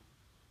now.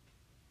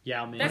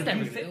 Yeah, man. That's But if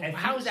never. you thi- if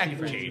How you- is that going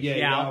to change? Yeah,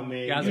 Yao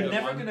Ming. Yao's You're the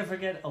never one. going to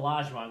forget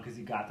Olajuwon because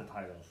he got the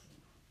titles.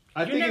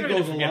 I You're think never it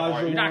going goes to forget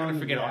Harden. You're not going Olajuwon, to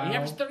forget Harden. He Yao.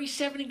 averaged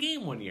 37 a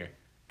game one year.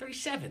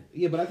 37.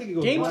 Yeah, but I think it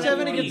goes. Game Olajuwon,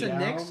 7 against the Yao.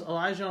 Knicks,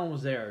 Olajuwon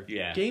was there.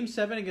 Yeah. Game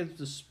 7 against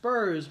the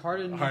Spurs,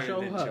 Harden didn't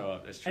show didn't up. show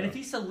up. That's true. And if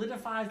he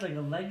solidifies like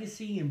a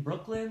legacy in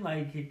Brooklyn,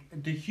 like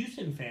the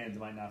Houston fans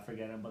might not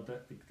forget him, but the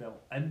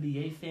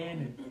NBA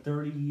fan in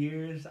 30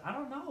 years, I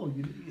don't know.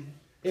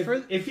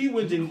 If he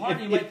wins in,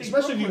 Harden, you might think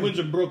especially if he Brooklyn. wins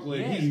in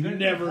Brooklyn, Yeah, he's he's gonna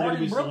never be going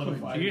to be Harden Brooklyn.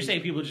 solidified. So you're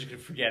saying people just going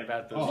to forget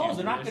about those? Oh, No,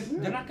 they're not. years?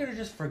 They're not going to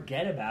just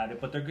forget about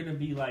it, but they're going to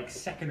be like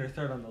second or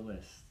third on the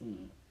list.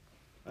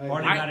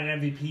 Harden I- got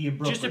an MVP in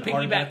Brooklyn. Just to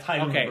Harden got a piggyback,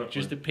 title in okay, Brooklyn.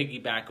 just to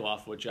piggyback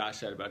off what Josh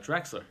said about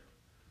Drexler.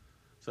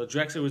 So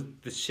Drexler was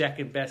the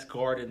second best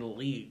guard in the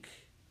league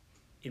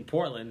in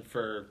Portland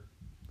for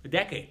a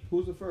decade.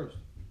 Who's the first?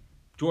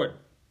 Jordan.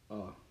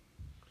 Oh,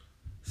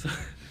 So,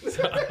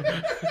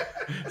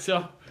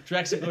 so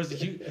Drexler goes to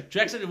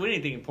Drexler didn't win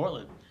anything in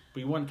Portland, but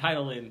he won a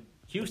title in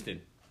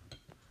Houston.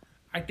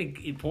 I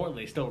think in Portland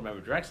they still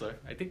remember Drexler.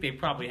 I think they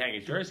probably hang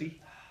his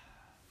jersey.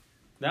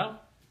 No,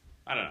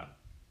 I don't know.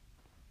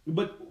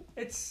 but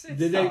it's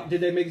did tough.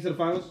 they make it to the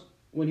finals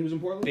when he was in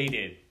Portland? They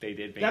did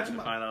make That's it to the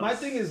my, finals. my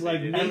thing is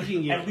like They did.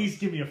 making it. At least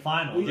give me a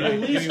final. Well, at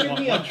least give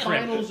me a one trip.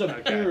 finals Okay.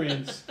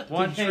 appearance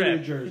One to hang your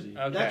trip. jersey.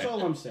 Okay. That's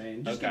all I'm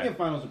saying. Just give Okay. me a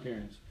finals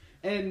appearance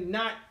and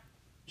not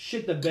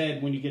shit the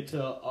bed when you get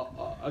to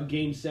a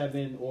game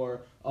 7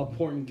 or a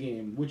important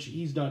game, which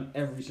he's done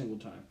every single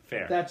time.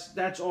 Fair.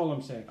 That's all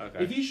I'm saying.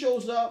 Okay. If he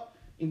shows up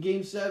in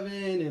game 7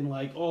 and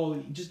like, oh,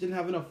 he just didn't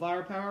have enough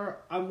firepower,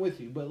 I'm with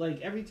you. But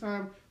like every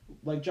time,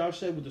 like Josh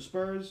said with the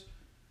Spurs,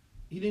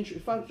 he didn't.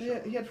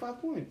 He had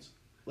 5 points.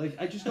 Like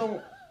I just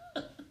don't.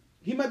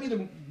 He might be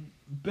the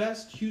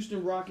best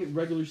Houston Rocket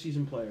regular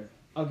season player.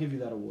 I'll give you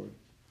that award.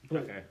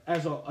 But Okay.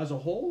 as a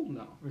whole,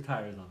 no.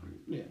 Retires on.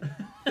 Yeah.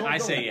 I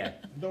say yeah.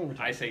 Don't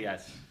retire. I say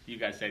yes. You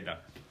guys say no.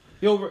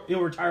 He'll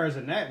retire as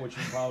a net, which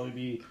would probably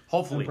be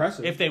Hopefully,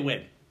 impressive. if they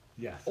win.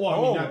 Yes. Oh, I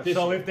mean, not this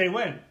so year. if they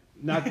win,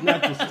 not this.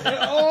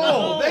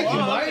 Oh, thank you,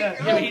 Mike. Yeah,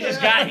 but he just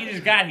got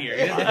here.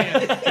 He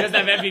doesn't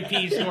have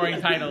MVP scoring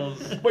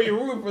titles. But you're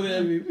rooting for the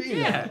MVP.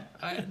 Yeah.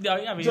 I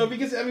mean, So if he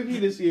gets MVP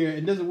this year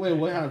and doesn't win,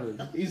 what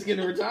happens? He's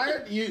getting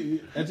retired.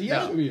 That's a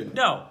yes from you.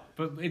 no,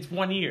 but it's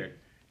 1 year.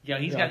 Yeah,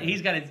 he's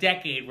got a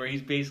decade where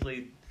he's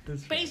basically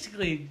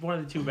one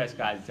of the 2 best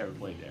guys that's ever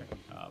played there.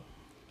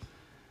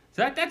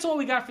 So that's all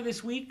we got for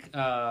this week.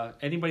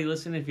 Anybody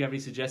listening, if you have any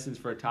suggestions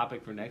for a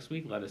topic for next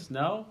week, let us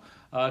know.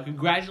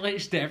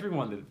 Congratulations to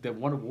everyone that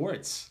won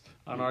awards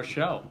on our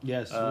show.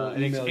 Yes, we'll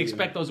and email you.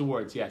 expect those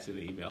awards, yes, in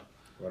the email.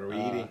 What are we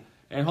eating?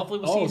 And hopefully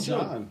we'll see you soon.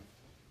 John.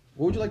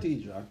 What would you like to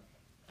eat, John?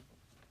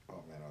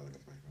 Oh man, I wasn't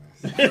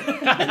expecting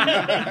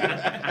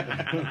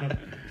this.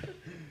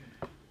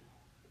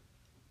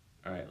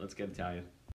 All right, let's get Italian.